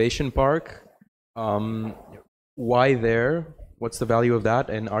Innovation Park. Why there? What's the value of that?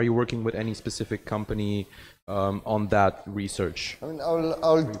 And are you working with any specific company on that research?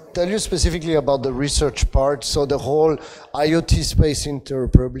 I'll tell you specifically about the research part. So the whole IoT space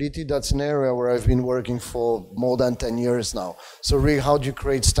interoperability, that's an area where I've been working for more than 10 years now. So really, how do you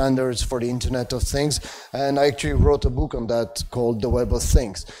create standards for the Internet of Things? And I actually wrote a book on that called The Web of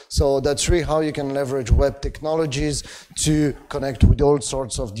Things. So that's really how you can leverage web technologies to connect with all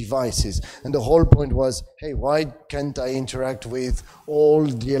sorts of devices. And the whole point was, hey, why can't I interact with all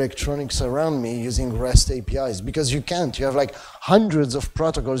the electronics around me using REST APIs? Because you can't. You have like hundreds of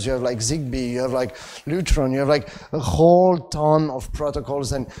protocols. You have like Zigbee, you have like Lutron, you have like a whole ton of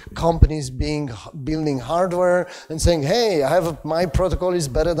protocols, and companies building hardware and saying, hey, my protocol is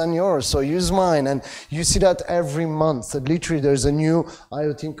better than yours, so use mine. And you see that every month. That literally there's a new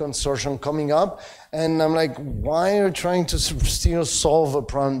IoT consortium coming up. And I'm like, why are you trying to still solve a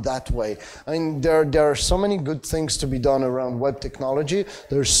problem that way? I mean, there are so many good things to be done around web technology.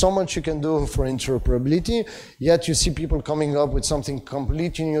 There's so much you can do for interoperability, yet you see people coming up with something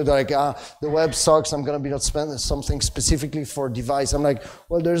completely new, like, the web sucks, I'm going to build something specifically for device. I'm like,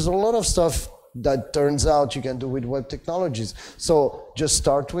 well, there's a lot of stuff that turns out you can do with web technologies. So just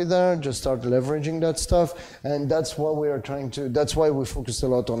start with that, just start leveraging that stuff. And that's what we are trying to, that's why we focus a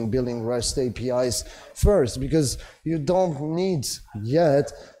lot on building REST APIs first, because you don't need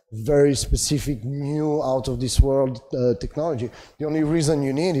yet very specific new out of this world technology. The only reason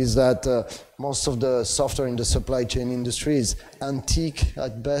you need is that most of the software in the supply chain industry is antique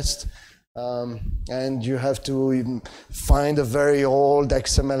at best. And you have to even find a very old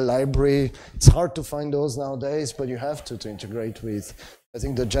XML library. It's hard to find those nowadays, but you have to integrate with. I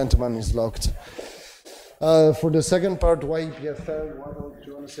think the gentleman is locked. For the second part, why EPFL? Do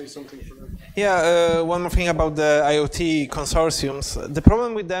you want to say something for them? Yeah, one more thing about the IoT consortiums. The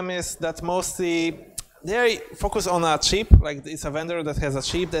problem with them is that mostly they focus on a chip, like it's a vendor that has a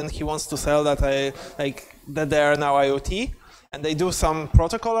chip and he wants to sell that that they are now IoT, and they do some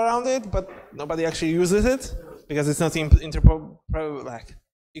protocol around it, but nobody actually uses it because it's not like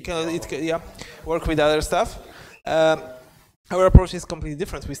you can work with other stuff. Our approach is completely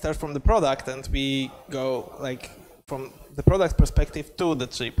different. We start from the product and we go from the product perspective to the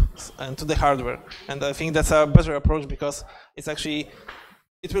chip and to the hardware. And I think that's a better approach because it's actually,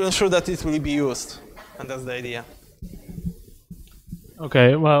 it will ensure that it will be used. And that's the idea.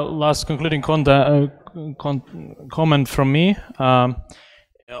 Okay, well, last concluding comment from me.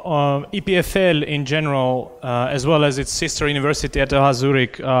 EPFL in general, as well as its sister university at ETH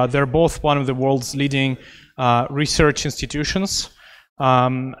Zurich, they're both one of the world's leading research institutions,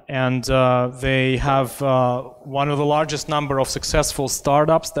 and they have one of the largest number of successful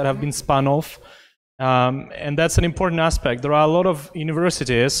startups that have been spun off, and that's an important aspect. There are a lot of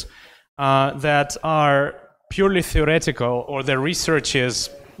universities that are purely theoretical, or their research is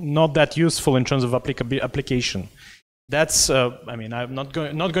not that useful in terms of application. That's, I mean, I'm not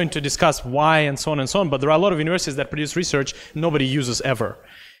going to discuss why and so on, but there are a lot of universities that produce research nobody uses ever.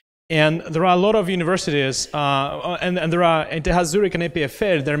 And there are a lot of universities, and there are, at ETH Zurich and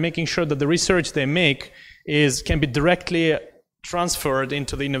EPFL, they're making sure that the research they make can be directly transferred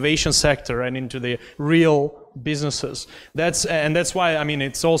into the innovation sector and into the real businesses. That's why, I mean,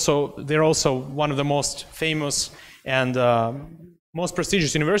 they're also one of the most famous and most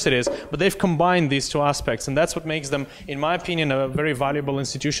prestigious universities, but they've combined these two aspects, and that's what makes them, in my opinion, very valuable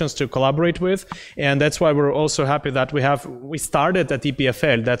institutions to collaborate with. And that's why we're also happy that we started at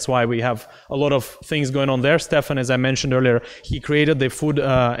EPFL. That's why we have a lot of things going on there. Stefan, as I mentioned earlier, he created the food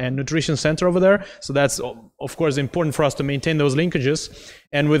and nutrition center over there. So that's, of course, important for us to maintain those linkages.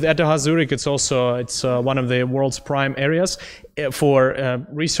 And with ETH Zurich, it's one of the world's prime areas for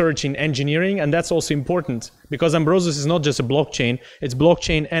research in engineering, and that's also important because Ambrosus is not just a blockchain, it's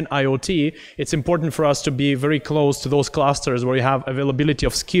blockchain and IoT. It's important for us to be very close to those clusters where you have availability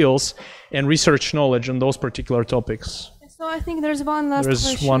of skills and research knowledge on those particular topics. So I think there's one last question.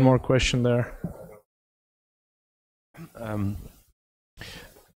 There's one more question there.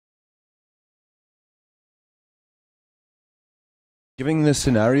 Given the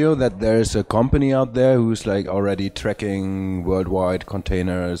scenario that there's a company out there who's like already tracking worldwide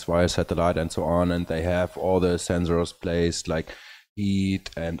containers via satellite and so on, and they have all the sensors placed like heat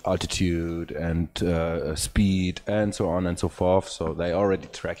and altitude and speed and so on and so forth, so they're already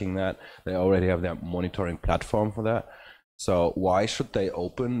tracking that, they already have their monitoring platform for that. So why should they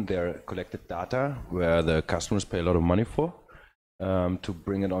open their collected data where the customers pay a lot of money for to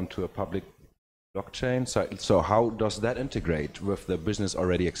bring it onto a public blockchain? So how does that integrate with the business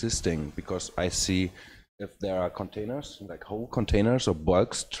already existing? Because I see if there are containers, like whole containers or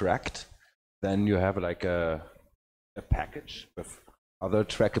bulks tracked, then you have like a package with other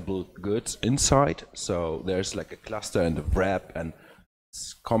trackable goods inside. So there's like a cluster and a wrap, and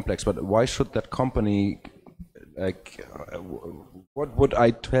it's complex. But why should that company, like, what would I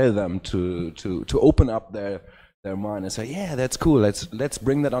tell them to open up their mind and say, yeah, that's cool, let's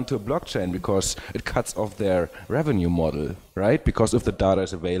bring that onto a blockchain, because it cuts off their revenue model, right? Because if the data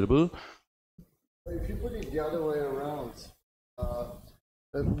is available. If you put it the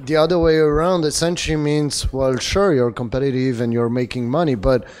other way around, essentially means, well, sure, you're competitive and you're making money,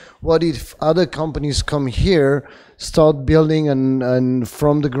 but what if other companies come here, start building and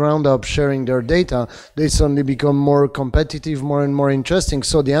from the ground up sharing their data, they suddenly become more competitive, more and more interesting.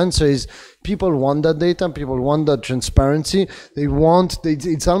 So the answer is, people want that data, people want that transparency,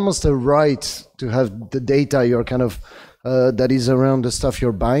 it's almost a right to have the data you're kind of that is around the stuff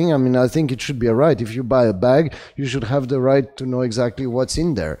you're buying. I mean, I think it should be a right. If you buy a bag, you should have the right to know exactly what's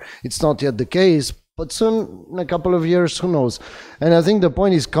in there. It's not yet the case, but soon, in a couple of years, who knows? And I think the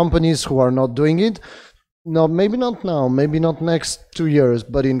point is, companies who are not doing it, no, maybe not now, maybe not next 2 years,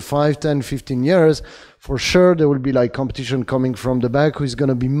 but in 5, 10, 15 years, for sure there will be like competition coming from the back who is going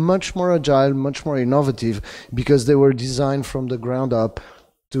to be much more agile, much more innovative, because they were designed from the ground up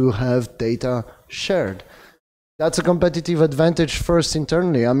to have data shared. That's a competitive advantage first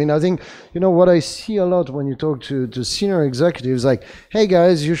internally. I mean, I think, what I see a lot when you talk to senior executives, like, hey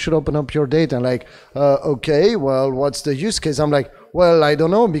guys, you should open up your data. Like, okay, well, what's the use case? I'm like, well, I don't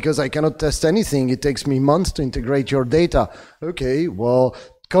know, because I cannot test anything. It takes me months to integrate your data. Okay, well,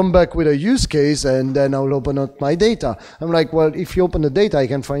 come back with a use case and then I'll open up my data. I'm like, well, if you open the data, I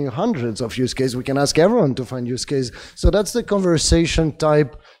can find you hundreds of use cases. We can ask everyone to find use cases. So that's the conversation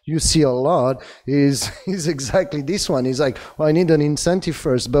type you see a lot is exactly this one. It's like, well, I need an incentive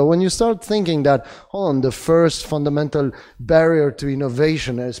first. But when you start thinking that, hold on, the first fundamental barrier to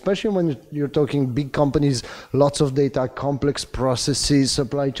innovation, especially when you're talking big companies, lots of data, complex processes,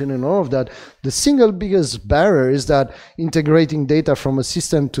 supply chain and all of that, the single biggest barrier is that integrating data from a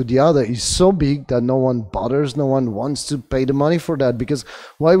system to the other is so big that no one bothers, no one wants to pay the money for that, because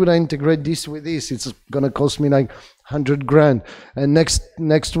why would I integrate this with this? It's gonna cost me like 100 grand, and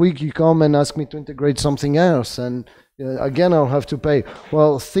next week you come and ask me to integrate something else, and again I'll have to pay.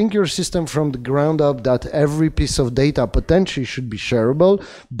 Well, think your system from the ground up that every piece of data potentially should be shareable,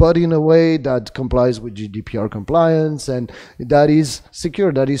 but in a way that complies with GDPR compliance, and that is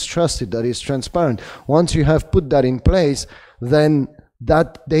secure, that is trusted, that is transparent. Once you have put that in place, then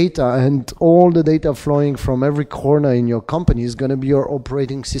that data and all the data flowing from every corner in your company is going to be your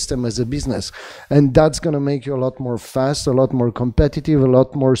operating system as a business. And that's going to make you a lot more fast, a lot more competitive, a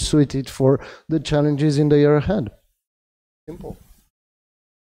lot more suited for the challenges in the year ahead. Simple.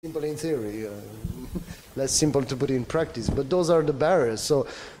 Simple in theory, less simple to put in practice, but those are the barriers. So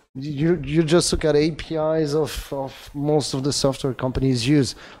you just look at APIs of most of the software companies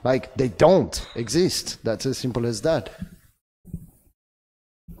use, like they don't exist. That's as simple as that.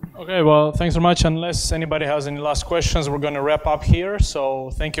 Okay, well, thanks very much. Unless anybody has any last questions, we're going to wrap up here. So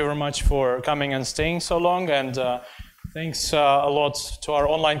thank you very much for coming and staying so long. And thanks a lot to our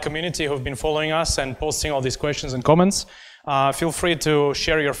online community who've been following us and posting all these questions and comments. Feel free to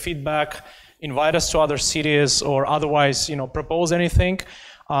share your feedback, invite us to other cities, or otherwise, propose anything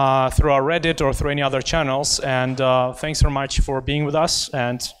through our Reddit or through any other channels. And thanks very much for being with us.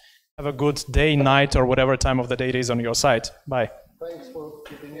 And have a good day, night, or whatever time of the day it is on your side. Bye. Thanks for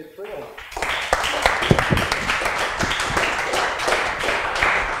keeping it real.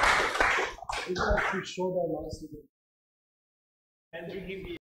 We show that last